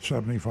dealer's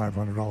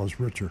 $7,500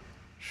 richer.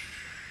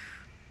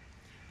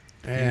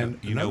 And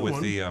you know with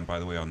the by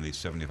the way, on the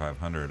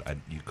 7,500,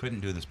 you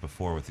couldn't do this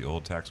before with the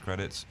old tax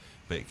credits,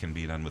 but it can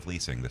be done with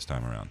leasing this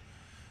time around.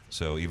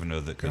 So even though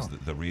because the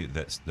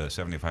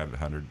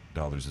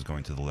 $7,500 is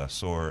going to the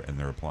lessor, and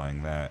they're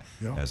applying that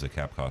as a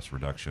cap cost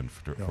reduction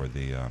for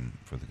the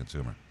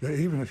consumer. Yeah,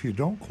 even if you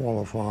don't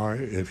qualify,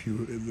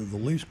 the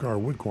lease car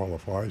would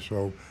qualify.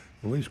 So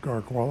the lease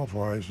car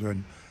qualifies,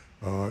 then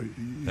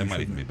that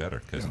might even be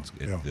better because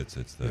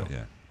it's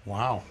the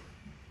Wow.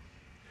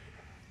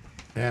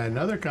 And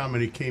another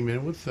comment he came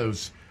in with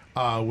those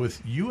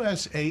with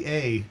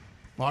USAA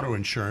auto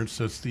insurance.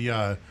 That's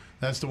the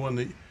one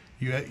that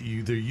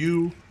either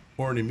you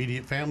or an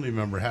immediate family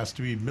member has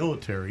to be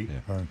military.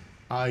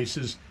 Yeah. He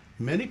says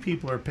many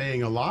people are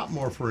paying a lot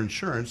more for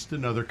insurance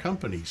than other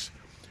companies.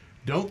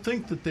 Don't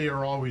think that they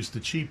are always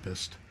the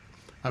cheapest.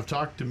 I've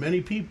talked to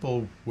many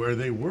people where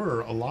they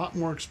were a lot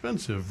more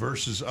expensive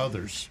versus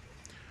others.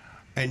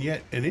 And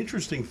yet, an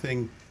interesting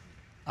thing,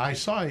 I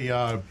saw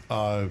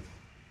a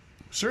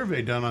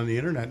survey done on the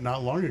internet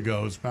not long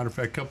ago, as a matter of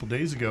fact, a couple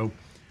days ago,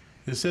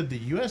 that said the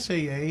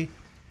USAA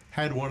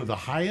had one of the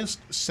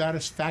highest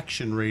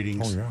satisfaction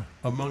ratings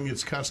among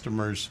its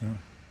customers,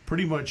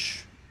 pretty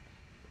much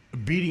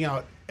beating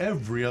out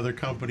every other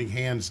company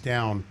hands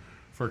down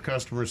for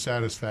customer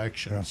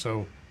satisfaction. Yeah.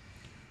 So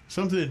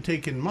something to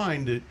take in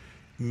mind, that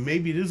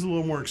maybe it is a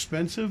little more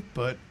expensive,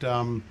 but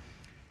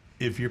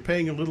if you're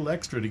paying a little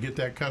extra to get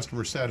that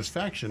customer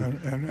satisfaction,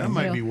 that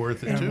might be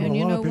worth it too. And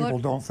a lot of people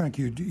don't think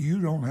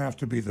you don't have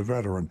to be the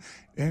veteran.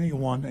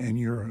 Anyone in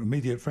your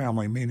immediate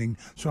family, meaning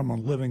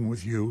someone living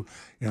with you,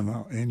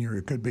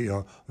 it could be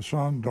a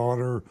son,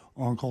 daughter,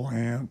 uncle,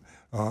 aunt.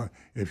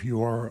 If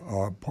you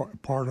are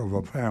part of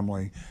a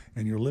family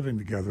and you're living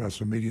together,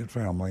 that's immediate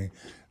family,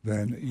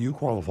 then you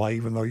qualify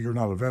even though you're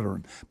not a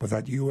veteran. But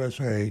that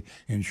USA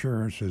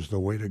insurance is the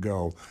way to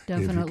go.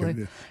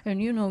 Definitely.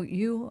 And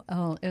USAA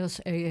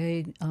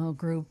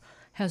group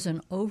has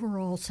an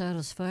overall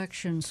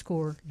satisfaction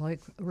score,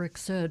 like Rick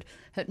said,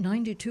 at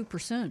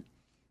 92%.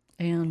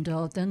 And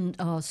then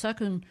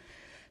second,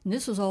 and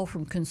this is all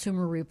from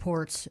Consumer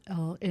Reports,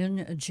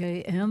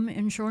 NJM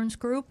Insurance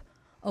Group,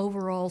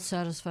 overall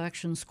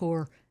satisfaction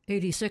score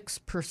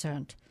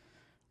 86%.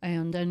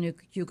 And then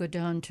you go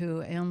down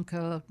to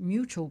AMCA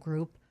Mutual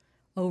Group,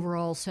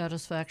 overall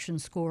satisfaction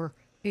score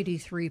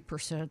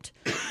 83%.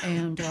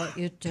 And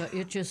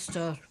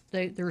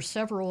there's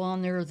several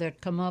on there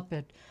that come up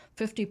at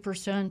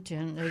 50%,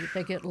 and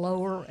they get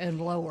lower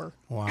and lower.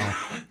 Wow.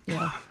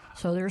 Yeah.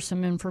 So there's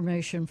some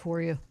information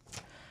for you.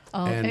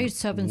 And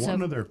 877.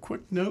 One other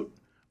quick note.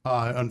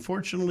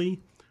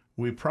 Unfortunately,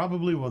 we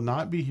probably will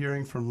not be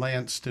hearing from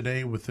Lance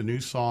today with the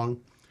new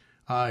song.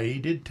 He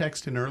did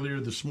text in earlier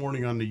this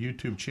morning on the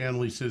YouTube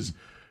channel. He says,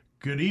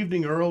 "Good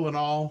evening, Earl and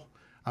all.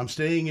 I'm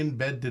staying in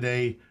bed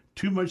today.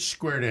 Too much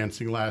square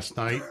dancing last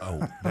night."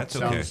 Oh, that's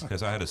okay,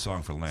 because I had a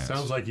song for Lance.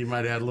 Sounds like you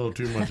might add a little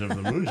too much of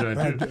the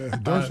moonshine, too.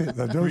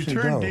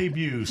 Return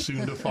debut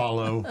soon to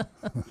follow.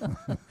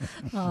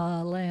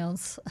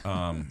 Lance.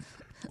 Well,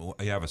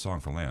 you have a song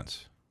for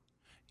Lance.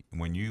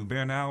 When you've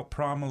been out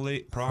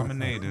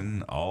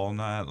promenading all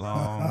night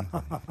long,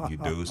 you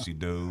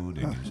do-si-doed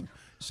and you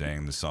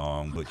sang the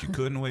song, but you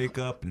couldn't wake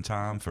up in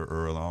time for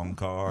Earl on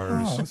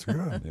Cars. Oh, that's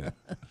good. Yeah.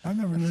 I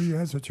never knew you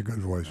had such a good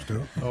voice,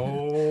 too.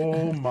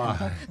 Oh,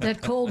 my.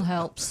 That cold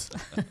helps.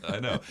 I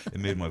know.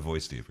 It made my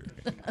voice deeper.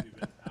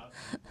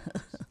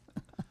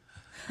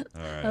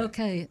 All right.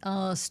 Okay.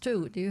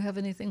 Stu, do you have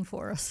anything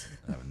for us?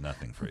 I have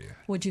nothing for you.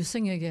 Would you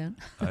sing again?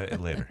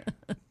 Later.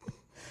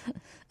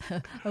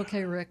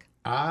 Okay, Rick.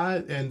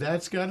 And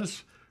that's got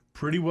us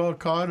pretty well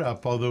caught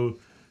up, although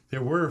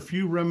there were a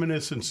few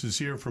reminiscences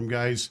here from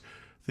guys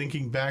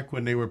thinking back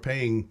when they were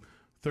paying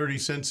 30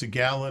 cents a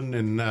gallon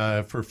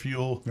and for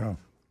fuel. Yeah.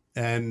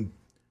 And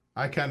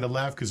I kind of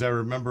laugh because I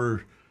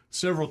remember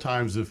several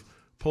times of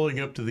pulling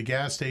up to the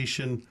gas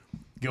station,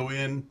 go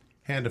in,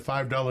 hand a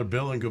 $5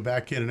 bill, and go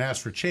back in and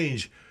ask for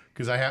change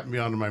because I happened to be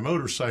on my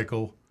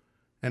motorcycle.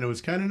 And it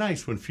was kind of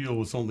nice when fuel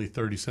was only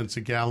 30 cents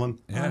a gallon.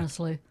 Yeah.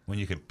 Honestly. When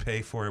you could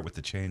pay for it with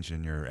the change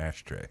in your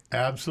ashtray.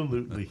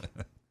 Absolutely.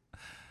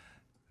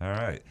 All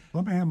right.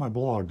 Let me have my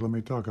blog. Let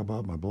me talk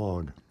about my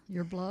blog.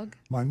 Your blog?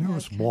 My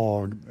newest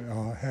blog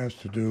has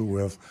to do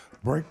with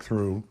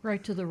breakthrough.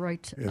 Right to the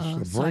right It's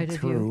the side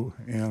of you.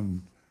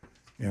 breakthrough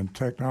in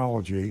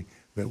technology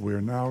that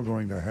we're now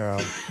going to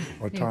have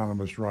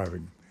autonomous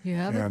driving. You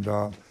have it?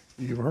 And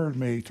you've heard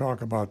me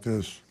talk about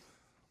this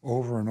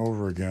over and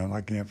over again.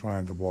 I can't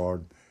find the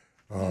blog,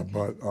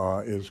 but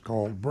it's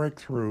called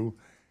Breakthrough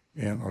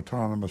in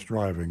Autonomous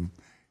Driving,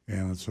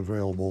 and it's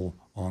available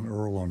on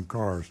Earl on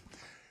Cars.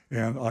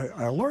 And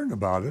I learned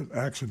about it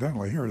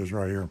accidentally. Here it is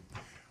right here.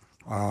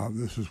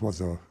 This is what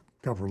the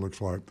cover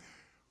looks like.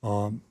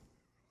 I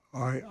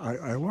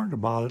learned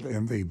about it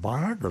in the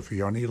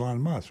biography on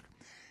Elon Musk.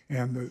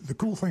 And the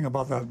cool thing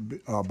about that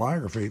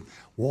biography,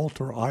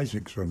 Walter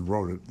Isaacson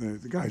wrote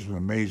it. The guy's an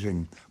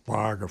amazing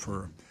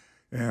biographer.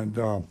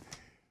 And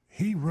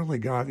he really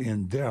got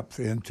in depth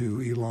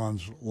into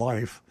Elon's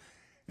life.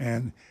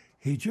 And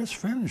he just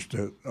finished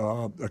it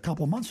a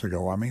couple months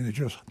ago. I mean,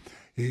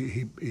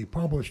 he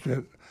published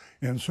it.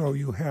 And so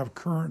you have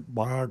current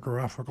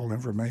biographical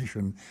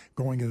information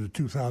going into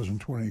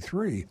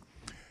 2023.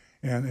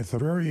 And at the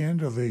very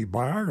end of the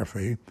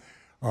biography,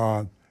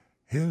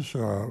 his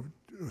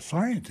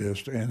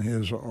scientist and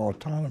his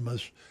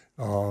autonomous,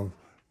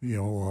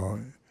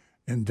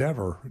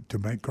 endeavor to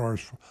make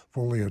cars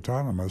fully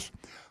autonomous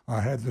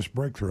had this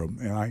breakthrough.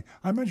 And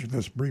I mentioned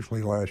this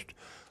briefly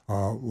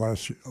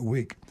last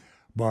week,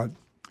 but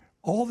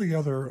all the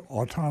other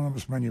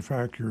autonomous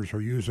manufacturers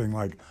are using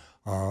like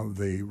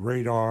the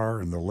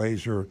radar and the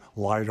laser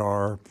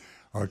LiDAR.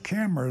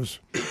 Cameras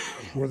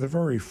were the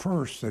very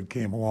first that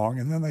came along,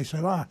 and then they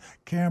said,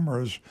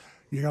 cameras,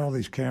 you got all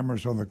these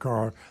cameras on the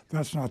car,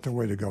 that's not the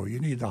way to go. You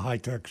need the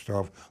high-tech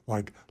stuff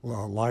like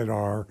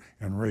LiDAR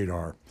and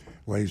radar,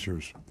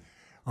 lasers.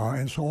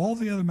 And so all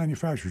the other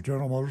manufacturers,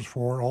 General Motors,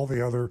 Ford, all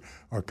the other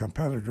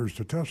competitors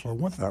to Tesla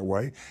went that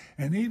way.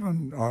 And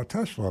even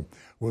Tesla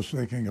was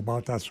thinking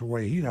about that's the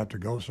way he'd have to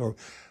go. So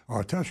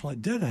Tesla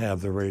did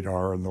have the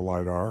radar and the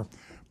LiDAR,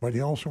 but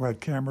he also had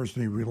cameras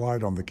and he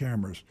relied on the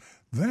cameras.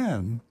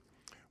 Then,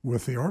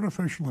 with the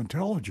artificial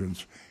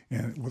intelligence,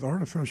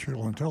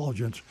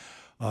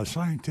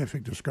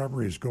 scientific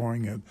discovery is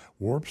going at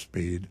warp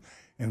speed,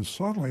 and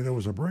suddenly there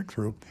was a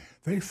breakthrough.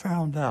 They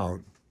found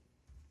out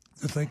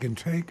that they can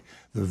take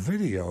the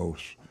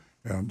videos,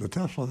 and the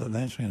Tesla that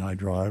Nancy and I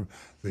drive,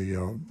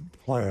 the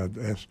Plaid,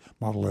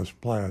 Model S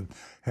Plaid,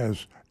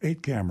 has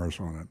 8 cameras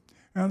on it.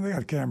 And they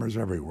got cameras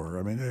everywhere.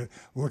 I mean, they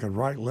look at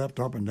right, left,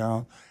 up, and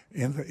down,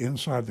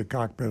 inside the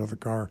cockpit of the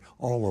car,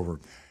 all over.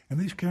 And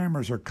these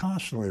cameras are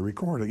constantly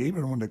recording,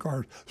 even when the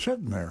car's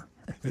sitting there.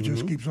 It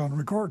just keeps on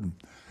recording.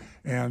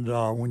 And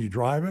when you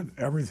drive it,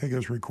 everything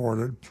is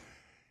recorded.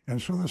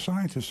 And so the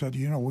scientists said,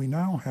 we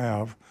now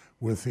have,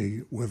 with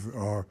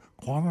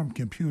quantum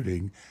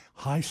computing,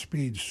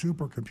 high-speed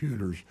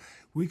supercomputers,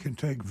 we can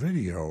take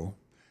video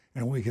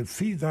and we can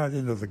feed that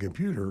into the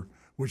computer,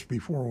 which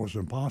before was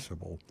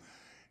impossible.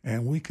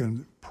 And we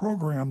can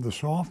program the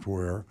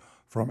software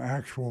from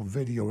actual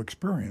video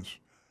experience.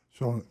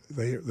 So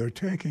they're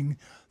taking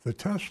the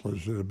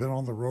Teslas that have been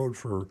on the road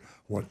for,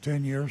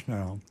 10 years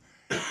now,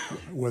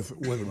 with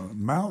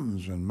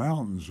mountains and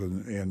mountains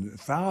and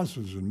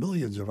thousands and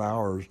millions of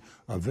hours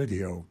of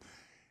video.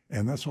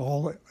 And it's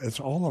all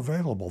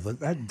available.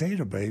 That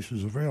database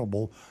is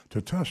available to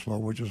Tesla,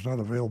 which is not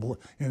available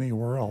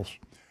anywhere else.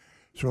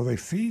 So they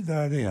feed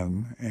that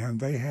in,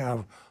 and they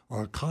have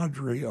a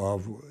cadre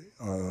of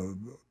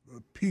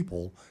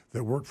people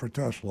that work for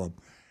Tesla,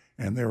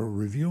 and they're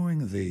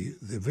reviewing the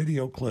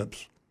video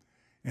clips,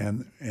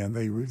 and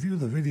they review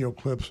the video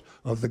clips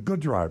of the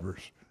good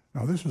drivers.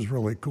 Now, this is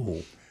really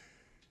cool.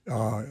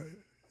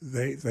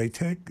 They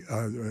take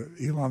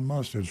Elon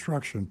Musk's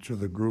instruction to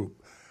the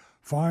group: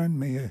 find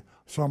me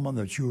someone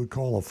that you would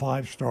call a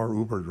 5-star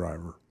Uber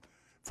driver.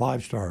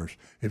 5 stars.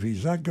 If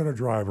he's that good a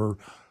driver,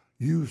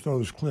 use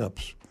those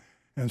clips.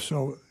 And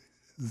so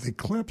the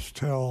clips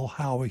tell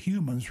how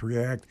humans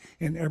react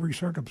in every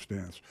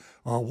circumstance.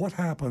 What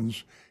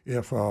happens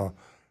if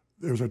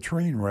there's a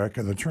train wreck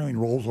and the train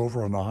rolls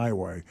over on the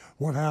highway?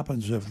 What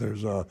happens if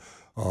there's a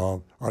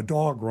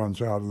dog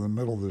runs out in the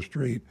middle of the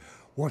street?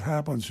 What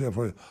happens if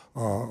a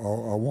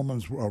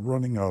woman's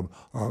running a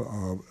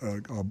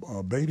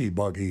baby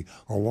buggy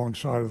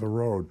alongside of the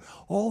road?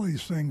 All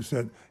these things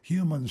that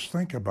humans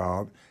think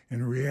about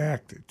and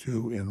react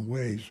to in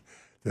ways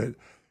that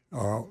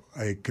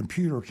a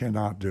computer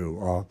cannot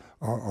do.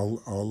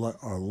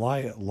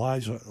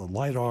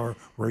 LiDAR,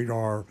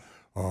 radar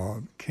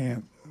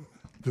can't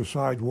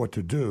decide what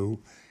to do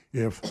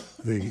if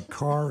the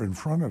car in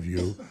front of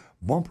you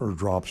bumper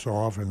drops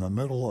off in the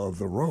middle of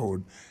the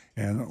road,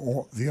 and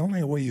the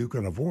only way you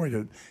can avoid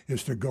it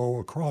is to go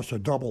across a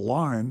double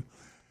line.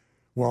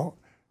 Well,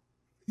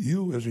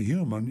 you as a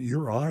human,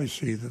 your eyes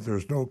see that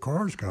there's no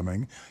cars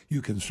coming.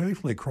 You can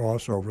safely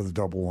cross over the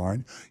double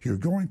line. You're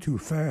going too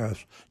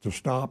fast to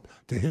stop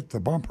to hit the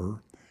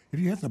bumper. If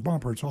you hit the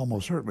bumper, it's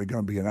almost certainly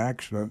going to be an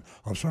accident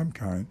of some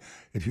kind.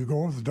 If you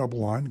go over the double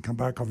line and come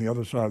back on the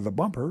other side of the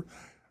bumper,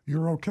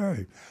 you're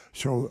okay.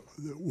 So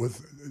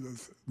with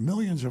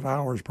millions of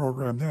hours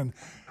programmed in,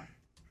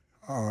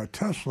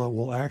 Tesla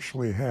will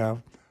actually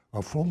have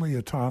a fully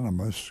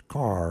autonomous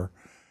car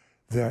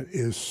that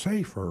is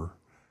safer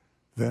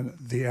than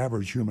the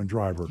average human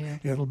driver. Yeah.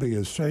 It'll be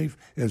as safe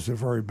as the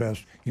very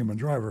best human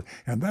driver.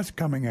 And that's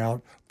coming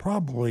out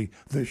probably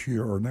this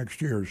year or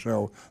next year.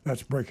 So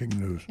that's breaking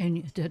news.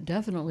 And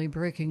definitely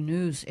breaking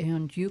news.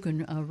 And you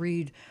can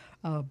read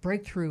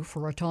Breakthrough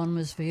for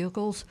Autonomous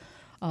Vehicles,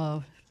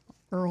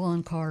 Earl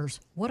on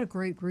Cars. What a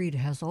great read. It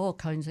has all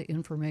kinds of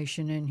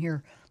information in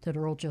here that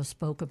Earl just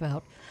spoke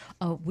about.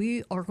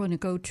 We are going to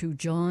go to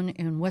John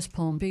in West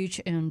Palm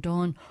Beach. And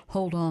Dawn,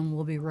 hold on.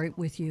 We'll be right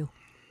with you.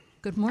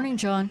 Good morning,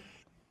 John.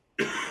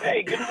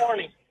 Hey, good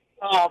morning.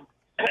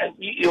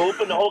 You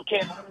opened the whole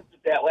can of worms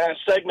with that last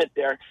segment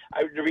there.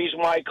 The reason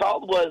why I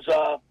called was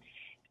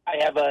I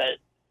have a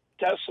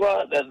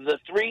Tesla, the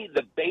 3,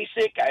 the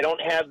basic. I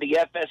don't have the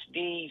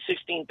FSD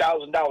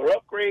 $16,000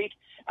 upgrade.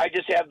 I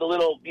just have the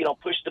little,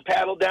 push the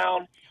paddle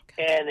down,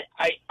 and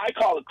I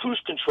call it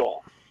cruise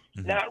control.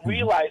 Not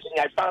realizing,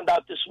 I found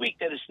out this week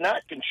that it's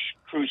not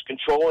cruise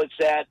control. It's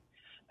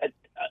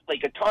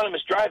like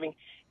autonomous driving,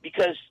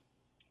 because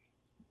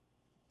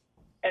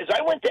as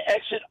I went to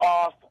exit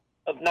off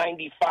of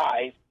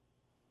 95,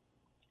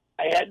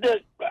 I had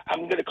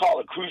I'm going to call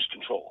it cruise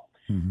control,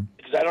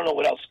 because I don't know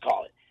what else to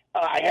call it.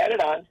 I had it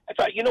on. I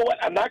thought, you know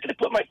what? I'm not going to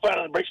put my foot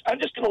on the brakes. I'm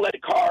just going to let the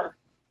car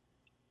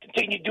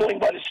continue doing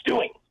what it's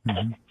doing.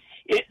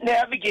 It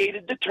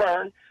navigated the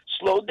turn,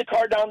 slowed the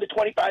car down to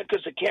 25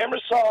 because the camera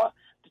saw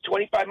the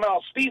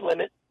 25-mile speed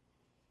limit.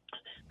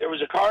 There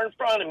was a car in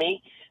front of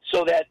me,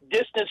 so that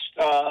distance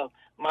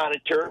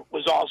monitor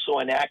was also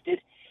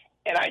enacted.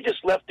 And I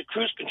just left the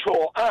cruise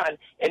control on,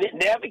 and it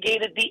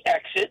navigated the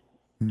exit,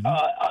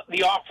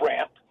 the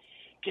off-ramp,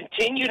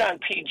 continued on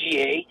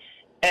PGA,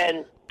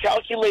 and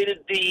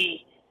calculated the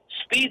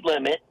speed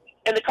limit,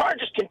 and the car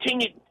just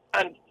continued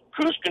on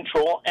cruise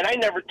control, and I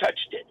never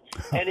touched it.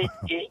 And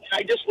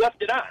I just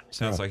left it on.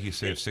 Sounds like you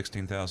saved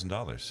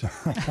 $16,000.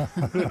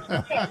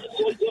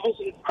 It was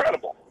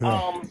incredible.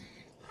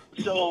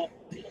 So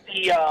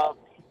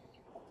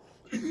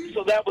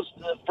that was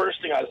the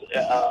first thing I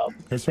was.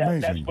 It's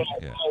amazing.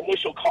 That's my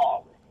initial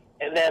call,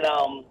 and then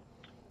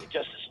it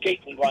just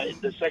escaped me. Why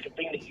the second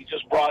thing that you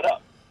just brought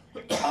up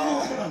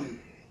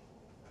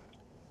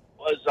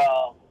was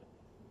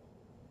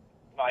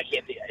I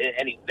can't think.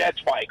 That's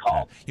why I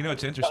called.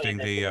 It's interesting.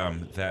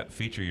 That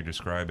feature you're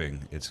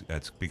describing, it's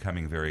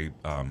becoming very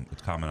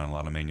it's common on a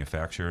lot of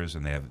manufacturers,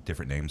 and they have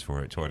different names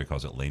for it. Toyota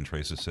calls it lane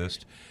trace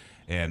assist,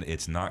 and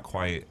it's not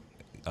quite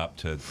up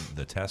to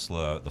the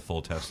Tesla, the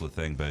full Tesla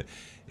thing, but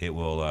it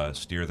will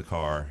steer the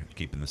car,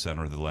 keep in the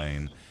center of the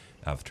lane.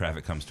 If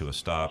traffic comes to a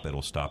stop,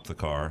 it'll stop the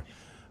car.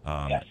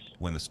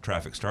 When the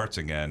traffic starts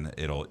again,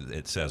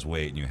 it says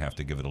wait, and you have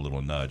to give it a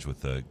little nudge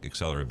with the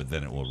accelerator, but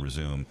then it will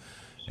resume.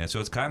 And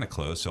so it's kind of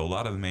close. So a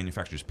lot of the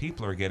manufacturers,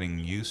 people are getting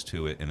used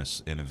to it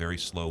in a very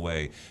slow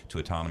way to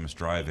autonomous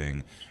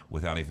driving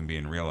without even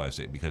being realized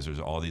it, because there's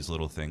all these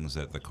little things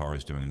that the car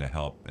is doing to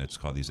help. It's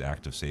called these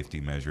active safety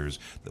measures.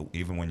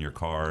 Even when a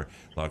lot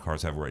of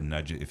cars have where it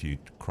nudges, if you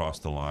cross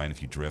the line,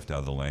 if you drift out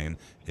of the lane,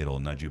 it'll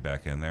nudge you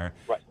back in there.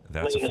 Right.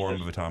 That's a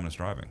form of autonomous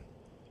driving.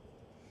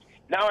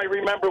 Now I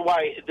remember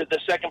why the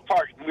second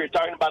part, we were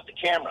talking about the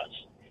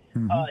cameras.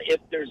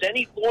 If there's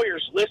any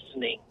lawyers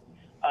listening,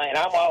 and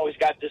I've always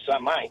got this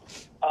on mine,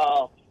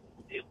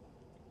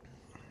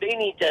 they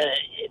need to,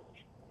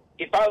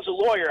 if I was a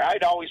lawyer,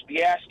 I'd always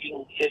be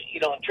asking,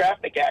 in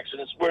traffic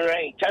accidents, were there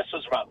any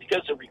Teslas around?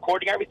 Because they're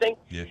recording everything.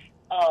 Yeah.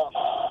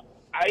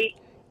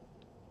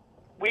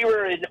 We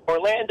were in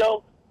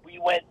Orlando. We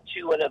went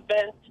to an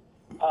event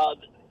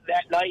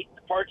that night in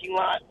the parking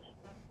lot.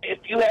 If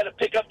you had a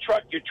pickup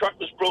truck, your truck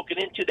was broken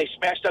into. They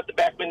smashed out the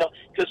back window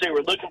because they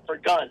were looking for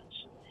guns.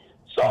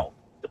 So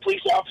the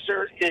police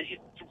officer,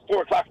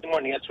 4 o'clock in the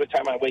morning, that's what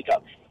time I wake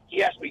up.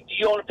 He asked me, do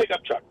you own a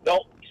pickup truck?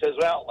 No. He says,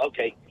 well,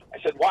 okay.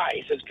 I said, why?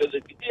 He says, because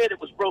if you did,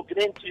 it was broken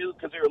into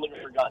because they were looking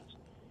for guns.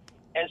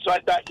 And so I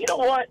thought, you know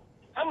what?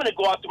 I'm going to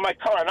go out to my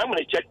car and I'm going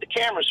to check the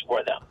cameras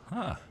for them.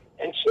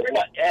 And sure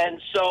enough,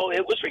 and so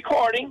it was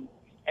recording,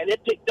 and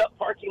it picked up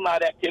parking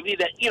lot activity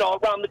that,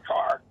 around the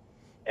car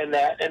and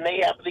that, and they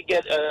happened to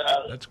get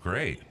that's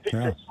great.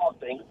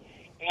 Something.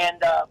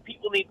 And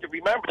people need to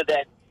remember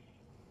that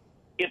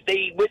if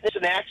they witness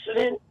an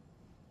accident,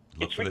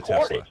 look for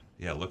recorded. The Tesla.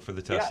 Yeah, look for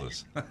the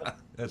Teslas. Yeah.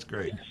 That's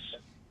great.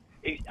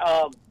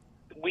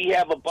 We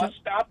have a bus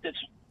stop that's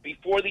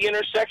before the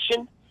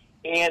intersection,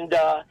 and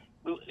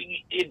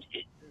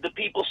the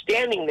people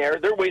standing there,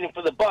 they're waiting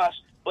for the bus,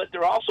 but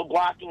they're also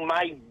blocking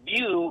my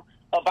view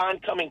of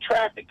oncoming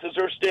traffic because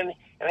they're standing,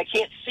 and I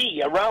can't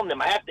see around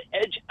them. I have to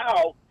edge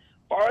out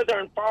farther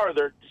and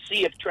farther to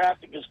see if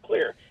traffic is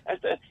clear.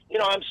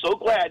 I'm so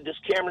glad this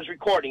camera's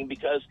recording,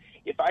 because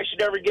if I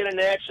should ever get in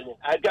an accident,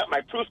 I've got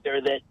my proof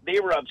there that they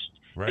were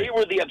They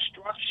were the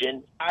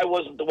obstruction. I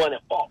wasn't the one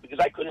at fault because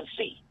I couldn't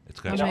see.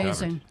 It's got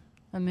amazing,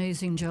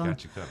 amazing, John.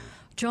 Got you covered.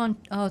 John,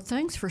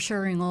 thanks for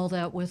sharing all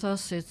that with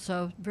us. It's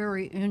a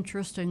very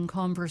interesting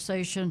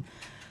conversation.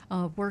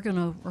 We're going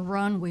to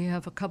run. We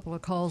have a couple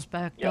of calls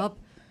backed up.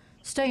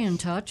 Stay in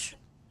touch.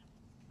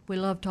 We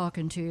love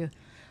talking to you.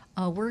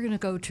 We're going to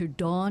go to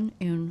Dawn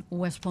in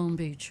West Palm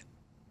Beach.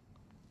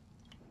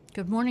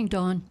 Good morning,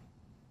 Dawn.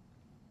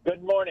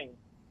 Good morning.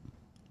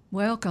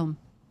 Welcome.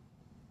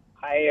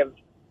 I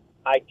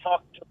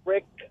talked to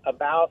Rick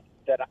about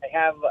that I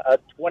have a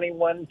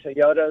 21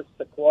 Toyota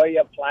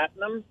Sequoia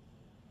Platinum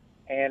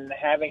and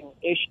having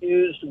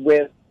issues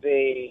with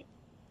the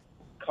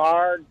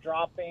car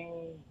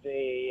dropping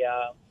the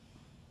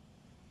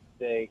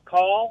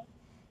call,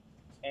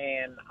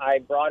 and I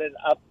brought it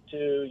up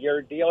to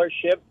your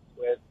dealership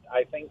with,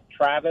 I think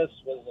Travis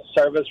was the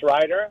service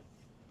writer,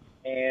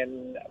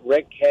 and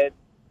Rick had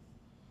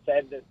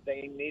said that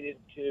they needed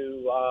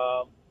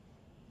to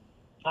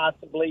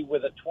possibly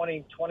with a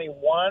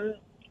 2021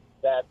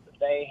 that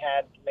they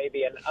had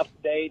maybe an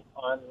update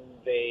on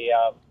the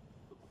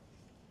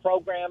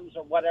programs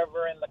or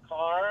whatever in the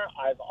car.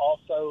 I've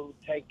also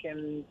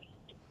taken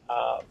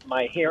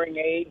my hearing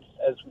aids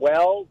as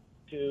well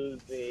to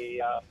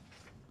the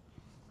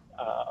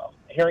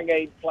hearing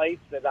aid place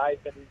that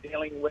I've been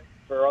dealing with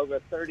for over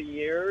 30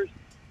 years.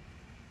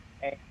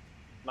 And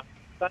my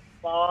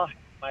son-in-law has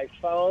my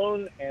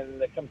phone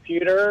and the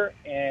computer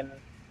and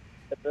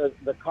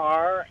the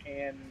car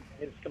and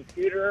his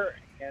computer,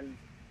 and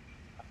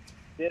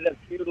did a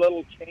few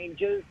little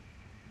changes.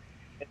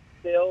 It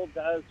still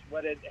does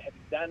what it had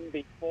done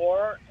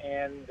before,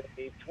 and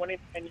the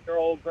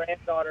 29-year-old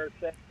granddaughter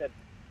said that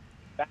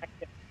back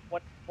in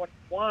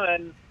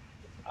 2021,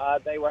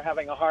 they were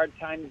having a hard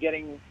time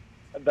getting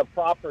the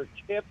proper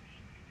chips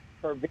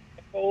for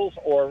vehicles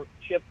or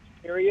chips,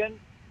 period,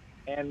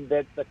 and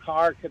that the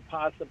car could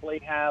possibly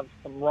have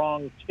some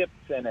wrong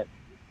chips in it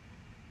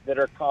that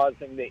are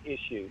causing the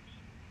issues.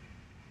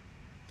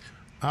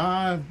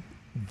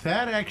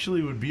 That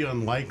actually would be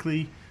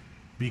unlikely,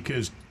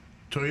 because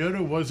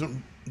Toyota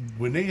wasn't,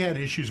 when they had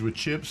issues with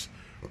chips,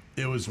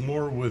 it was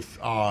more with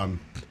the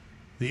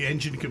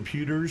engine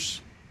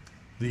computers.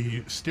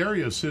 The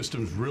stereo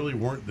systems really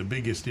weren't the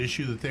biggest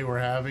issue that they were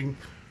having,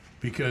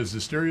 because the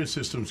stereo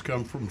systems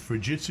come from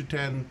Fujitsu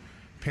 10,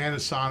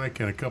 Panasonic,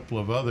 and a couple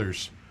of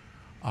others.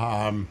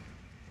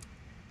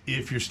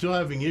 If you're still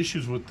having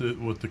issues with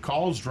the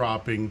calls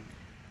dropping,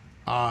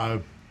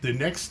 the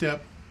next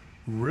step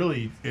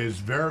really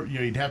is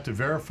you'd have to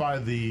verify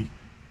the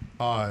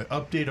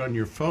update on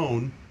your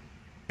phone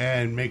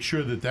and make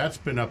sure that that's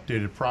been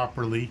updated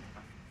properly.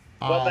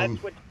 Well,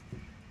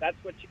 that's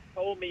what you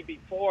told me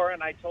before,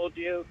 and I told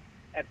you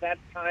at that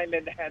time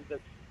it had the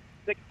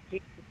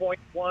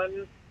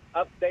 16.1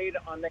 update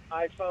on the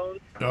iPhone.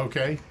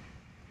 Okay.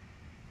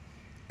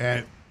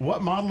 And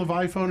what model of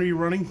iPhone are you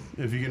running,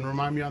 if you can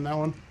remind me on that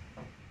one?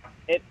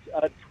 It's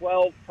a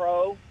 12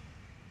 Pro.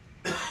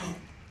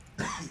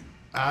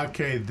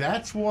 Okay,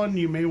 that's one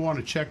you may want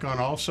to check on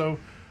also.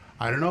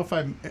 I don't know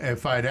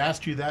if I'd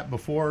asked you that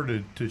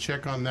before to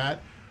check on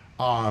that.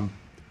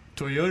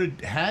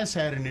 Toyota has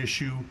had an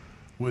issue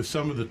with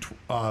some of the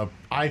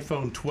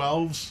iPhone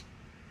 12s,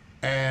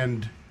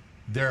 and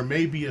there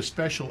may be a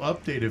special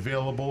update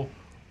available,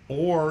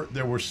 or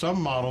there were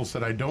some models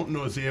that I don't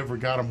know if they ever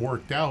got them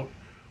worked out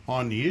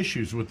on the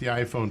issues with the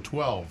iPhone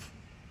 12.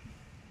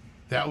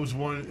 That was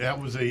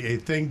a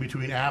thing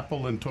between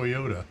Apple and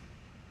Toyota.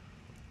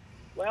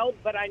 Well,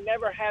 but I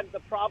never had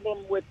the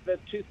problem with the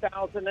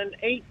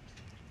 2008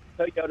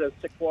 Toyota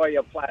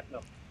Sequoia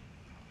Platinum.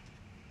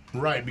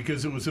 Right,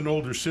 because it was an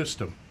older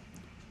system.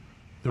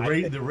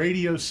 The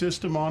radio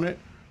system on it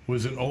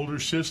was an older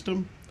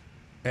system,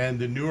 and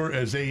the newer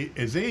every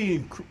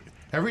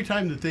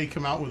time that they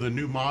come out with a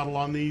new model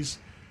on these,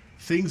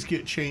 things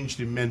get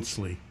changed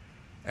immensely,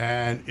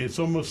 and it's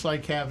almost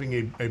like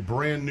having a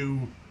brand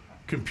new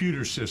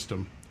computer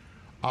system.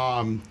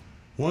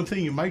 One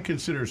thing you might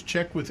consider is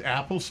check with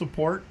Apple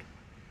support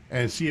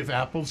and see if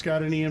Apple's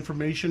got any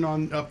information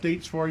on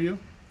updates for you.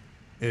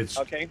 It's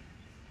okay.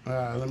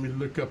 Let me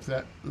look up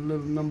that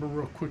little number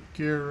real quick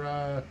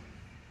here.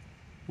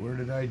 Where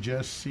did I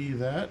just see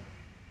that?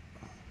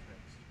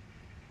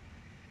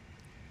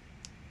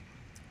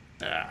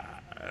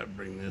 I'll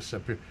bring this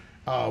up here.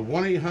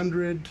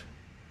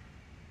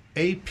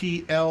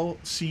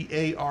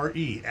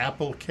 1-800-APLCARE,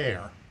 Apple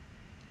Care.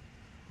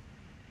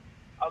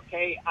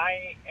 Okay,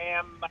 I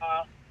am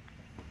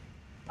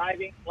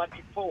driving. Let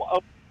me pull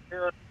up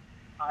here.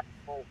 I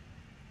will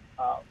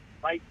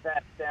write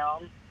that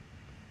down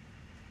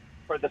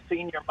for the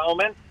senior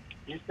moment.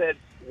 You said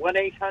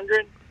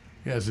 1-800?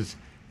 Yes, it's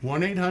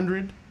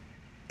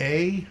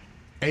 1-800-A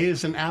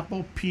is in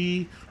Apple,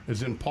 P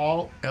is in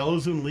Paul, L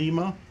is in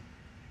Lima,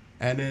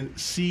 and then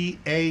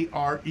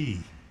CARE,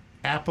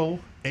 Apple,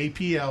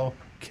 APL,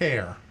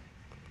 Care.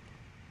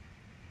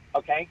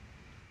 Okay.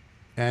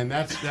 And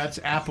that's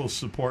Apple's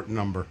support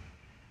number.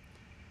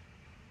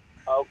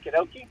 Okie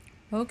dokie.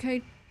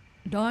 Okay,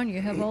 Dawn,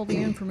 you have all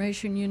the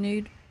information you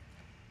need?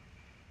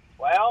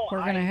 Well,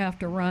 we're going to have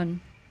to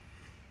run.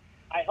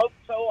 I hope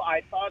so.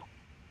 I thought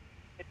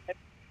it had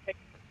been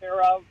taken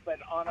care of, but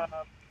on a...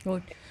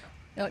 Well,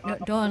 No,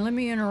 Dawn, let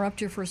me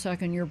interrupt you for a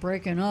second. You're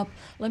breaking up.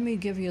 Let me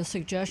give you a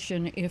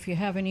suggestion. If you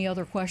have any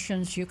other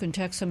questions, you can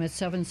text them at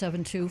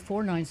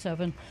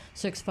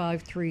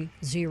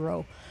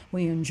 772-497-6530.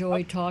 We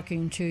enjoy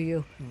talking to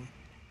you.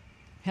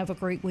 Have a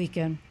great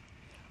weekend.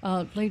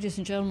 Ladies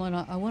and gentlemen,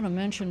 I want to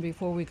mention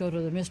before we go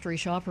to the mystery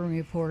shopping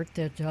report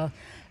that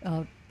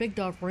Big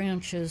Dog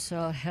Ranch has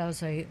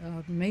a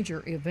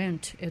major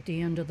event at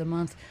the end of the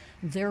month.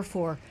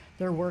 Therefore,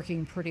 they're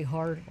working pretty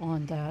hard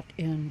on that,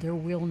 and there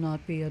will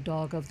not be a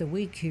Dog of the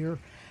Week here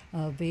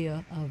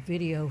via a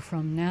video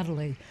from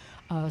Natalie.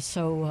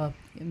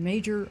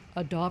 Major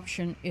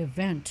adoption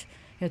event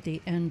at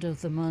the end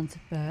of the month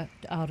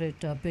out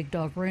at Big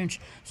Dog Ranch,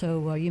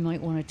 so you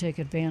might want to take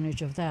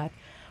advantage of that.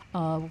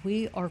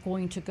 We are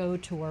going to go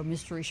to our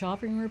mystery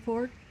shopping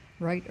report,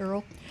 right,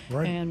 Earl?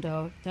 Right.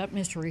 And that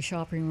mystery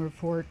shopping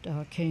report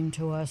came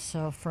to us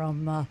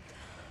from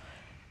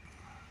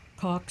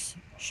Cox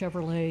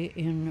Chevrolet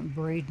in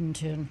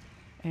Bradenton.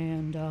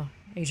 And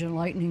Agent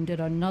Lightning did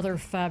another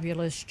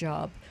fabulous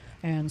job,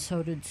 and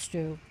so did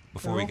Stu.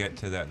 Before we get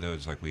to that, though,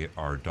 it's like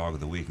our Dog of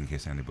the Week, in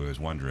case anybody was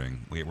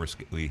wondering,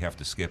 we have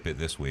to skip it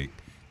this week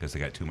because they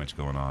got too much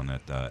going on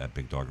at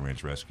Big Dog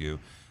Ranch Rescue.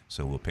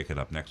 So we'll pick it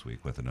up next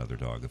week with another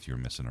dog if you're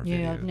missing our videos.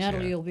 Yeah,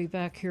 Natalie will be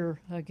back here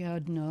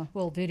again,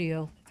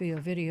 via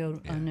video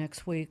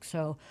next week.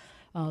 So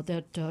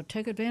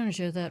take advantage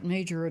of that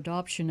major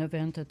adoption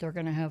event that they're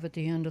going to have at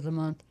the end of the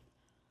month.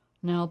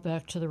 Now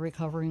back to the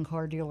recovering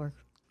car dealer.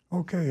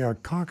 Okay,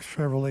 Cox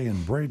Chevrolet in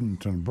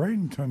Bradenton.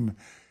 Bradenton,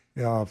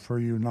 for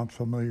you not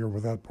familiar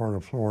with that part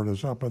of Florida,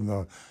 is up in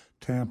the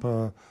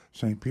Tampa,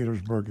 St.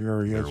 Petersburg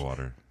area.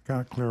 Clearwater.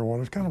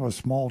 Clearwater. It's kind of a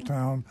small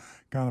town,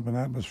 kind of an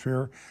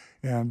atmosphere.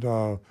 And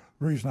the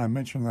reason I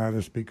mention that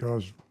is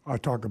because I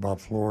talk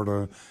about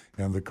Florida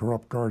and the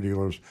corrupt car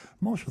dealers.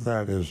 Most of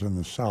that is in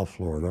the South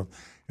Florida.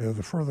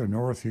 The further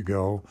north you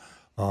go,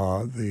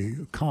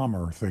 the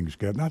calmer things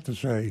get. Not to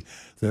say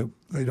that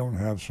they don't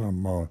have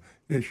some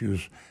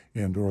issues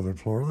in northern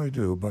Florida. They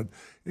do. But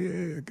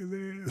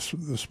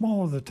the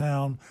smaller the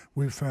town,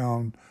 we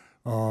found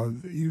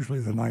usually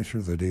the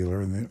nicer the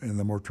dealer and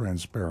the more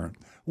transparent.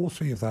 We'll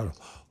see if that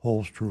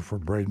holds true for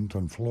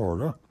Bradenton,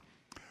 Florida.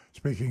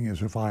 Speaking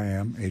as if I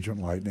am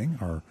Agent Lightning,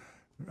 our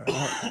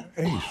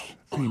ace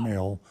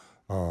female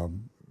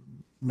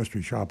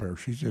mystery shopper.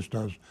 She just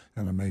does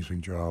an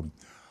amazing job.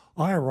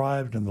 I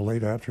arrived in the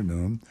late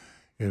afternoon.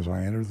 As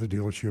I entered the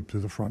dealership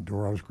through the front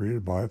door, I was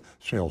greeted by a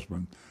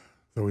salesman.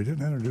 Though he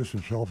didn't introduce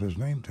himself, his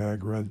name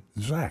tag read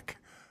Zach.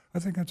 I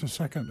think that's the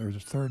second or the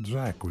third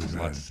Zach we've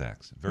had. Lots of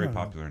Zachs. Very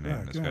popular name.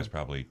 Zach, this guy's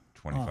probably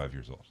 25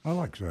 years old. I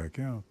like Zach,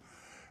 yeah.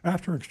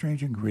 After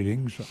exchanging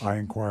greetings, I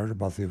inquired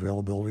about the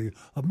availability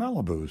of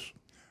Malibus.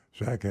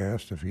 Zach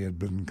asked if I had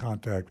been in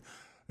contact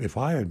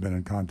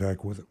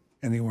with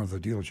anyone at the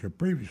dealership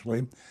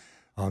previously.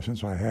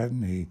 Since I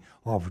hadn't, he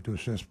offered to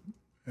assist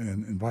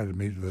and invited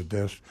me to the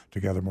desk to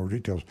gather more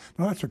details.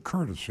 Now, that's a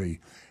courtesy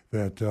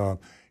that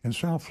in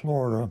South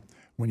Florida,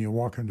 when you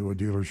walk into a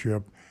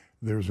dealership,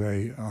 there's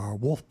a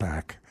wolf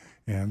pack,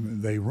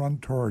 and they run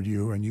toward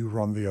you, and you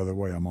run the other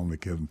way. I'm only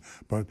kidding,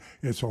 but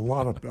it's a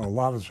lot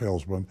of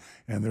salesmen,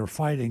 and they're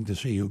fighting to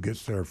see who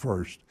gets there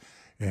first.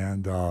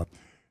 And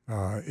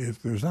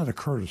there's not a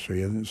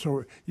courtesy, and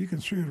so you can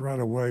see it right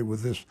away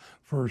with this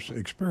first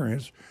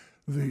experience.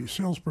 The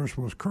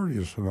salesperson was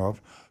courteous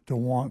enough to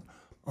want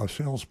a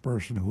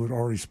salesperson who had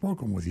already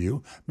spoken with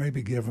you,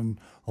 maybe given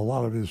a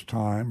lot of his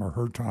time or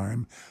her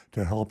time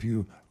to help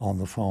you on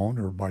the phone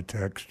or by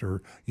text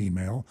or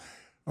email.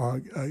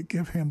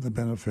 Give him the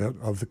benefit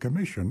of the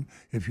commission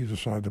if you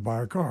decide to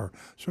buy a car.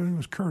 So he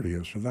was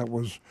courteous, and that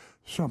was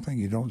something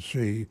you don't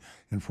see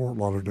in Fort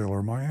Lauderdale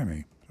or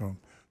Miami. So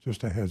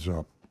just a heads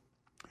up.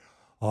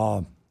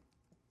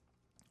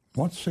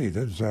 Once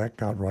seated, Zach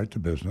got right to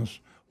business.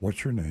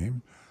 What's your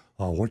name?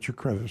 What's your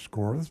credit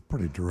score? That's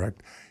pretty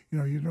direct.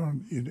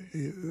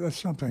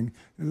 That's something.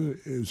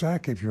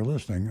 Zach, if you're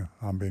listening,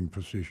 I'm being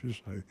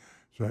facetious.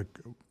 Zach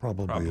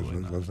probably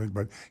is listening,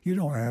 but you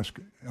don't ask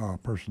a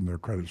person their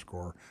credit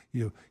score.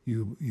 You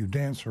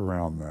dance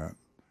around that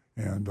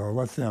and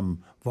let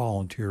them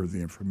volunteer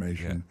the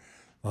information.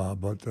 Yeah.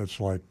 But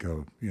that's like,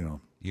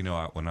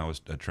 when I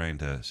was trained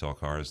to sell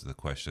cars, the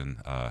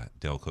question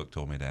Dale Cook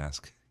told me to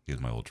ask, he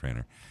was my old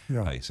trainer.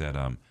 Yeah.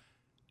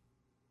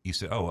 He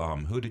said,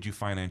 who did you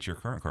finance your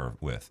current car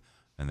with?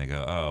 And they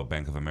go, oh,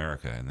 Bank of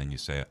America. And then you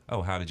say,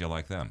 oh, how did you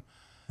like them?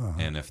 Uh-huh.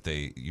 And if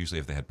they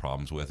had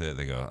problems with it,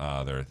 they go,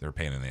 oh, they're a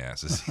pain in the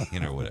asses,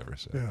 whatever.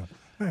 So.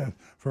 Yeah,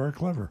 very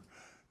clever.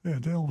 Yeah,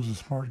 Dale was a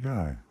smart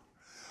guy.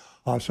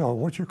 So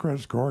what's your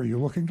credit score? Are you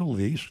looking to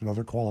lease?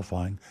 Another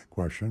qualifying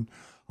question.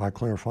 I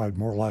clarified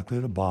more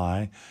likely to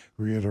buy,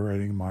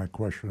 reiterating my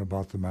question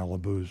about the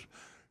Malibus.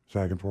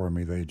 Zach informed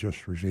me they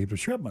just received a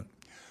shipment.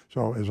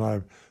 So as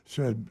I've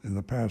said in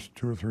the past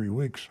 2 or 3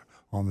 weeks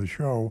on the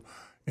show,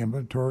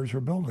 inventories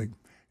are building,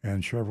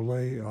 and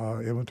Chevrolet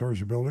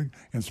inventories are building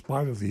in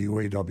spite of the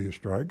UAW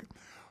strike.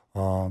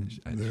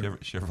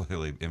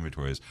 Chevrolet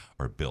inventories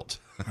are built.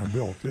 Are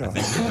built, yeah. I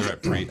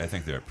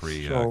think they're at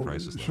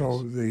pre-crisis levels.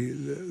 So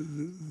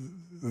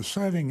the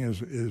setting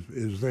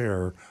is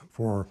there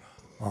for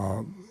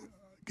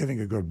getting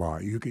a good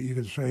buy. You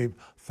can save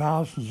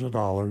thousands of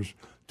dollars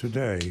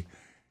today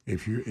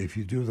if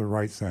you do the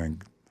right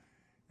thing,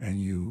 and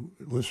you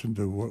listen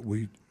to what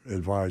we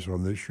advise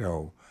on this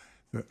show,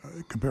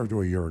 compared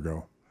to a year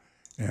ago.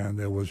 And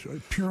it was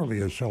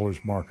purely a seller's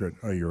market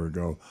a year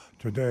ago.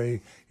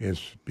 Today,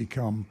 it's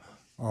become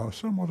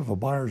somewhat of a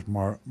buyer's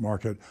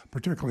market,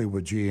 particularly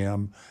with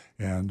GM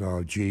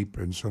and Jeep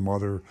and some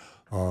other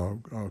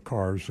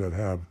cars that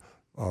have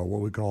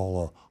what we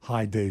call a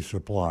high day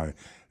supply.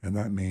 And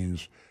that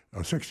means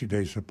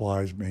 60-day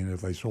supplies mean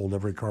if they sold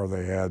every car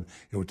they had,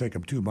 it would take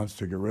them 2 months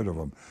to get rid of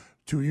them.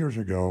 2 years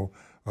ago,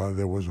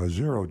 there was a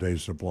 0-day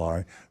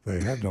supply.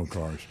 They had no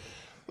cars.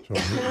 So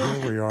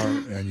here we are,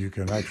 and you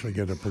can actually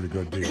get a pretty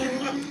good deal.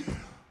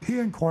 He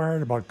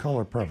inquired about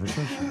color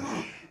preferences,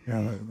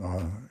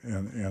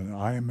 and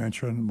I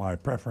mentioned my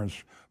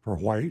preference for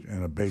white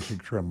and a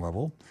basic trim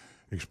level,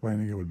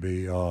 explaining it would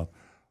be for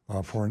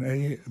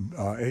an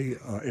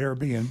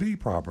Airbnb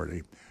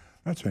property.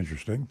 That's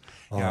interesting.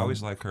 Yeah, I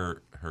always like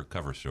her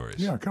cover stories.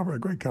 Yeah, a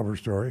great cover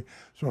story.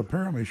 So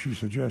apparently she's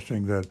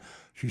suggesting that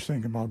she's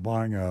thinking about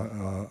buying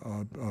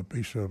a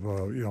piece of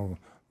real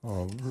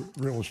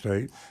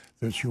estate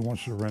that she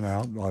wants to rent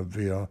out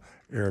via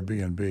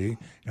Airbnb,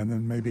 and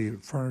then maybe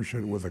furnish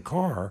it with a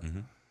car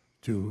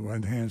to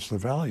enhance the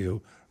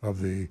value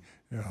of the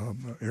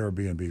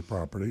Airbnb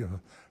property.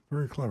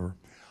 Very clever.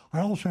 I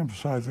also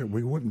emphasized that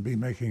we wouldn't be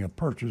making a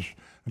purchase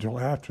until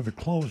after the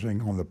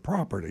closing on the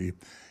property,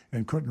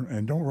 and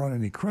don't run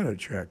any credit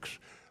checks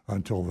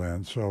until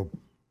then. So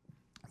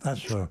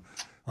that's a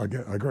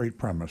great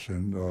premise,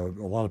 and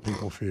a lot of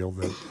people feel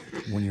that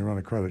when you run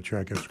a credit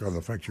check, it's going to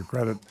affect your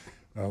credit.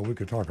 We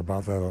could talk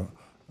about that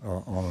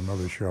on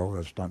another show.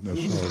 That's not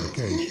necessarily the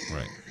case.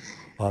 Right.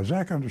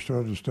 Zach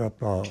understood and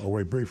stepped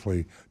away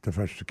briefly to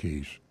fetch the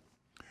keys.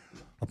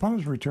 Upon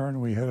his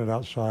return, we headed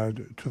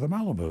outside to the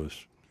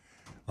Malibus.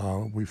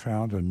 We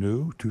found a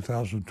new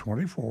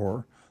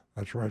 2024.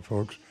 That's right,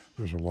 folks.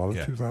 There's a lot of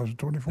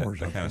 2024s.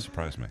 That kind of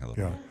surprised me a little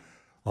bit.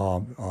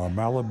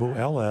 Malibu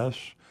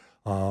LS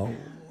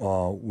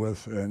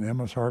with an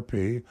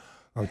MSRP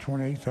of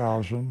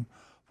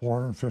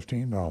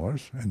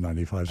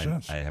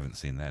 $28,415.95. I haven't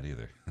seen that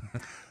either.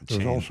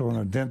 There's also an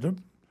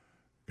addendum.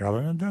 Got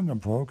an addendum,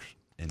 folks.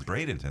 In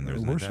Bradenton,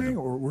 there's an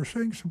addendum. We're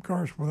seeing some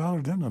cars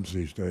without addendums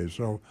these days,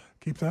 so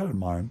keep that in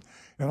mind.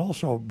 And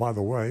also, by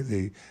the way,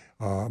 the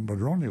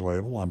Madroni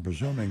label, I'm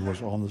presuming,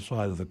 was on the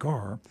side of the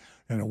car,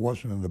 and it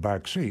wasn't in the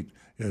back seat,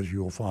 as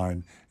you'll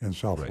find in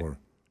South Florida.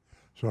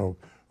 So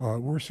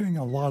we're seeing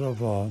a lot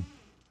of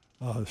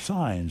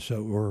signs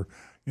that we're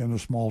in a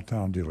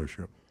small-town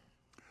dealership.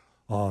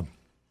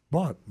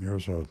 But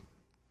here's an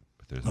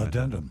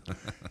addendum.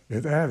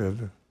 It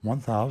added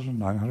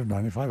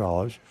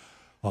 $1,995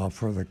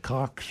 for the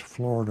Cox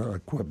Florida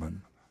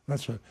equipment.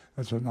 That's a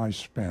nice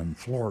spend,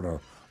 Florida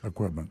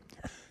equipment.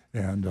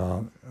 And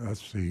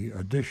that's the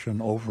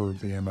addition over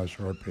the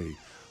MSRP,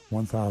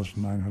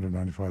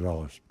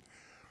 $1,995,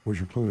 which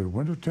included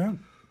window tint,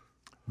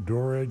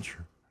 door edge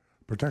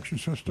protection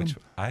system. Which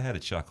I had a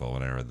chuckle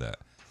when I read that.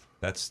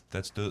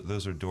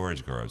 Those are door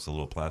edge guards, the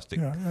little plastic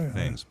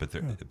things, but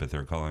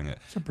they're calling it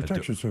a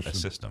protection system. A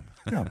system.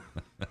 Yeah,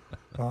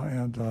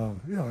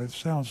 it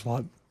sounds a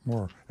lot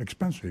more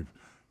expensive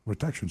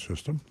protection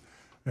system,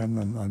 and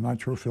then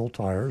nitro-fill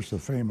tires, the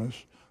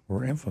famous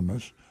or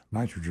infamous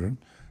nitrogen,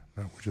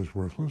 which is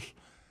worthless,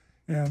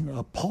 and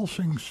a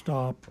pulsing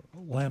stop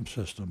lamp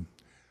system,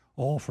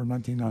 all for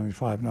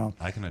 $19.95. Now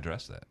I can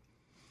address that.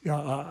 Yeah,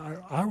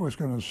 I was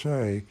going to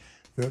say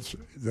that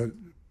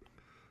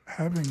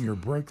having your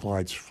brake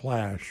lights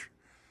flash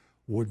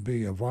would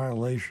be a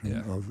violation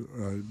of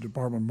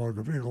Department of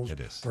Motor Vehicles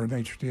or an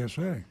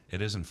HTSA.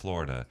 It is in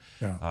Florida,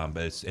 yeah.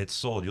 But it's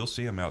sold. You'll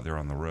see them out there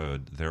on the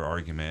road. Their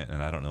argument,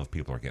 and I don't know if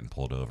people are getting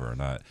pulled over or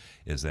not,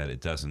 is that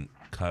it doesn't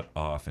cut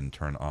off and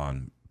turn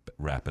on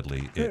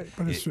rapidly.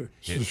 But it's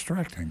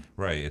distracting.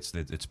 Right. It's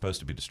supposed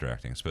to be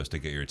distracting. It's supposed to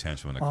get your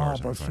attention when the car's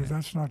in front of you.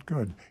 That's not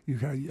good.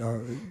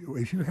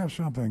 If you have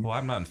something. Well,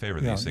 I'm not in favor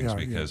of these things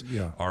because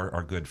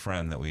our good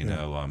friend that we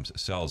know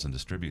sells and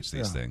distributes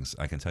these things.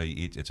 I can tell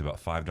you it's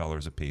about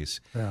 $5 a piece.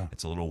 Yeah.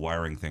 It's a little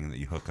wiring thing that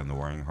you hook on the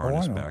wiring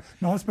harness back.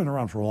 No, it's been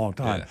around for a long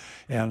time.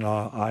 Yeah. And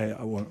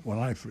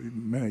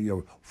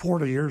when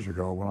 40 years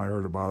ago when I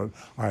heard about it,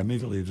 I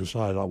immediately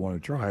decided I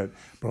want to try it,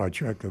 but I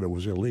checked that it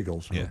was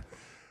illegal. So. Yeah.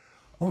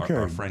 Okay.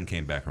 Our friend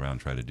came back around and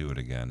tried to do it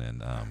again,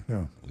 and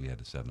we had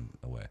to send him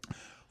away.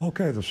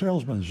 Okay, the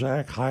salesman,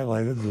 Zach,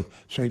 highlighted the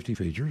safety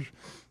features.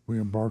 We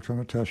embarked on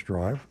a test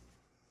drive.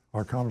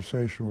 Our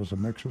conversation was a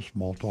mix of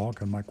small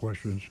talk and my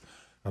questions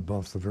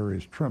about the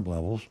various trim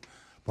levels.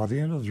 By the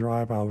end of the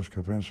drive, I was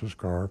convinced this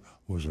car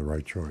was the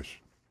right choice.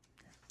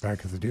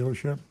 Back at the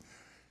dealership,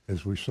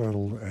 as we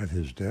settled at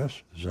his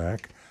desk,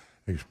 Zach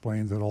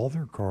explained that all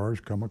their cars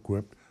come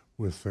equipped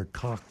with the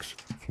Cox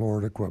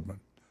Florida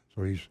equipment.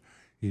 So he's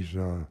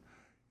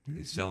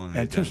He's selling the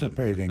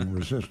anticipating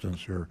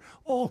resistance here.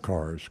 All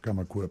cars come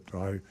equipped.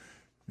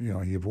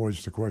 He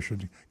avoids the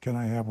question, can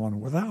I have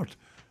one without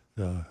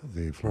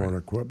the Florida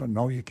equipment?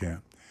 No, you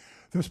can't.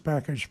 This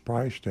package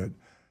priced at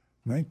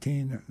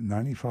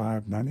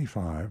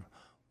 $1,995.95,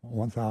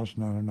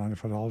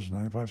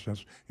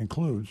 $1,995.95,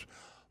 includes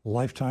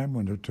lifetime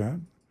window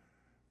tint,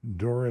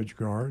 door edge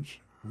guards,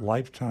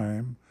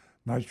 lifetime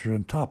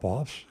nitrogen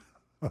top-offs.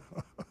 A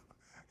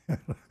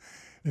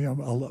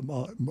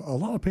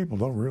lot of people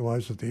don't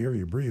realize that the air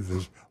you breathe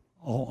is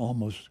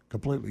almost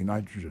completely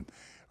nitrogen.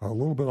 A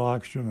little bit of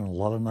oxygen and a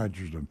lot of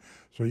nitrogen.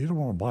 So you don't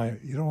want to buy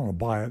it. You don't want to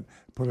buy it,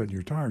 put it in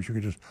your tires. You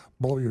could just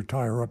blow your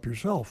tire up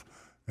yourself,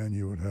 and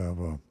you would have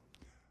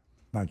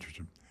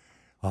nitrogen.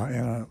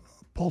 And a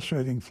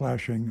pulsating,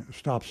 flashing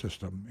stop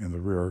system in the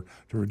rear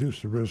to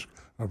reduce the risk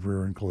of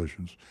rear-end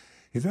collisions.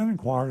 He then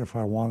inquired if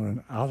I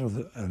wanted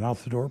an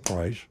out-the-door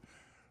price,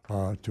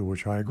 to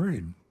which I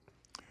agreed.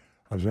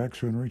 Zach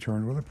soon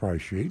returned with a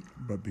price sheet,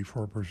 but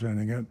before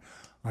presenting it,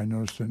 I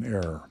noticed an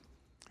error.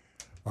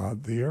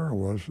 The error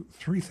was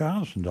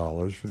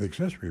 $3,000 for the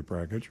accessory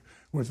package,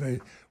 which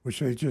they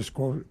just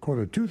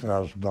quoted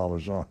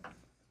 $2,000 on.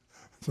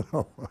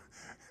 So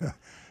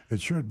it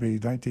should be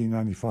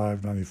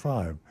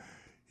 $1,995.95.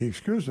 He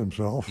excused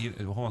himself.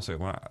 Hold on a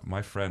second.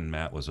 My friend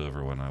Matt was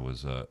over when I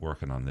was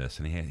working on this,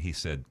 and he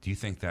said, "Do you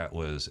think that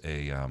was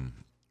a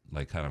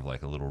kind of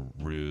like a little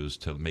ruse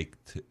to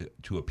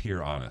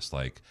appear honest?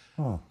 He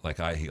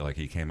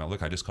came out.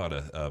 Look, I just caught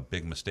a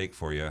big mistake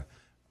for you.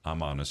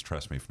 I'm honest.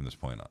 Trust me from this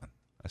point on."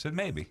 I said,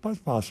 maybe. But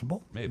it's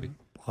possible. Maybe.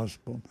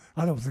 Possible.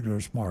 I don't think they're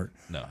smart.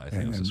 No, I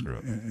think it was a screw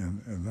up.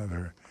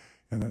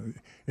 And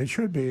it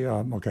should be,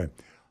 okay.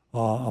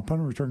 Upon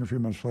return a few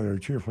minutes later, he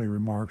cheerfully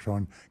remarks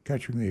on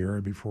catching the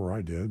error before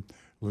I did,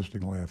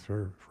 eliciting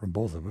laughter from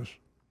both of us.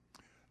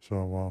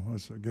 So I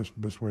guess the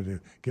best way to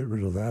get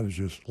rid of that is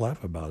just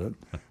laugh about it.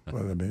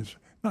 But I mean,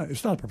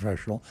 it's not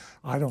professional.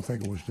 I don't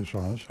think it was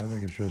dishonest. I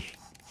think it's just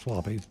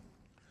sloppy.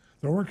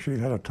 The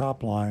worksheet had a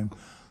top line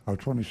of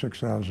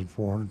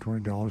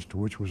 $26,420, to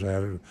which was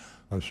added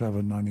a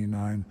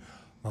 $799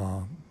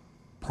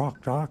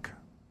 ProcDoc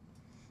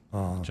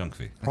junk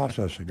fee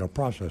processing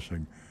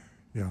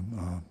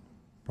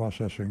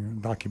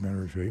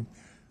documentary fee.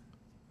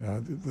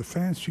 The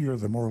fancier,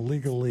 the more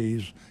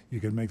legalese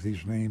you can make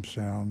these names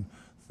sound,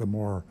 the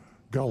more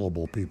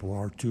gullible people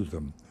are to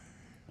them.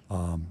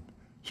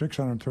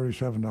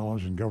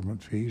 $637 in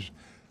government fees,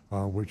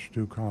 which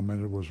Stu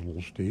commented was a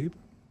little steep.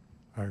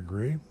 I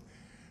agree.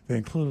 They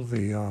included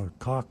the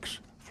Cox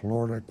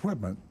Florida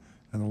equipment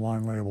and the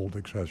line labeled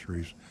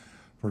accessories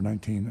for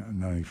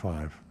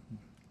 $1,995.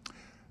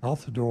 Out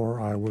the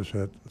door, I was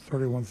at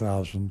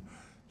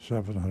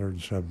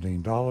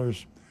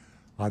 $31,717.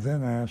 I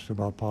then asked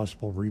about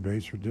possible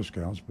rebates or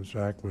discounts, but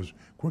Zach was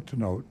quick to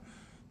note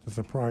that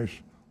the price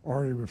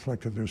already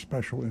reflected their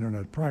special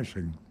internet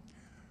pricing.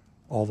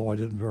 Although I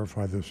didn't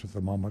verify this at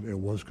the moment, it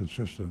was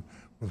consistent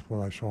with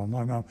what I saw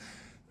online. Now,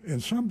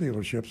 in some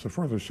dealerships, the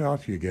further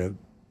south you get,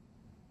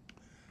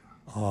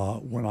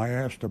 when I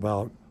asked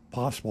about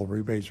possible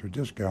rebates or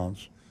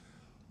discounts,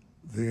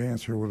 the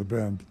answer would have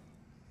been,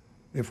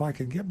 if I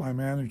can get my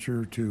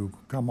manager to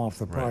come off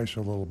the price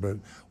a little bit,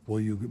 will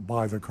you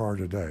buy the car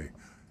today?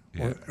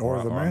 Yeah.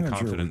 Or the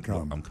manager would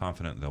come. I'm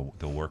confident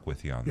they'll work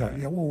with you on that.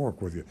 Yeah, we'll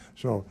work with you.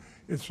 So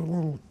it's a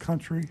little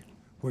country,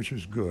 which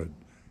is good.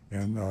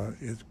 And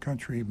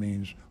country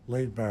means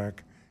laid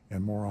back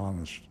and more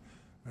honest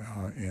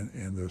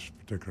in this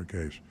particular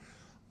case.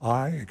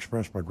 I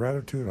expressed my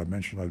gratitude. I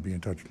mentioned I'd be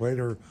in touch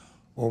later.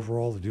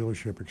 Overall, the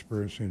dealership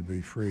experience seemed to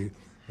be free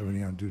of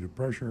any undue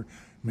pressure,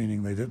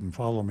 meaning they didn't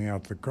follow me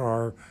out the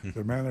car.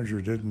 The manager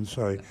didn't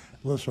say,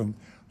 listen,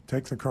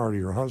 take the car to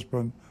your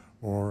husband,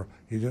 or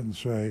he didn't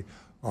say,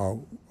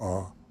 I'll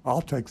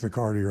take the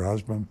car to your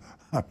husband.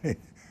 I mean,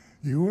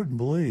 you wouldn't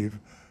believe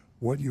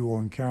what you will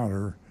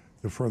encounter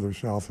the further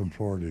south in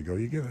Florida you go.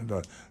 You get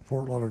into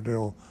Fort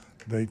Lauderdale,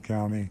 Dade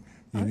County,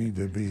 you need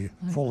to be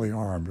fully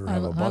armed or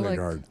have a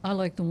bodyguard. I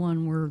like the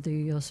one where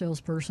the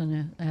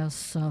salesperson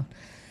asks,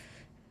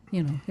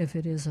 if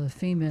it is a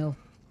female,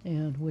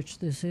 and which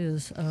this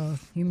is,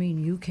 you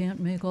mean you can't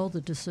make all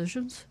the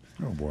decisions?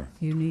 Oh boy!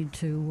 You need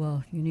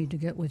to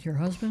get with your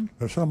husband.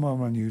 There's some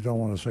women you don't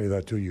want to say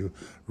that to. You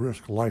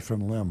risk life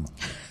and limb.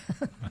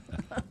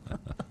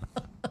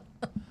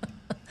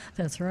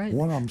 That's right.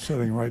 One of them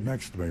sitting right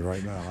next to me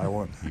right now. I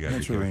won't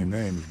mention any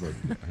names, but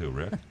who,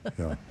 Rick?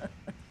 Yeah.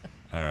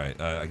 All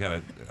right, I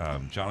got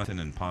Jonathan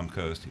in Palm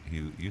Coast.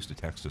 He used to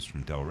text us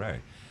from Delray.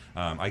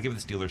 I give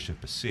this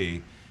dealership a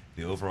C.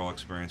 The overall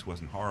experience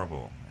wasn't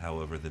horrible.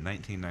 However, the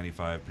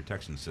 1995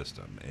 protection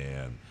system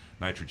and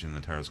nitrogen in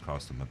the tires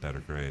cost them a better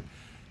grade.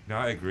 Now,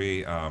 I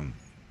agree. I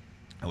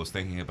was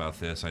thinking about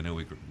this. I know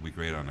we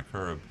grade on a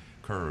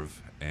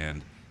curve,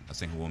 and I was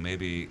thinking, well,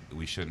 maybe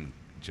we shouldn't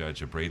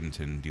judge a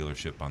Bradenton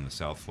dealership on the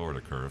South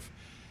Florida curve.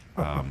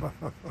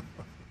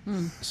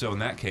 So in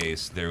that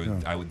case, they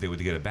would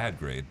get a bad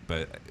grade.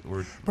 But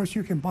But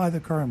you can buy the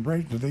car in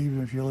Bradenton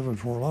even if you live in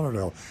Fort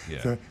Lauderdale.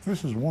 Yeah.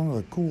 This is one of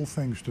the cool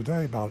things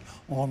today about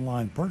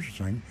online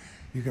purchasing.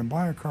 You can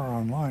buy a car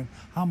online.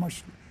 How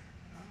much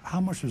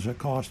does it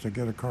cost to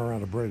get a car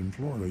out of Bradenton,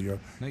 Florida? You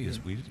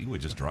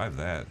would just drive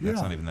that.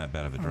 That's not even that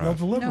bad of a drive. They'll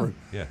deliver it.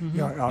 Yeah,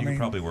 I you mean, could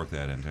probably work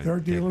that in. There are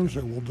dealers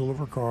that will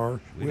deliver car.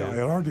 We do. At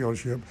our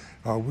dealership,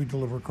 we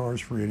deliver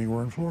cars free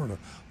anywhere in Florida.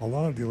 A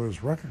lot of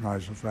dealers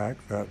recognize the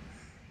fact that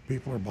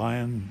people are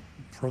buying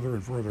further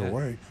and further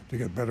away to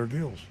get better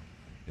deals.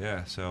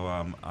 Yeah, so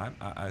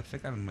I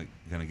think I'm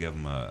going to give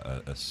them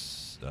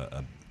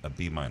a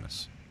B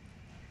minus.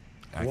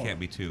 I can't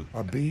be too.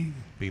 A B?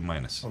 B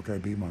minus. Okay,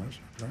 B minus.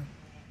 Okay.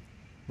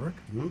 Rick?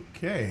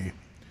 Okay.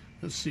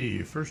 Let's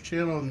see. First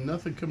channel,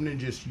 nothing coming in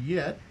just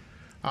yet.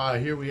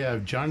 Here we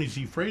have Johnny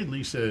Z.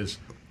 Fradley says,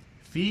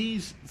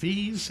 fees,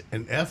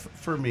 and F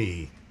for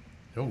me.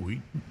 Oh,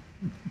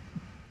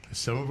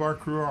 some of our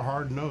crew are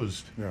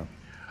hard-nosed. Yeah.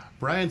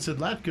 Brian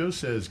Sedlatko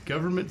says,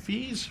 government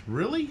fees?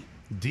 Really?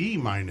 D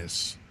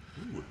minus.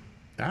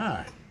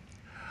 For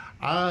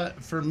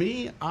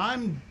me, I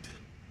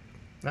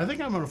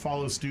think I'm going to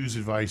follow Stu's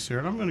advice here,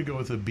 and I'm going to go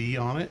with a B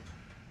on it.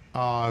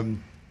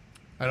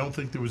 I don't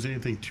think there was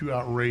anything too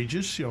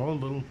outrageous. A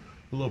little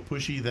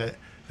pushy.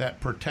 That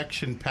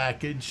protection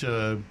package,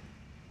 a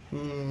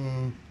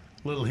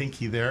little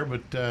hinky there,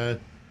 but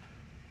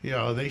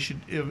they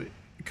should. If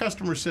a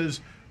customer says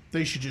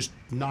they should just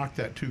knock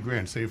that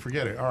 $2,000. Say,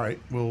 forget it. All right.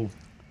 Well,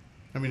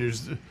 I mean,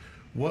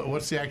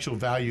 what's the actual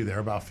value there?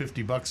 About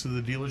 $50 to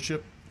the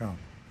dealership. Yeah.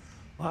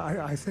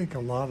 I think a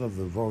lot of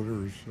the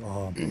voters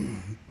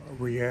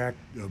react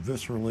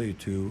viscerally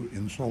to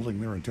insulting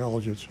their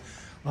intelligence.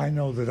 I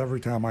know that every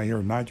time I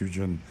hear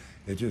nitrogen,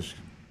 it just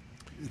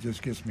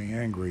gets me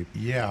angry.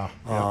 Yeah.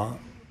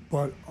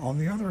 But on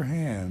the other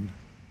hand,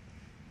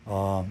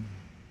 it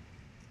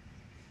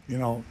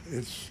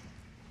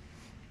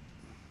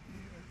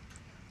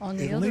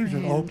leaves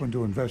it open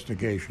to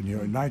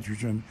investigation.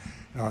 Nitrogen,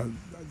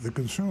 the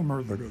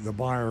consumer, the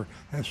buyer,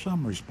 has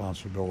some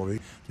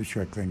responsibility to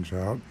check things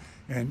out.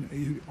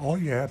 And all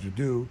you have to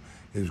do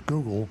is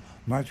Google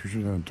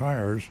nitrogen in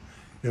tires.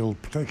 It'll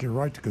take you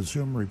right to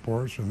Consumer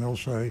Reports, and they'll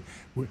say,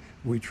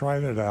 we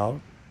tried it out,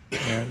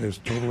 and it's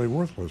totally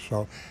worthless.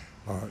 So,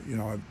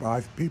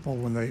 people,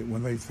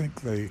 when they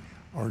think they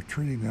are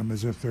treating them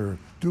as if they're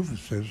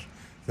doofuses,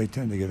 they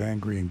tend to get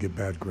angry and get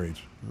bad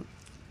grades.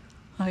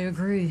 I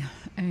agree.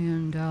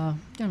 And,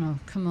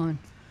 come on.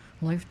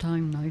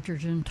 Lifetime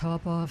nitrogen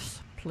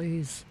top-offs,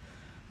 please.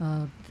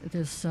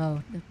 This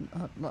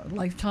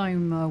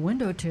lifetime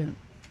window tint,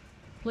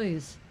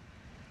 please.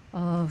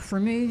 For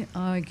me,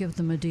 I give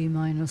them a D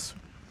minus.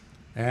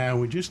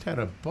 And we just had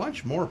a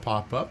bunch more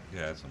pop up.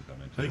 Yeah, some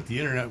coming too. I think the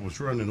internet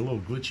was running a little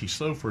glitchy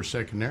slow for a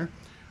second there.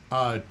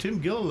 Tim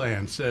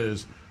Gilliland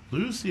says,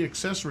 lose the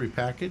accessory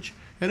package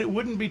and it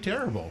wouldn't be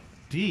terrible.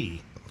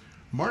 D.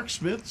 Mark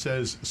Smith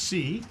says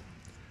C.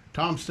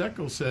 Tom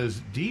Steckel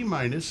says D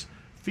minus.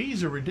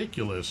 Fees are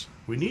ridiculous.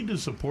 We need to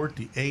support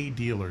the A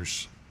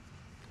dealers.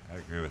 I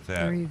agree with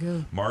that. There you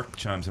go. Mark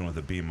chimes in with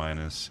a B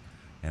minus,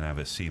 and I have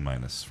a C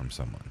minus from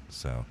someone.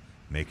 So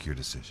make your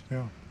decision.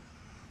 Yeah,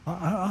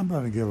 I'm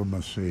going to give them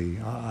a C.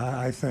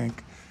 I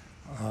think,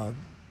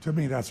 to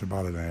me, that's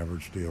about an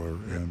average dealer.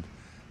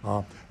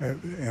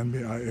 And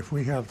if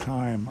we have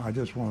time, I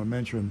just want to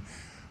mention,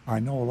 I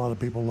know a lot of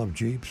people love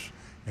Jeeps,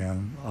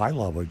 and I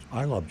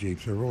love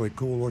Jeeps. They're really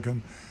cool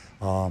looking.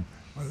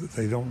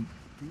 They don't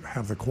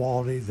have the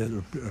quality that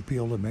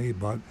appeal to me,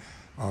 but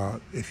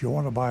if you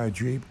want to buy a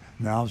Jeep,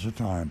 now's the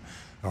time.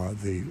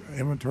 The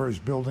inventory is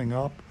building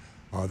up.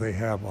 They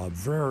have a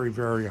very,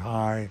 very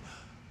high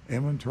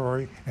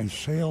inventory, and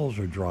sales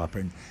are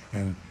dropping.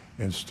 And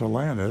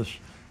Stellantis,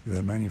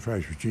 the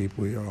manufacturer Jeep,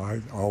 I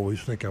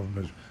always think of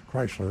them as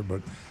Chrysler,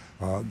 but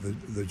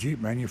the Jeep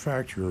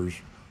manufacturers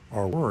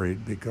are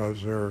worried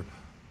because they're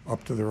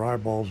up to their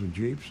eyeballs in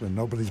Jeeps and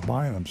nobody's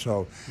buying them.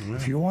 So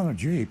if you want a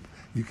Jeep,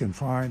 you can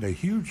find a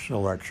huge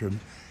selection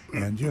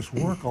and just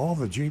work all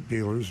the Jeep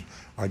dealers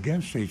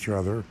against each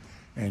other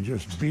and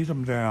just beat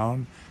them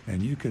down,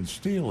 and you can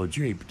steal a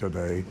Jeep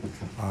today.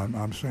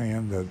 I'm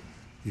saying that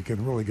you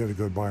can really get a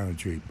good buy on a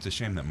Jeep. It's a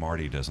shame that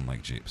Marty doesn't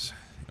like Jeeps.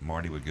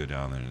 Marty would go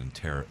down there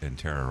and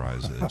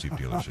terrorize a Jeep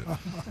dealership.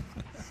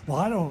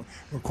 Well,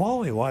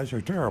 quality-wise, they're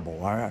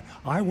terrible.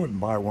 I wouldn't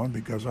buy one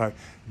because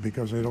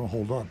they don't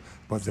hold up,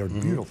 but they're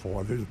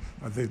beautiful.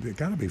 They've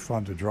got to be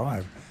fun to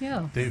drive.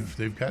 Yeah.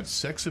 They've got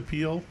sex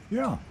appeal.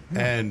 Yeah.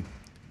 And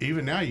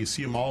even now you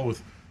see them all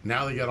with.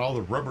 Now they got all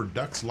the rubber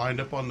ducks lined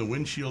up on the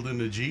windshield in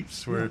the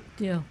Jeeps where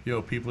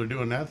people are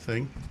doing that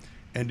thing.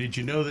 And did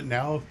you know that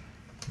now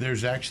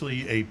there's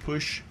actually a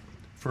push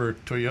for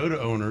Toyota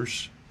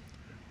owners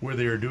where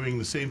they are doing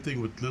the same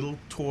thing with little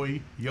toy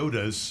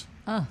Yodas,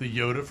 the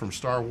Yoda from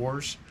Star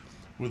Wars,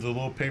 with a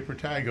little paper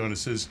tag on it.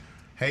 Says,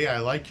 hey, I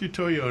like your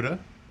Toyota.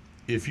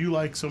 If you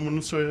like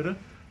someone's Toyota,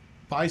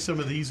 buy some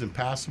of these and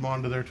pass them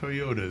on to their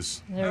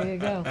Toyotas. There you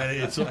go. And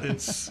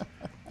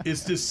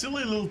it's this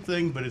silly little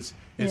thing, but it's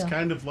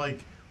kind of like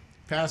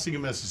passing a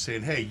message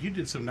saying, "Hey, you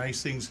did some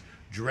nice things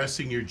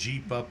dressing your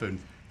Jeep up and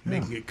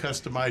making it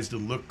customized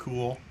and look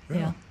cool."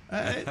 Yeah.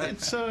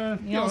 It's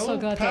You also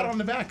a got pat a- on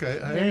the back.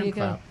 There you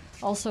go. Clap.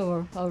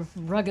 Also a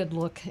rugged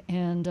look,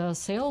 and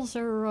sales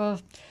are,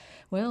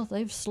 well,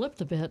 they've slipped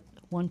a bit,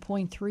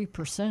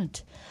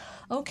 1.3%.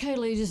 Okay,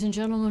 ladies and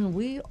gentlemen,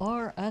 we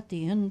are at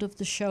the end of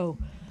the show.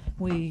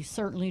 We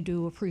certainly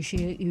do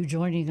appreciate you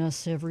joining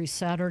us every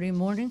Saturday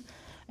morning.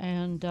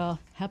 And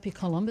happy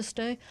Columbus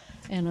Day.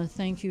 And a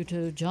thank you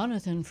to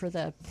Jonathan for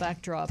that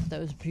backdrop,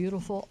 those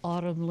beautiful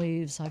autumn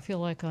leaves. I feel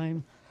like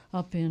I'm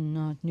up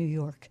in New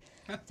York.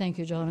 Thank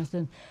you,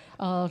 Jonathan.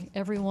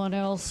 Everyone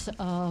else,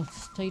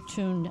 stay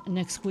tuned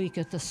next week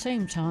at the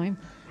same time.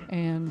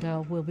 And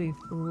we'll be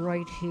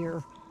right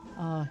here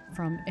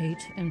from 8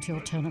 until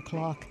 10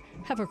 o'clock.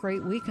 Have a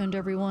great weekend,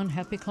 everyone.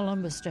 Happy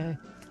Columbus Day.